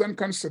ideas and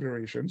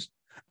considerations,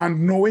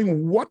 and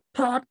knowing what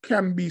part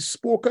can be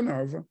spoken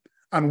of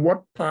and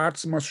what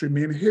parts must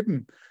remain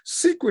hidden.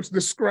 Secrets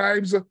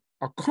describes a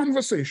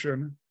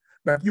conversation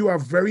that you are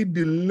very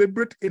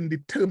deliberate in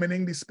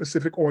determining the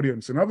specific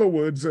audience. In other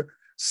words,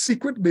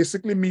 secret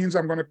basically means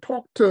I'm going to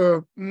talk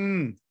to,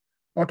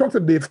 I'll talk to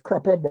Dave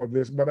Cropper about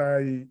this, but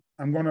I'm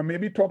going to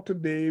maybe talk to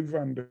Dave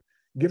and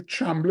give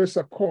Chambliss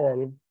a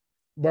call.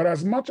 But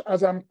as much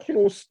as I'm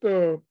close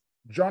to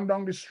John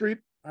down the street,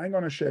 I ain't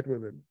going to share it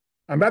with him.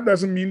 And that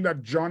doesn't mean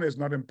that John is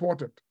not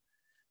important,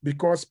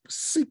 because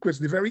secrets,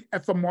 the very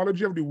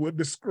etymology of the word,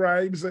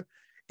 describes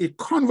a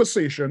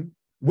conversation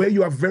where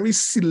you are very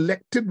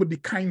selective with the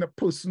kind of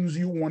persons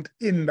you want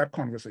in that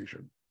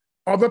conversation.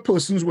 Other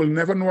persons will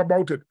never know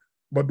about it,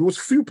 but those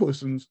few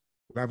persons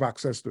will have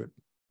access to it.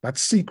 That's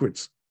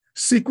secrets.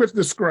 Secrets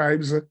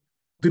describes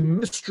the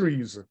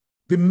mysteries,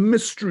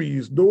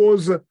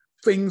 those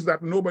things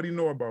that nobody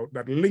know about,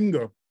 that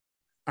linger,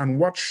 and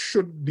what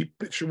should be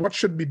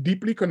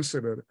deeply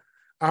considered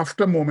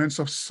after moments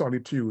of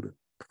solitude,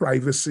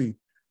 privacy,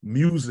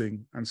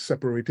 musing, and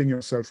separating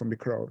yourself from the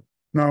crowd.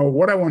 Now,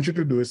 what I want you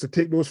to do is to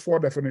take those 4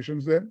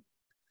 definitions there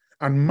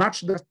and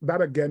match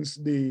that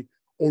against the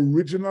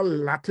original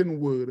Latin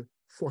word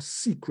for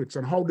secrets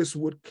and how this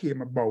word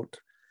came about,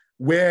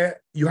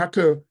 where you had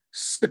to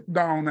sit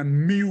down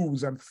and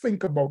muse and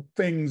think about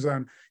things,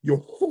 and you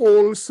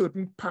hold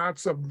certain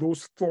parts of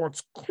those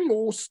thoughts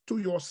close to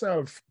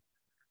yourself.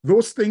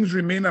 Those things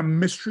remain a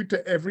mystery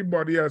to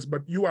everybody else,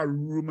 but you are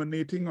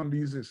ruminating on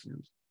these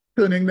issues,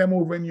 turning them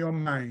over in your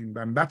mind,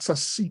 and that's a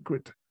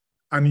secret.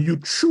 And you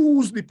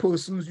choose the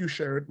persons you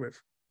share it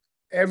with.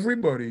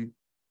 Everybody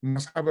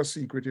must have a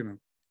secret, you know.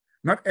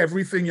 Not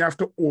everything you have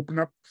to open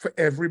up for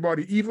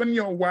everybody, even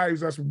your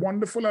wives, as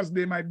wonderful as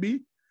they might be.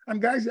 And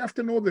guys, you have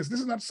to know this. This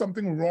is not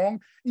something wrong.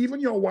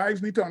 Even your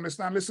wives need to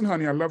understand, listen,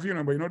 honey, I love you,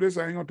 but you know this,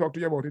 I ain't gonna talk to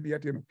you about it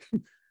yet, you know.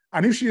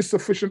 And if she is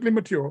sufficiently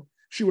mature,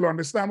 she will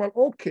understand, well,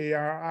 okay,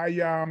 I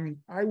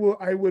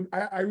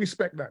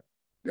respect that.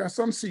 There are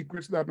some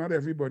secrets that not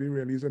everybody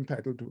really is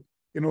entitled to.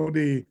 You know,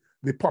 the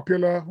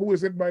popular, who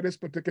is it by this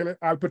particular,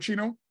 Al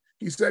Pacino?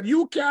 He said,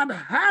 you can't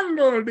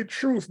handle the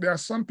truth. There are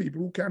some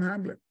people who can't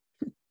handle it.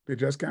 They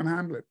just can't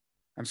handle it.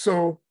 And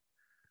so,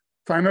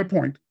 final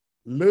point,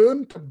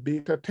 learn to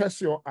beta test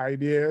your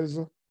ideas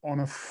on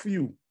a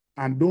few,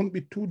 and don't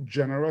be too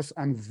generous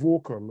and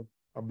vocal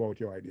about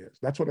your ideas.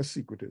 That's what a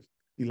secret is.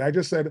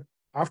 Elijah said,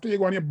 after you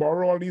go and you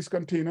borrow all these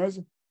containers,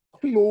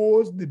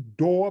 close the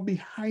door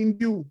behind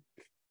you.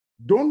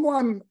 Don't go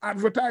and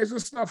advertise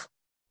this stuff.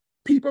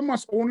 People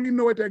must only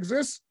know it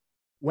exists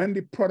when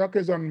the product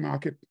is on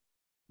market.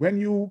 When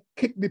you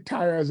kick the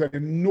tires and you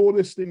know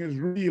this thing is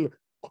real,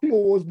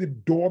 close the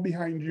door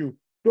behind you.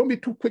 Don't be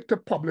too quick to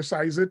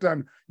publicize it,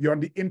 and you're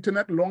on the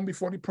internet long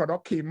before the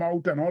product came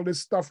out and all this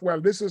stuff. Well,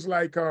 this is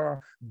like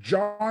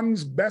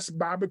John's best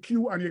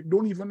barbecue, and you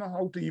don't even know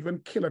how to even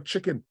kill a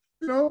chicken.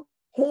 You know,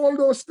 hold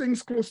those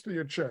things close to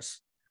your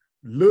chest.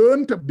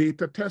 Learn to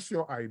beta test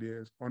your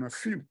ideas on a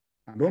few,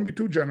 and don't be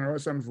too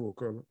generous and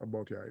vocal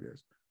about your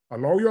ideas.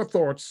 Allow your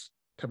thoughts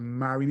to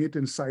marinate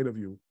inside of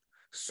you,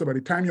 so by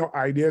the time your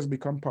ideas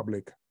become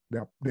public, they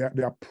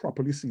are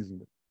properly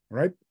seasoned. All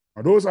right?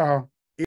 Now, those are